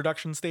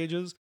pre-production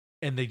stages,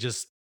 and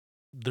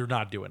they're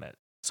not doing it.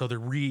 So they're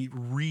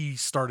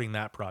restarting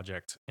that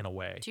project in a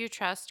way. Do you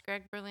trust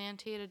Greg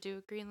Berlanti to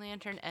do Green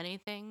Lantern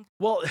anything?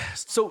 Well,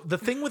 so the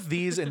thing with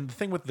these and the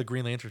thing with the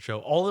Green Lantern show,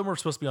 all of them are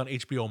supposed to be on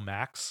HBO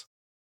Max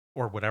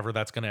or whatever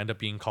that's going to end up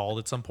being called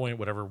at some point,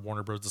 whatever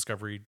Warner Bros.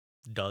 Discovery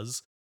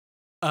does.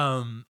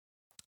 And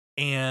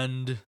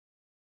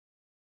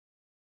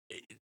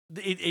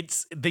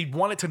it's they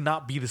want it to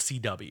not be the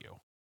CW.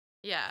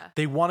 Yeah.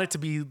 They want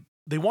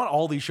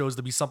all these shows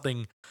to be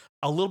something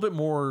a little bit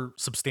more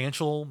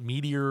substantial,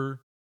 meatier,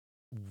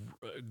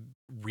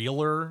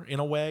 realer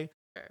in a way,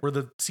 where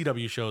the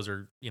CW shows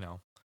are,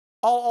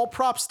 all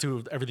props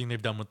to everything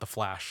they've done with The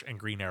Flash and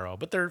Green Arrow,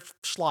 but they're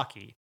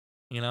schlocky,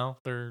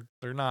 they're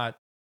not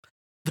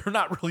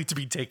really to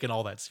be taken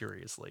all that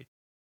seriously.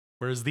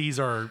 Whereas these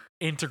are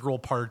integral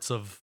parts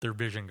of their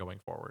vision going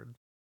forward.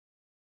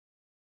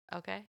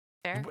 Okay.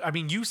 Fair. I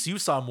mean, you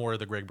saw more of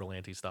the Greg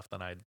Berlanti stuff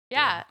than I did.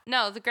 Yeah.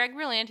 No, the Greg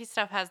Berlanti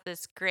stuff has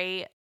this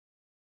great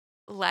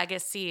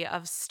legacy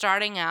of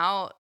starting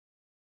out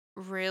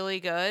really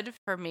good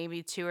for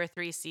maybe 2 or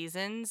 3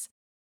 seasons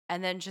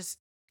and then just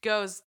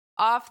goes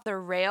off the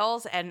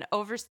rails and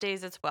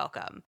overstays its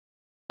welcome.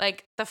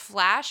 Like The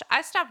Flash,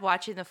 I stopped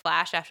watching The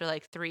Flash after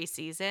like 3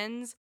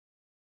 seasons.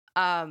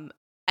 I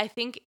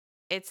think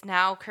it's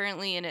now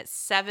currently in its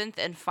 7th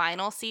and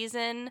final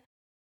season.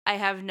 I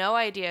have no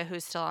idea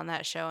who's still on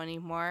that show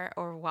anymore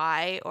or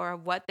why or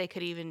what they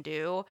could even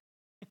do.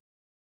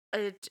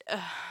 Good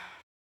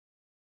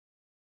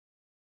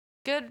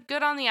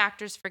on the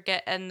actors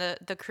and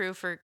the crew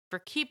for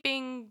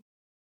keeping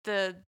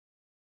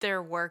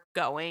their work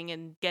going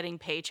and getting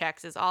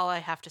paychecks is all I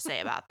have to say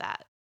about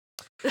that.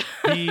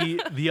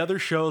 The other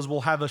shows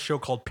will have a show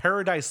called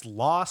Paradise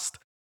Lost,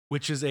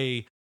 which is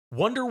a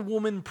Wonder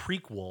Woman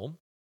prequel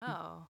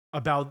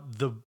about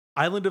the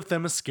island of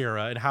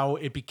Themyscira and how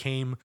it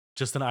became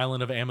just an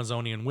island of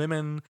Amazonian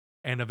women,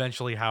 and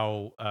eventually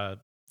how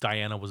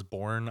Diana was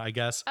born, I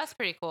guess. That's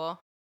pretty cool.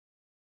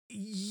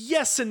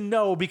 Yes and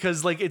no,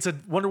 because like it's a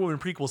Wonder Woman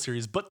prequel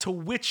series, but to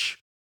which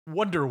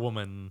Wonder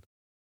Woman?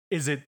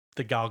 Is it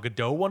the Gal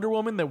Gadot Wonder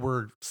Woman that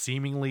we're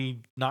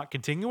seemingly not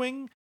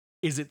continuing?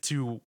 Is it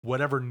to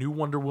whatever new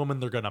Wonder Woman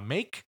they're gonna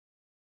make?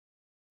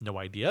 No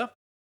idea.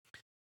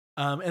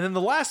 And then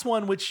the last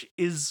one, which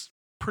is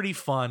pretty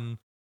fun,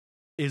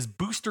 is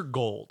Booster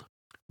Gold.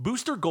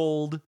 Booster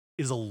Gold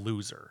is a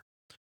loser.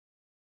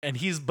 And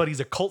he's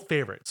a cult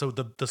favorite. So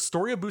the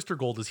story of Booster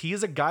Gold is he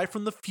is a guy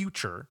from the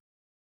future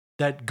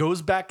that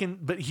goes back in,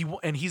 but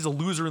he's a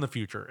loser in the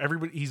future.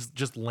 He's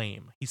just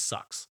lame. He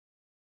sucks.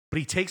 But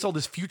he takes all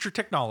this future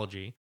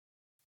technology,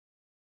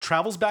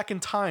 travels back in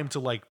time to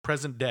like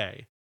present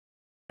day.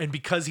 And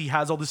because he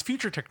has all this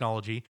future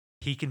technology,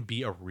 he can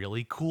be a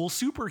really cool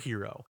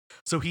superhero.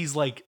 So he's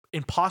like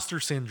imposter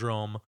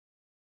syndrome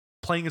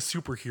playing a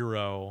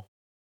superhero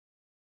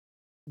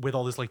with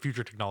all this like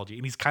future technology.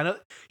 And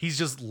he's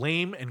just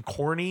lame and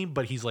corny,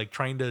 but he's like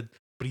but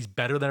he's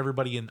better than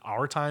everybody in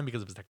our time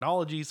because of his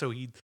technology. So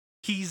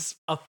he's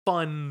a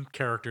fun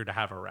character to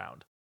have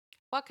around.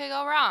 What could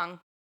go wrong?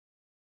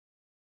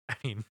 I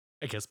mean,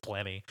 I guess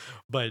plenty,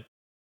 but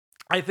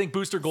I think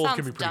Booster Gold can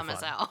be pretty dumb fun.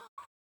 as hell.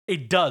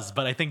 It does,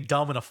 but I think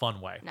dumb in a fun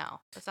way.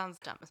 No, it sounds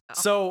dumb as hell.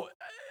 So,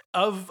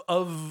 of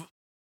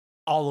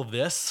all of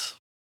this,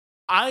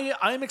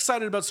 I'm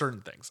excited about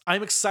certain things.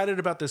 I'm excited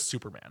about this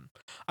Superman.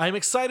 I'm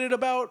excited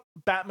about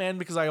Batman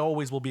because I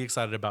always will be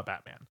excited about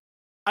Batman.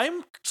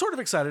 I'm sort of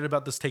excited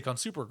about this take on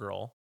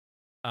Supergirl.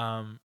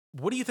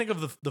 What do you think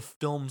of the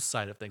film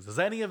side of things? Does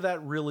any of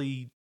that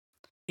really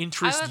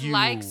interest you?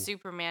 I would like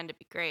Superman to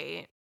be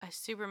great.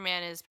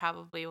 Superman is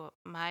probably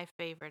my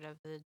favorite of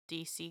the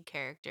DC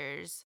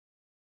characters.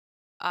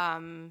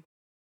 And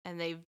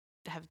they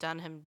have done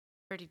him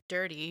pretty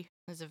dirty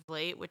as of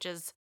late, which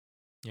is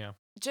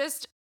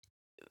just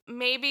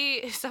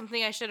maybe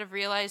something I should have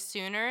realized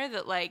sooner,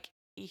 that like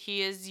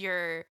he is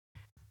your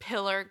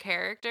pillar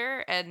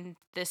character and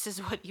this is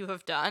what you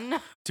have done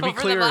to be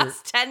over clear, the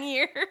last 10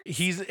 years.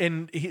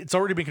 It's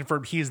already been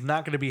confirmed he is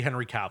not going to be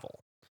Henry Cavill.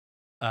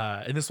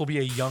 And this will be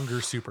a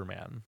younger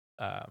Superman.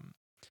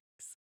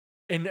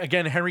 And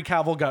again, Henry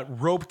Cavill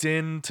got roped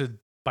in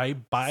by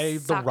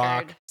The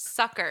Rock,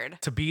 suckered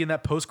to be in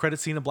that post-credit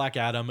scene of Black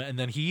Adam, and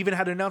then he even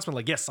had an announcement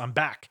like, "Yes, I'm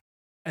back."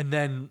 And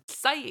then,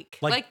 psych,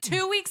 like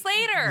 2 weeks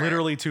later,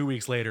 literally 2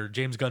 weeks later,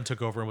 James Gunn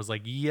took over and was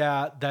like,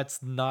 "Yeah,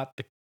 that's not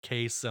the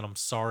case, and I'm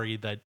sorry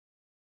that."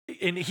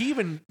 And he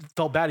even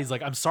felt bad. He's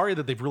like, "I'm sorry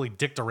that they've really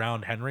dicked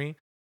around Henry,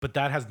 but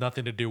that has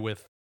nothing to do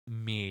with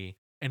me,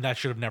 and that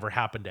should have never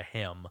happened to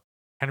him.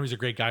 Henry's a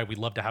great guy. We'd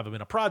love to have him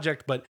in a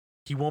project, but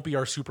he won't be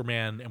our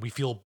Superman, and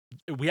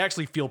we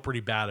actually feel pretty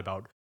bad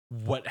about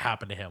what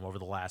happened to him over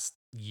the last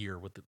year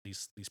with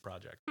these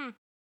projects."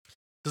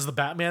 Does the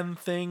Batman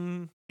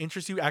thing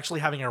interest you?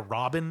 Actually having a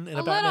Robin in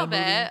a Batman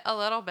movie? A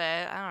little bit.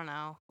 I don't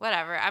know.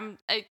 Whatever.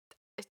 I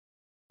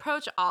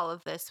approach all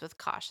of this with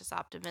cautious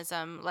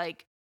optimism.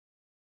 Like,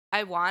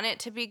 I want it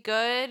to be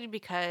good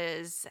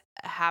because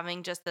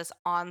having just this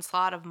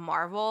onslaught of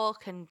Marvel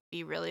can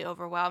be really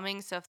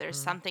overwhelming. So if there's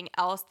something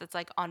else that's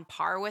like on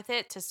par with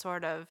it to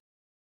sort of,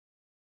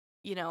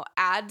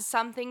 add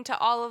something to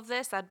all of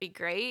this, that'd be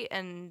great.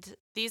 And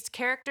these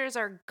characters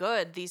are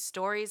good. These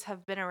stories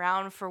have been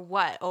around for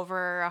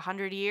over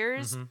 100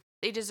 years. Mm-hmm.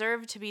 They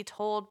deserve to be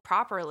told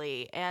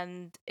properly,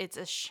 and it's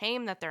a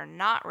shame that they're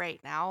not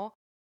right now.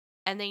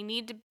 And they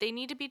need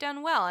to be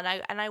done well.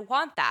 And I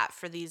want that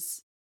for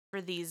these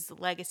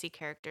legacy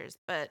characters,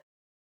 but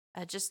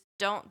I just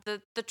don't.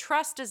 The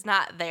trust is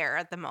not there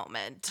at the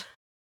moment.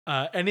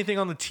 Anything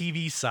on the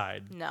TV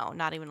side? No,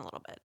 not even a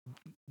little bit.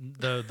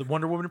 The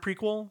Wonder Woman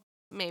prequel?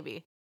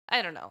 Maybe.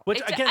 I don't know.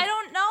 Which, again, I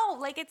don't know.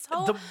 Like, it's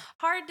so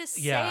hard to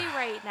say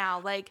right now.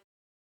 Like,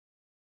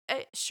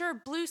 sure,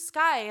 blue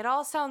sky, it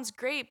all sounds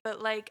great,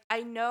 but like,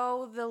 I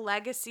know the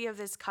legacy of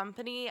this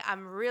company.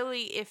 I'm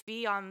really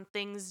iffy on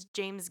things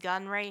James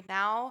Gunn right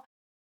now.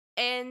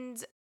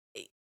 And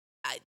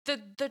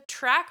the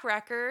track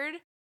record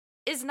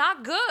is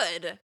not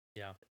good.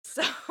 Yeah.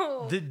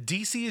 So the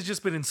DC has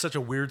just been in such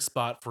a weird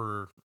spot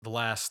for the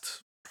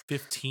last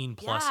 15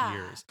 plus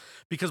years,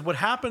 because what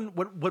happened,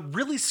 what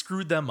really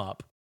screwed them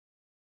up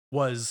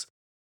was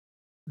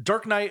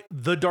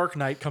The Dark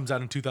Knight comes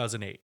out in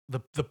 2008,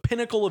 the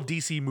pinnacle of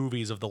DC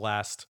movies of the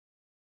last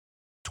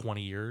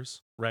 20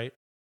 years, right?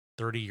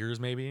 30 years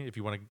maybe, if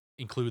you want to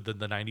include the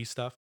 90s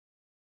stuff.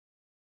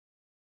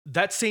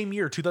 That same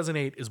year,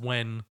 2008, is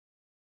when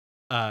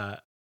Iron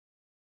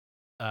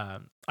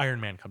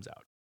Man comes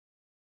out.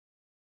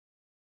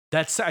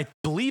 I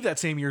believe that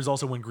same year is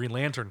also when Green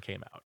Lantern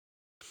came out.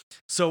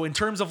 So in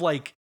terms of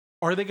like,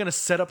 are they going to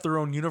set up their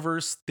own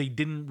universe? They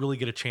didn't really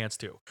get a chance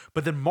to.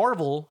 But then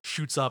Marvel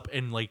shoots up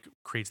and like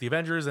creates the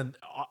Avengers, and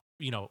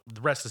the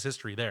rest is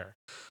history there.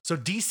 So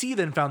DC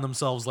then found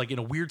themselves like in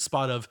a weird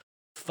spot of,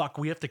 fuck,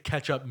 we have to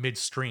catch up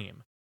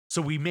midstream.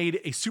 So we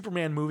made a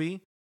Superman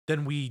movie,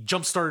 then we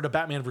jump-started a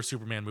Batman vs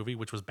Superman movie,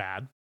 which was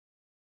bad.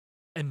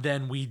 And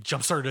then we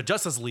jump-started a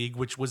Justice League,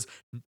 which was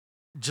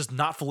just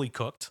not fully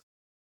cooked.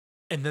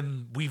 And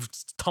then we've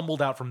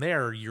tumbled out from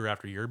there year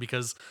after year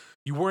because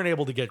you weren't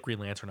able to get Green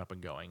Lantern up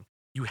and going.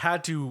 You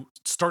had to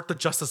start the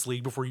Justice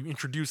League before you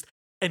introduced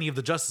any of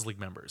the Justice League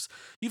members.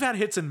 You've had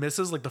hits and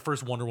misses, like the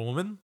first Wonder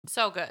Woman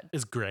So good.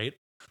 is great.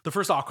 The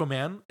first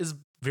Aquaman is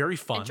very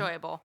fun.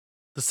 Enjoyable.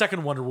 The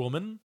second Wonder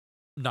Woman,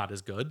 not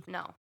as good.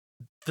 No.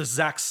 The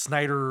Zack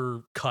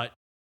Snyder cut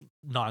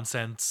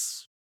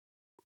nonsense.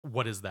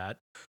 What is that?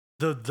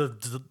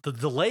 The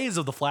delays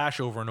of the Flash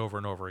over and over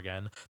and over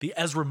again. The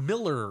Ezra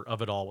Miller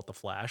of it all with the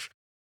Flash.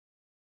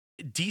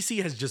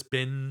 DC has just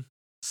been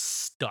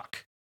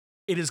stuck.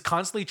 It has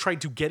constantly tried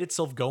to get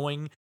itself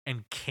going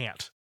and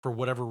can't for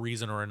whatever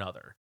reason or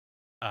another.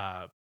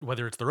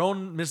 Whether it's their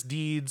own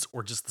misdeeds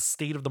or just the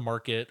state of the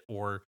market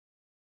or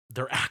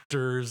their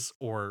actors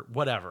or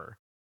whatever.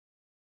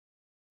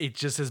 It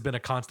just has been a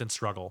constant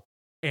struggle,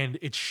 and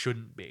it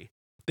shouldn't be.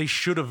 They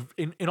should have,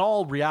 in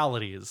all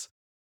realities,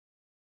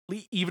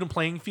 even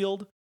playing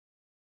field,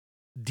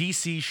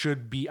 DC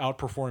should be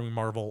outperforming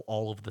Marvel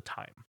all of the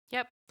time.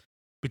 Yep.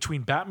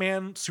 Between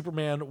Batman,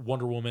 Superman,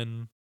 Wonder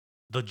Woman,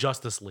 the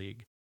Justice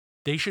League,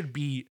 they should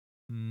be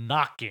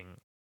knocking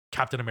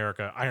Captain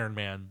America, Iron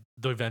Man,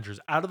 the Avengers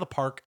out of the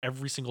park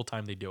every single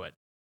time they do it.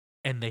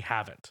 And they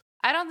haven't.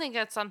 I don't think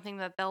that's something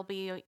that they'll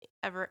be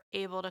ever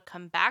able to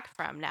come back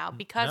from now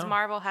because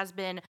Marvel has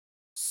been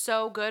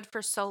so good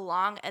for so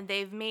long and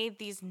they've made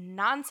these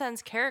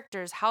nonsense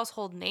characters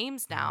household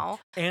names now.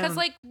 Because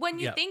like when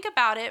you think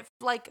about it,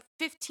 like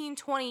 15,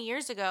 20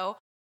 years ago,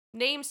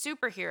 name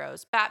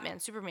superheroes, Batman,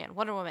 Superman,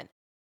 Wonder Woman.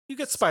 You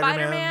get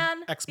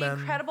Spider-Man, X-Men.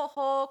 The Incredible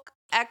Hulk,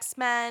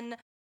 X-Men.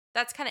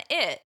 That's kind of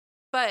it.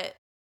 But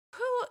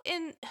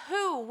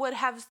who would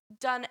have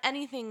done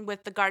anything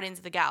with the Guardians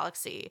of the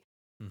Galaxy?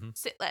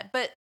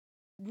 But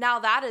now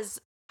that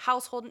is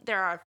household.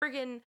 There are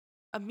friggin'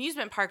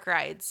 amusement park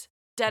rides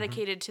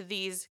dedicated to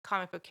these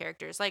comic book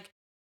characters. Like,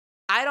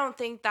 I don't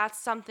think that's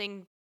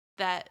something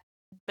that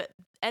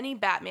any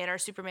Batman or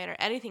Superman or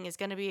anything is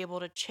going to be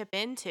able to chip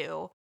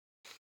into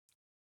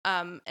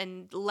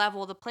and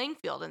level the playing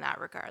field in that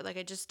regard. Like,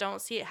 I just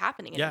don't see it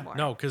happening anymore.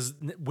 No, because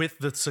with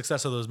the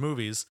success of those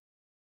movies,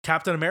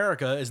 Captain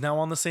America is now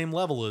on the same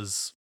level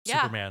as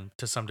Superman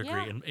to some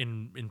degree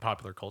in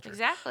popular culture.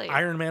 Exactly.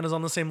 Iron Man is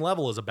on the same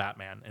level as a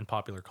Batman in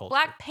popular culture.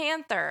 Black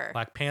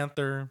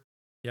Panther.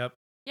 Yep.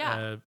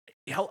 Yeah.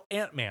 Hell,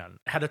 Ant-Man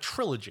had a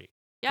trilogy,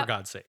 for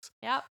God's sakes.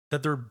 Yep.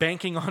 That they're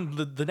banking on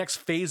the next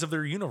phase of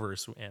their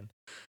universe in.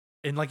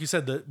 And like you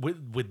said,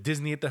 with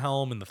Disney at the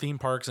helm and the theme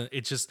parks, and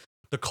it's just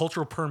the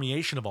cultural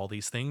permeation of all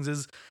these things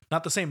is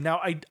not the same.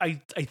 Now,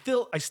 I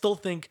still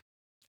think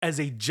as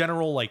a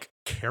general like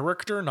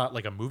character, not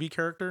like a movie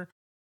character,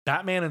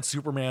 Batman and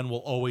Superman will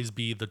always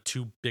be the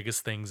two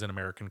biggest things in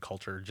American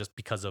culture just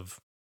because of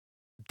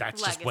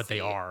that's legacy. Just what they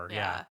are.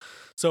 Yeah.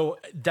 So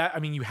that, I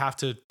mean, you have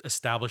to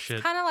establish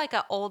it. Kind of like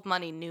an old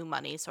money, new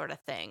money sort of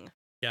thing.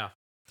 Yeah.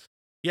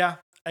 Yeah.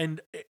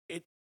 And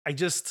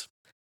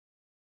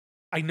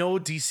I know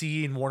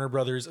DC and Warner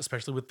Brothers,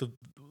 especially with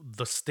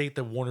the state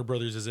that Warner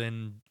Brothers is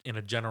in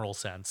a general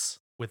sense,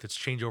 with its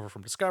changeover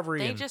from Discovery.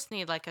 They just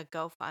need like a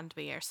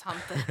GoFundMe or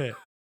something.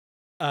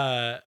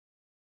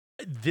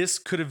 This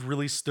could have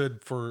really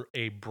stood for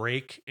a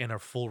break and a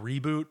full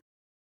reboot,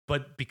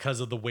 but because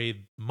of the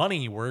way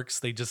money works,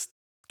 they just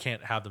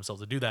can't have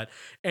themselves to do that.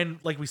 And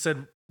like we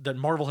said, that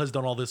Marvel has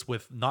done all this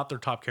with not their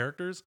top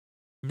characters.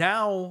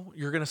 Now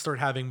you're going to start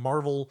having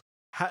Marvel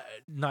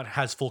not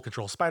has full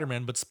control of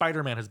Spider-Man, but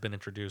Spider-Man has been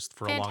introduced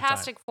for a long time.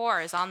 Fantastic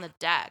Four is on the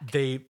deck.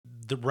 They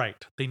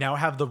now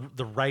have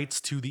the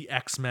rights to the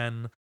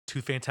X-Men,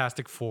 to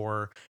Fantastic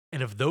Four,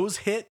 and if those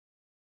hit,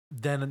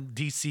 then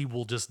DC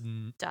will just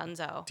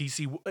Dunzo.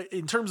 DC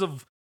in terms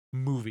of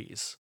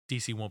movies,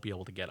 DC won't be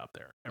able to get up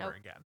there ever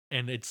again,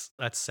 and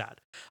that's sad.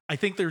 I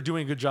think they're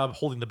doing a good job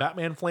holding the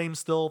Batman flame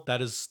still.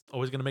 That is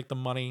always going to make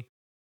them money.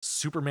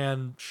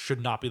 Superman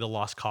should not be the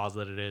lost cause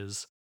that it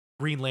is.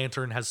 Green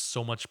Lantern has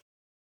so much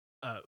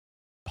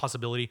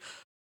possibility.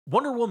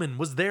 Wonder Woman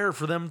was there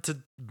for them to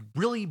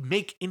really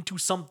make into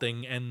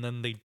something, and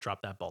then they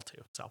dropped that ball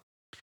too. So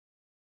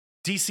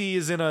DC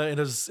is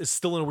is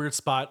still in a weird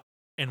spot,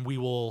 and we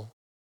will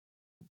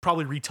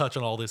probably retouch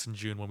on all this in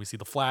June when we see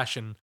the Flash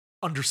and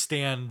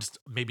understand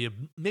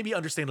maybe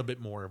understand a bit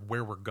more of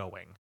where we're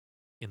going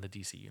in the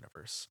DC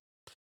universe.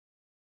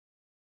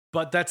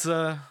 But that's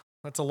a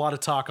lot of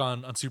talk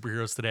on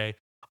superheroes today.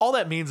 All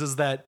that means is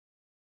that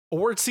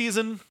award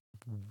season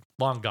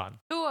long gone.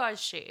 Who was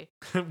she?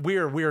 we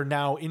are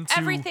now into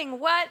everything.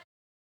 What?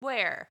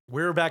 Where?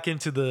 We're back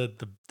into the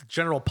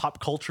general pop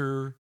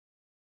culture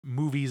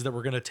movies that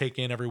we're going to take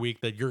in every week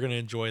that you're going to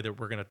enjoy, that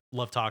we're going to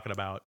love talking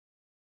about.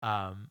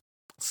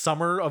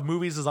 Summer of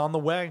movies is on the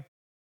way.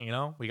 You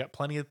know, we got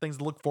plenty of things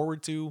to look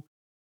forward to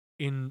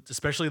in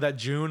especially that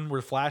June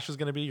where Flash is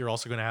going to be. You're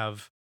also going to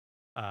have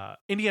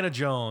Indiana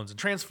Jones and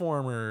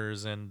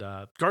Transformers and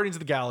Guardians of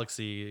the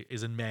Galaxy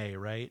is in May,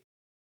 right?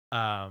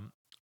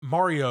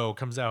 Mario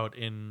comes out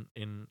in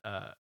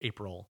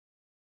April.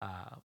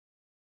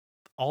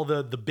 All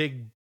the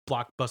big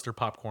blockbuster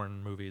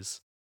popcorn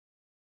movies.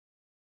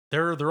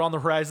 They're on the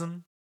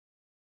horizon.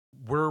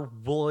 we're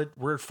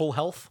at full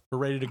health. We're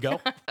ready to go.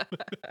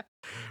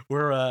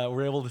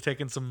 We're able to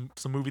take in some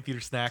movie theater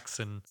snacks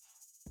and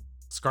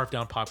scarf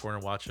down popcorn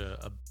and watch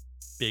a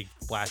big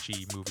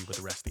flashy movie with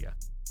the rest of you.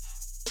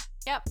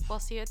 Yep, we'll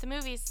see you at the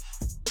movies.